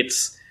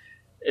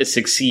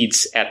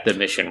succeeds at the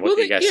mission. What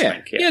do you guys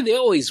think? Yeah, they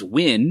always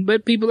win,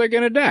 but people are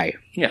going to die.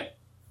 Yeah.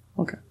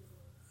 Okay.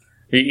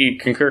 You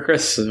concur,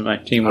 Chris? My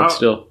team would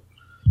still.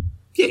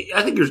 Yeah,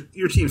 I think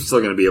your team's still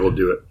going to be able to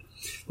do it.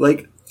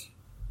 Like,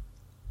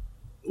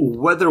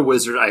 Weather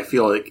Wizard, I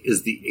feel like,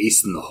 is the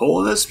ace in the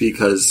hole in this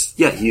because,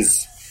 yeah,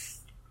 he's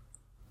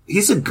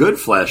a good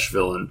Flash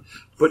villain,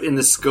 but in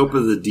the scope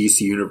of the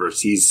DC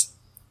universe, he's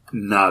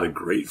not a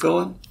great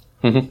villain.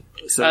 Mm-hmm.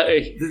 So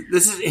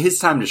this is his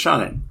time to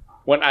shine.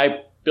 When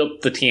I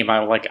built the team,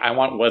 I'm like, I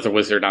want Weather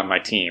Wizard on my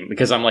team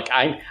because I'm like,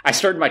 I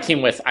started my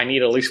team with I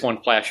need at least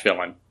one Flash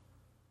villain,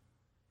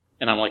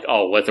 and I'm like,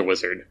 oh, Weather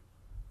Wizard.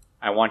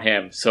 I want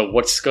him. So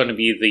what's going to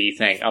be the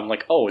thing? I'm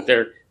like, oh,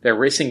 they're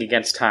racing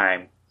against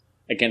time,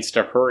 against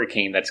a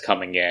hurricane that's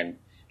coming in.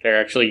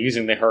 They're actually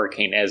using the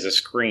hurricane as a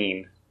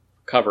screen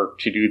cover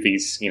to do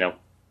these,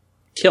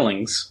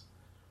 killings.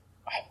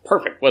 Oh,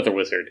 perfect, Weather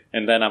Wizard.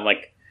 And then I'm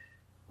like,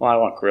 well, I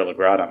want Gorilla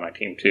Grodd on my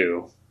team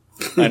too.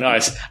 I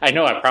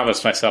know. I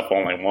promised myself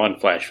only one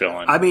Flash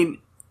villain. I mean,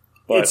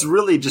 it's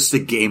really just a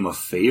game of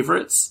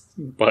favorites.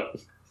 But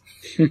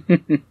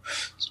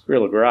it's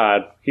Gorilla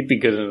Grodd. He'd be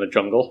good in the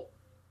jungle.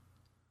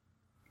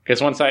 Because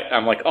once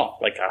I'm like, oh,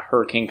 like a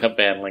hurricane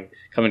coming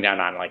down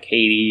on like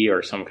Haiti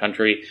or some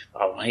country.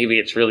 Oh, maybe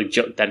it's really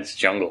dense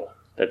jungle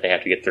that they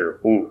have to get through.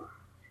 Ooh,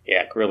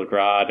 Yeah, Gorilla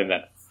Grodd, and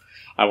then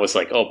I was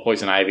like, oh,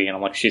 Poison Ivy, and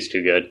I'm like, she's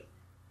too good.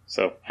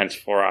 So, hence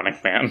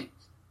Pharaonic Man.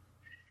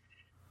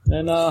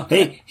 And,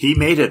 Hey, he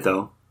made it,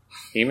 though.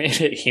 He made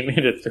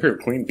it through.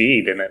 Queen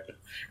Bee didn't.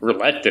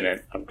 Roulette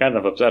didn't. I'm kind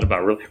of upset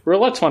about Roulette.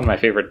 Roulette's one of my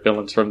favorite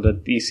villains from the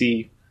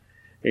DC,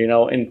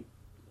 in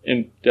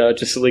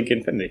Justice League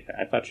Infinity.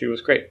 I thought she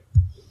was great.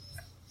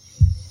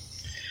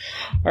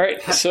 All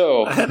right,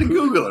 so... I had to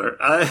Google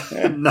her. I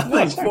had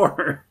nothing for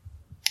her.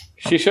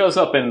 She shows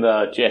up in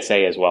the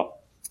GSA as well.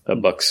 The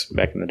books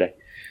back in the day.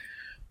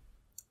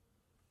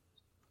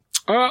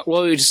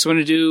 Well, we just want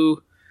to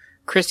do...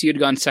 Chris, you had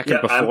gone second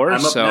before.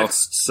 I'm up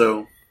next,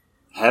 so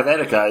have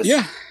at it, guys.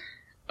 Yeah.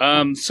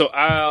 So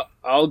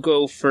I'll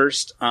go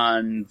first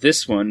on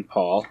this one,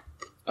 Paul.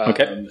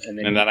 Okay. And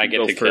then I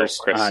get to kill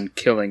first Chris on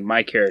killing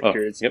my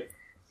characters. Oh, yep.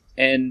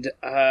 And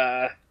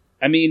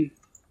I mean,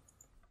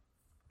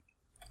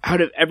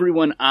 out of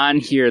everyone on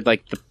here,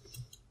 like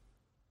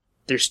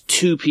there's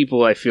two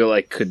people I feel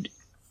like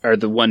are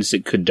the ones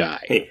that could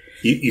die. Hey,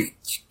 you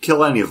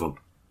kill any of them.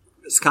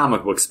 It's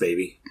comic books,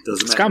 baby.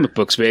 Doesn't matter. It's comic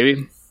books,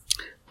 baby.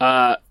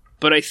 But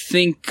I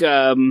think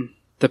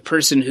the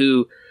person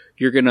who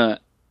you're gonna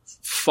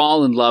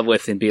fall in love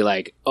with and be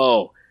like,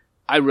 oh,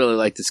 I really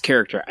like this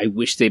character. I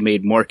wish they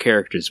made more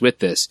characters with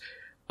this.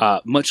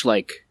 Much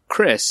like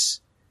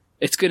Chris,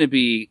 it's gonna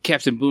be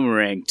Captain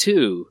Boomerang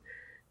too.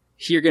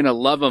 You're gonna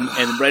love him,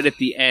 and right at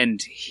the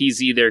end,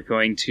 he's either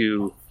going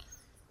to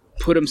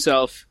put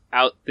himself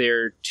out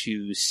there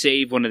to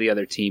save one of the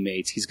other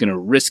teammates. He's gonna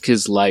risk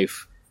his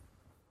life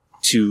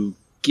to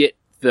get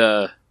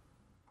to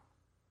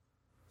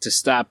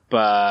stop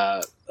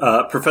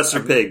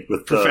Professor Pig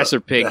with Professor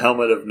Pig. The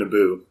helmet of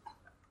Naboo.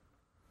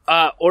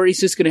 Or he's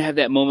just going to have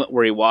that moment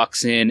where he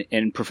walks in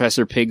and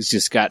Professor Pig's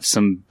just got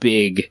some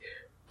big,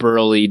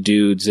 burly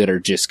dudes that are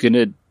just going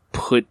to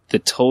put the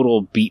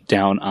total beat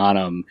down on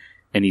him,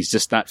 and he's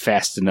just not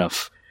fast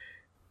enough.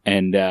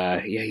 And,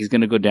 he's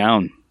going to go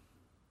down.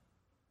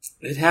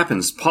 It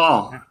happens.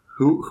 Paul,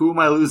 who am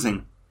I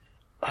losing?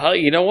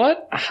 You know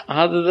what?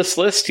 Out of this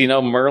list,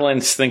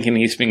 Merlin's thinking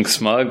he's being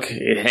smug,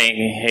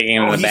 hanging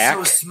in the back.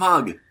 He's so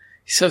smug.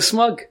 He's so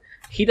smug.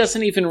 He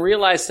doesn't even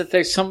realize that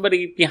there's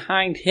somebody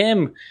behind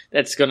him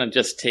that's going to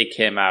just take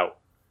him out.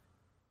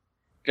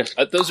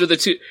 Those are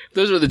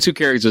the two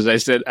characters I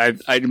said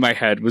I in my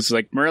head was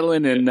like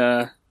Merlin and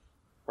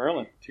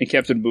Merlin and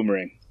Captain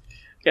Boomerang.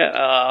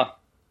 Yeah,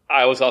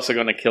 I was also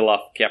going to kill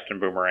off Captain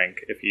Boomerang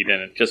if you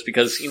didn't, just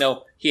because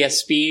he has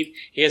speed,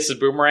 he has the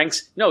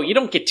boomerangs. No, you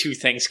don't get two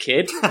things,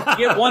 kid. You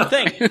get one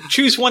thing.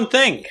 Choose one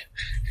thing.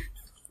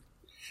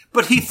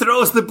 But he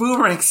throws the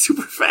boomerang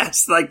super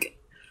fast. Like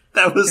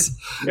that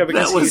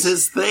was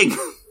his thing.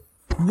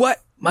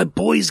 What? My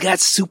boy's got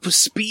super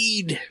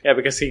speed. Yeah,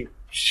 because he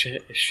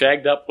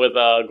shagged up with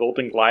a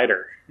golden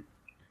glider.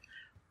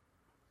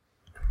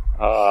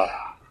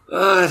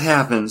 It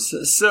happens.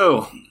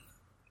 So,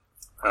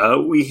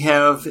 we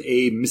have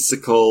a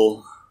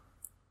mystical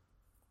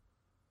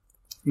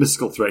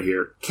threat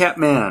here.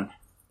 Catman,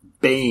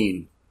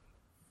 Bane,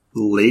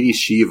 Lady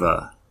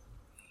Shiva.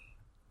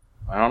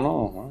 I don't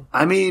know.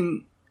 I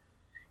mean,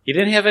 you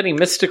didn't have any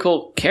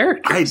mystical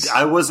characters.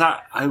 I was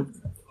not. I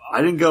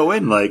didn't go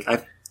in like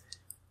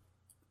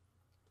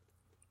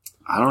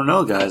I don't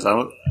know, guys. I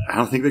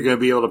don't think they're going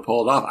to be able to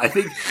pull it off. I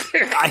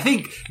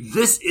think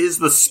this is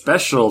the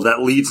special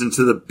that leads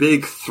into the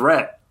big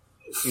threat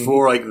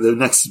for like the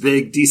next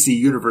big DC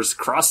Universe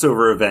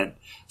crossover event.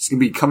 It's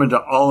going to be coming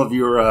to all of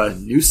your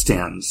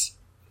newsstands.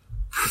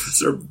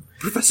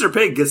 Professor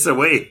Pig gets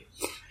away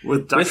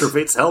with Dr.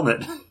 Fate's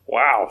helmet.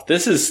 Wow,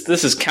 this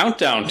is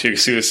countdown to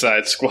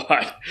Suicide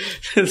Squad.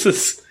 This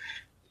is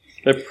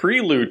the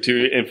prelude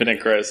to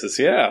Infinite Crisis.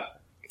 Yeah.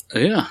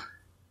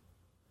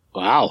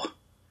 Wow.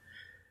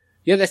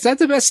 Yeah, that's not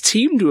the best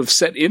team to have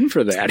set in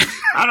for that.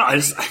 I don't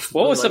know.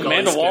 What was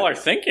Amanda Waller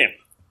thinking?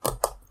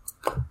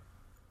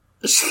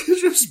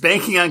 Just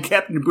banking on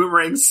Captain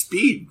Boomerang's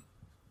speed.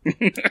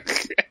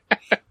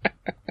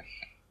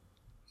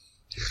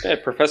 Yeah,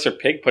 Professor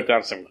Pig put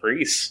down some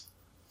grease.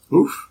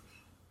 Oof.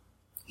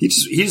 He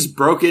just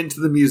broke into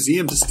the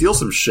museum to steal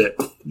some shit.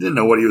 Didn't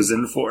know what he was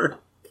in for.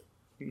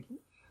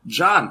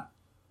 John.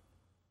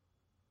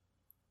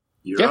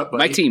 You're up,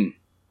 buddy. My team.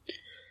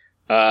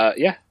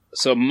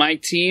 So my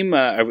team,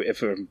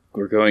 if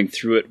we're going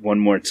through it one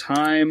more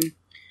time,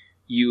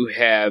 you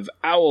have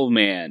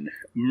Owlman,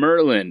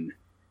 Merlin,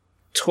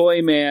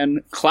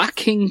 Toyman, Clock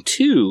King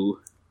 2,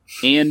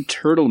 and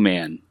Turtle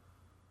Man.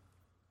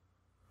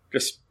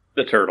 Just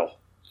the turtle.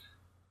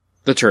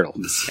 The turtle.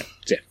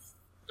 Yeah.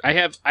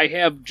 I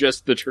have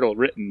just the turtle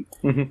written,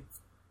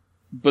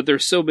 but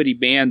there's so many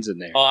bands in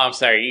there. Oh, I'm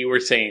sorry. You were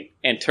saying,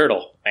 and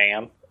Turtle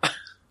Man.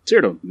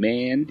 Turtle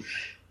Man.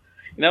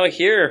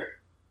 Here...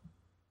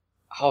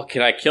 Oh,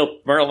 can I kill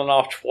Merlin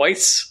off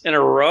twice in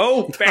a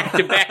row?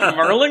 Back-to-back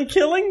Merlin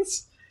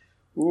killings?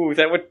 Ooh,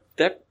 that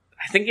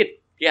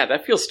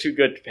feels too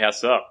good to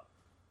pass up.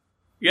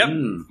 Yep,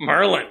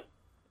 Merlin.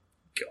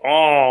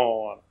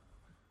 Oh.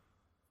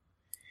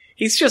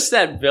 He's just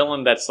that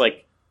villain that's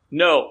like,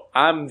 no,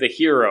 I'm the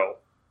hero,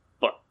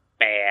 but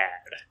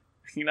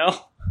bad. You know?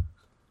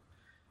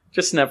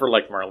 Just never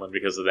liked Merlin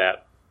because of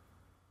that.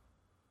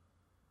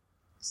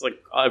 It's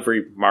like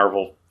every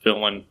Marvel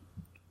villain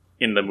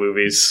in the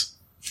movies.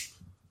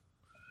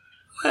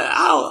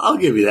 I'll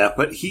give you that,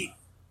 but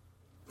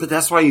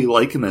that's why you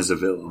like him as a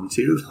villain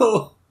too,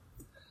 though.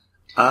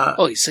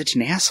 He's such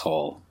an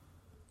asshole.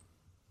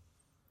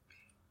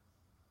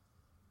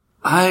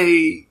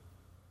 I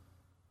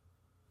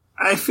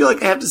feel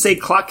like I have to say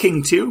Clock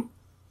King too.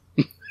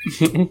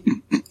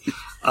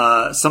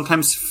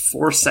 Sometimes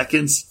 4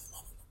 seconds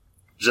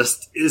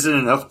just isn't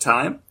enough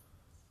time.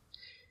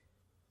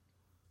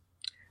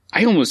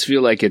 I almost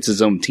feel like it's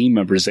his own team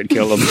members that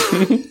kill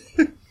him.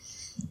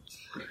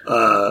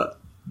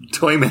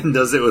 Toyman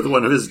does it with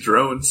one of his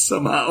drones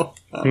somehow.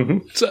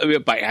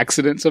 By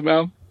accident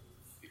somehow.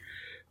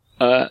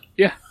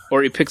 Yeah.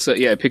 Or he picks up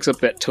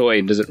that toy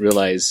and doesn't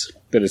realize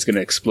that it's going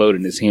to explode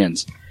in his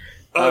hands.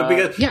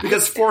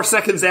 Because 4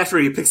 seconds after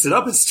he picks it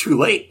up, it's too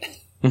late.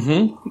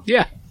 Mm-hmm.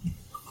 Yeah.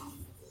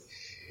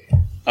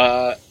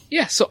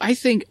 Yeah, so I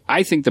think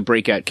the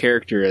breakout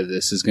character of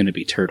this is going to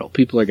be Turtle.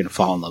 People are going to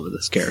fall in love with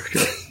this character.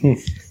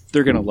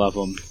 They're going to love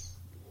him.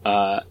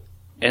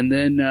 And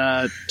then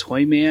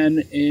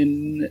Toyman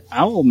and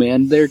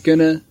Owlman, they're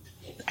gonna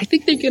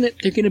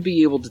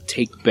be able to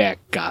take back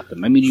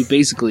Gotham. I mean, you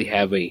basically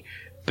have a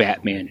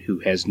Batman who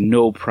has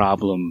no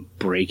problem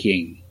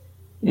breaking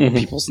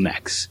people's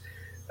necks.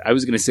 I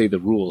was going to say the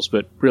rules,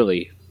 but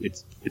really,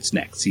 it's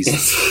necks.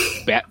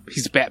 He's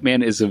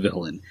Batman is a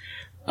villain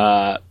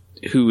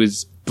who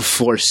is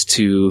forced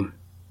to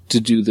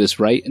do this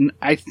right, and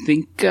I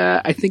think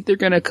they're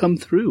going to come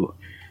through.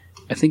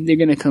 I think they're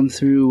going to come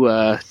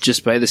through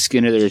just by the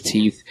skin of their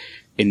teeth,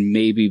 and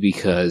maybe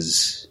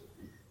because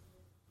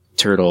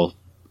Turtle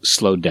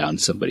slowed down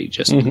somebody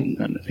just in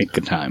a nick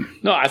of time.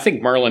 No, I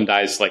think Merlin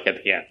dies like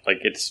at the end. Like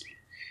it's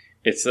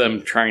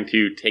them trying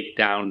to take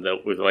down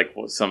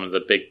some of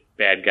the big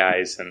bad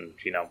guys, and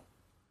you know.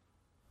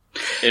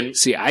 And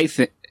see, I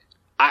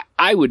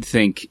would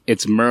think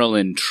it's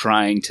Merlin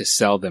trying to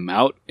sell them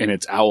out, and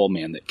it's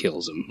Owlman that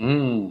kills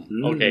him.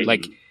 Okay,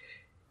 like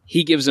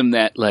he gives him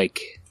that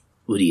like,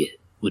 what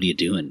are you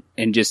doing?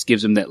 And just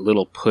gives him that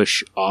little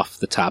push off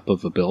the top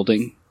of a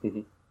building,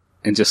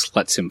 and just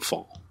lets him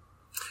fall.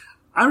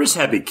 I'm just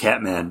happy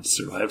Catman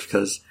survived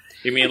because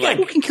you mean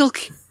who can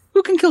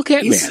kill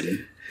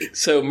Catman?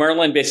 So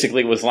Merlin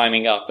basically was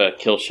lining up a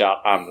kill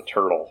shot on the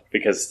Turtle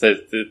because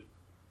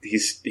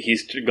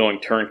he's going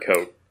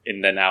turncoat,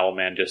 and then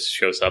Owlman just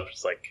shows up.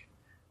 It's like,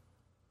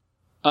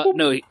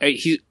 no,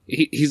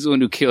 he's the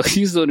one who killed.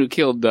 He's the one who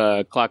killed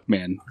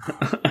Clockman.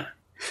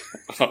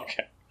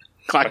 Okay,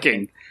 Clock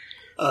King.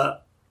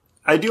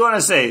 I do want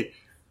to say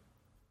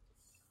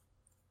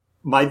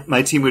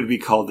my team would be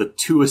called the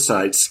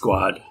Suicide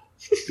Squad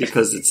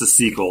because it's a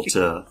sequel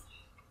to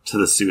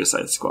the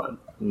Suicide Squad.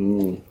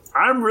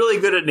 I'm really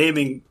good at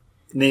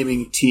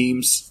naming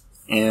teams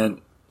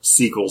and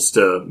sequels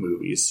to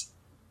movies,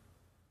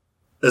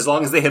 as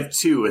long as they have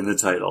 2 in the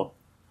title.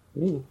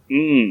 I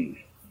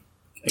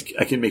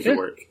can make it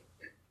work.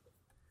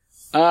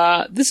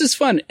 This is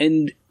fun,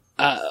 and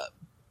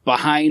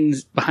behind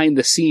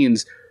the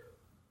scenes.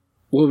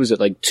 What was it,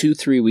 like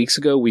 2-3 weeks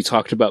ago? We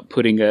talked about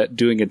doing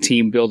a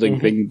team building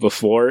thing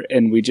before,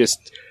 and we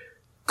just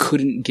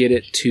couldn't get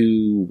it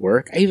to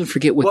work. I even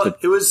forget what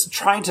it was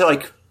trying to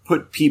like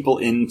put people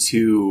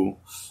into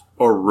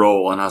a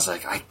role, and I was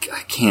like, I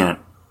can't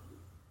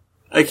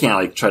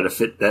like try to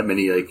fit that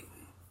many like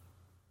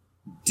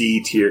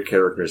D tier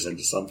characters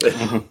into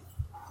something.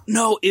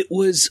 No, it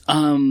was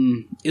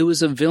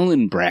a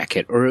villain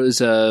bracket, or it was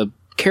a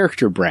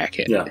character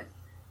bracket. Yeah.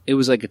 It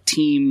was like a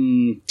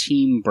team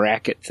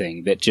bracket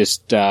thing that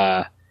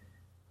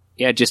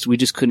we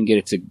just couldn't get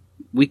it to.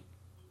 We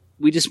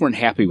just weren't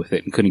happy with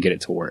it and couldn't get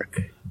it to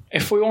work.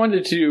 If we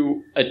wanted to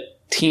do a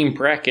team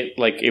bracket,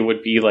 like it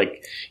would be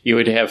like you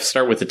would have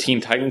start with the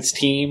Teen Titans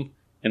team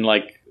and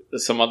like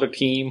some other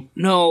team.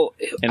 No,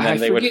 and then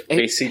they would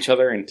face each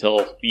other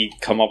until we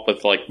come up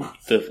with like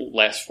the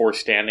last 4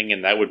 standing,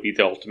 and that would be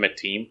the ultimate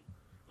team,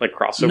 like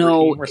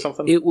crossover team or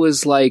something. It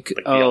was like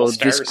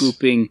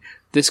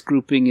This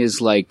grouping is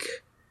like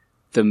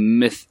the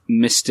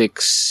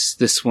Mystics.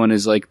 This one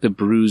is like the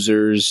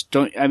Bruisers.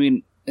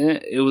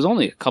 It was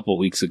only a couple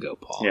weeks ago,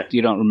 Paul. Yeah.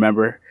 You don't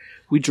remember?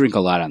 We drink a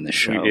lot on this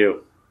show.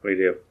 We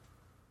do.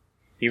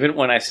 Even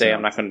when I say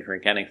I'm not going to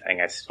drink anything,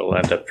 I still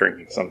end up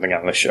drinking something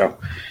on the show.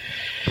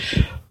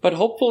 But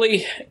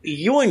hopefully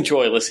you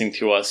enjoy listening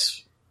to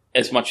us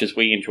as much as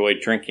we enjoy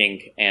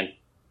drinking and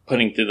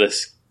putting the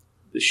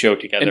show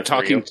together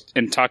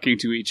and talking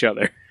to each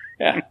other.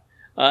 Yeah.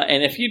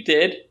 And if you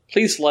did,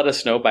 please let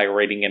us know by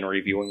rating and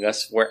reviewing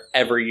us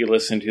wherever you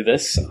listen to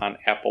this, on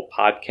Apple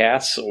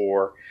Podcasts,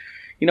 or,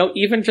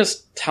 even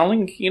just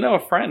telling, a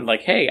friend,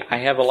 like, hey, I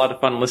have a lot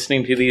of fun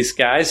listening to these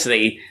guys.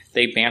 They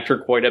banter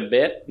quite a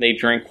bit. They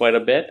drink quite a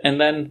bit. And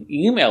then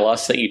email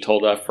us that you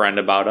told a friend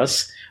about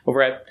us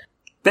over at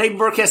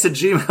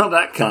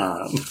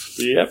bagbroadcast@gmail.com.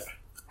 Yep.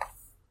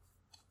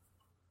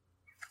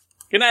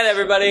 Good night,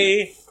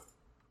 everybody.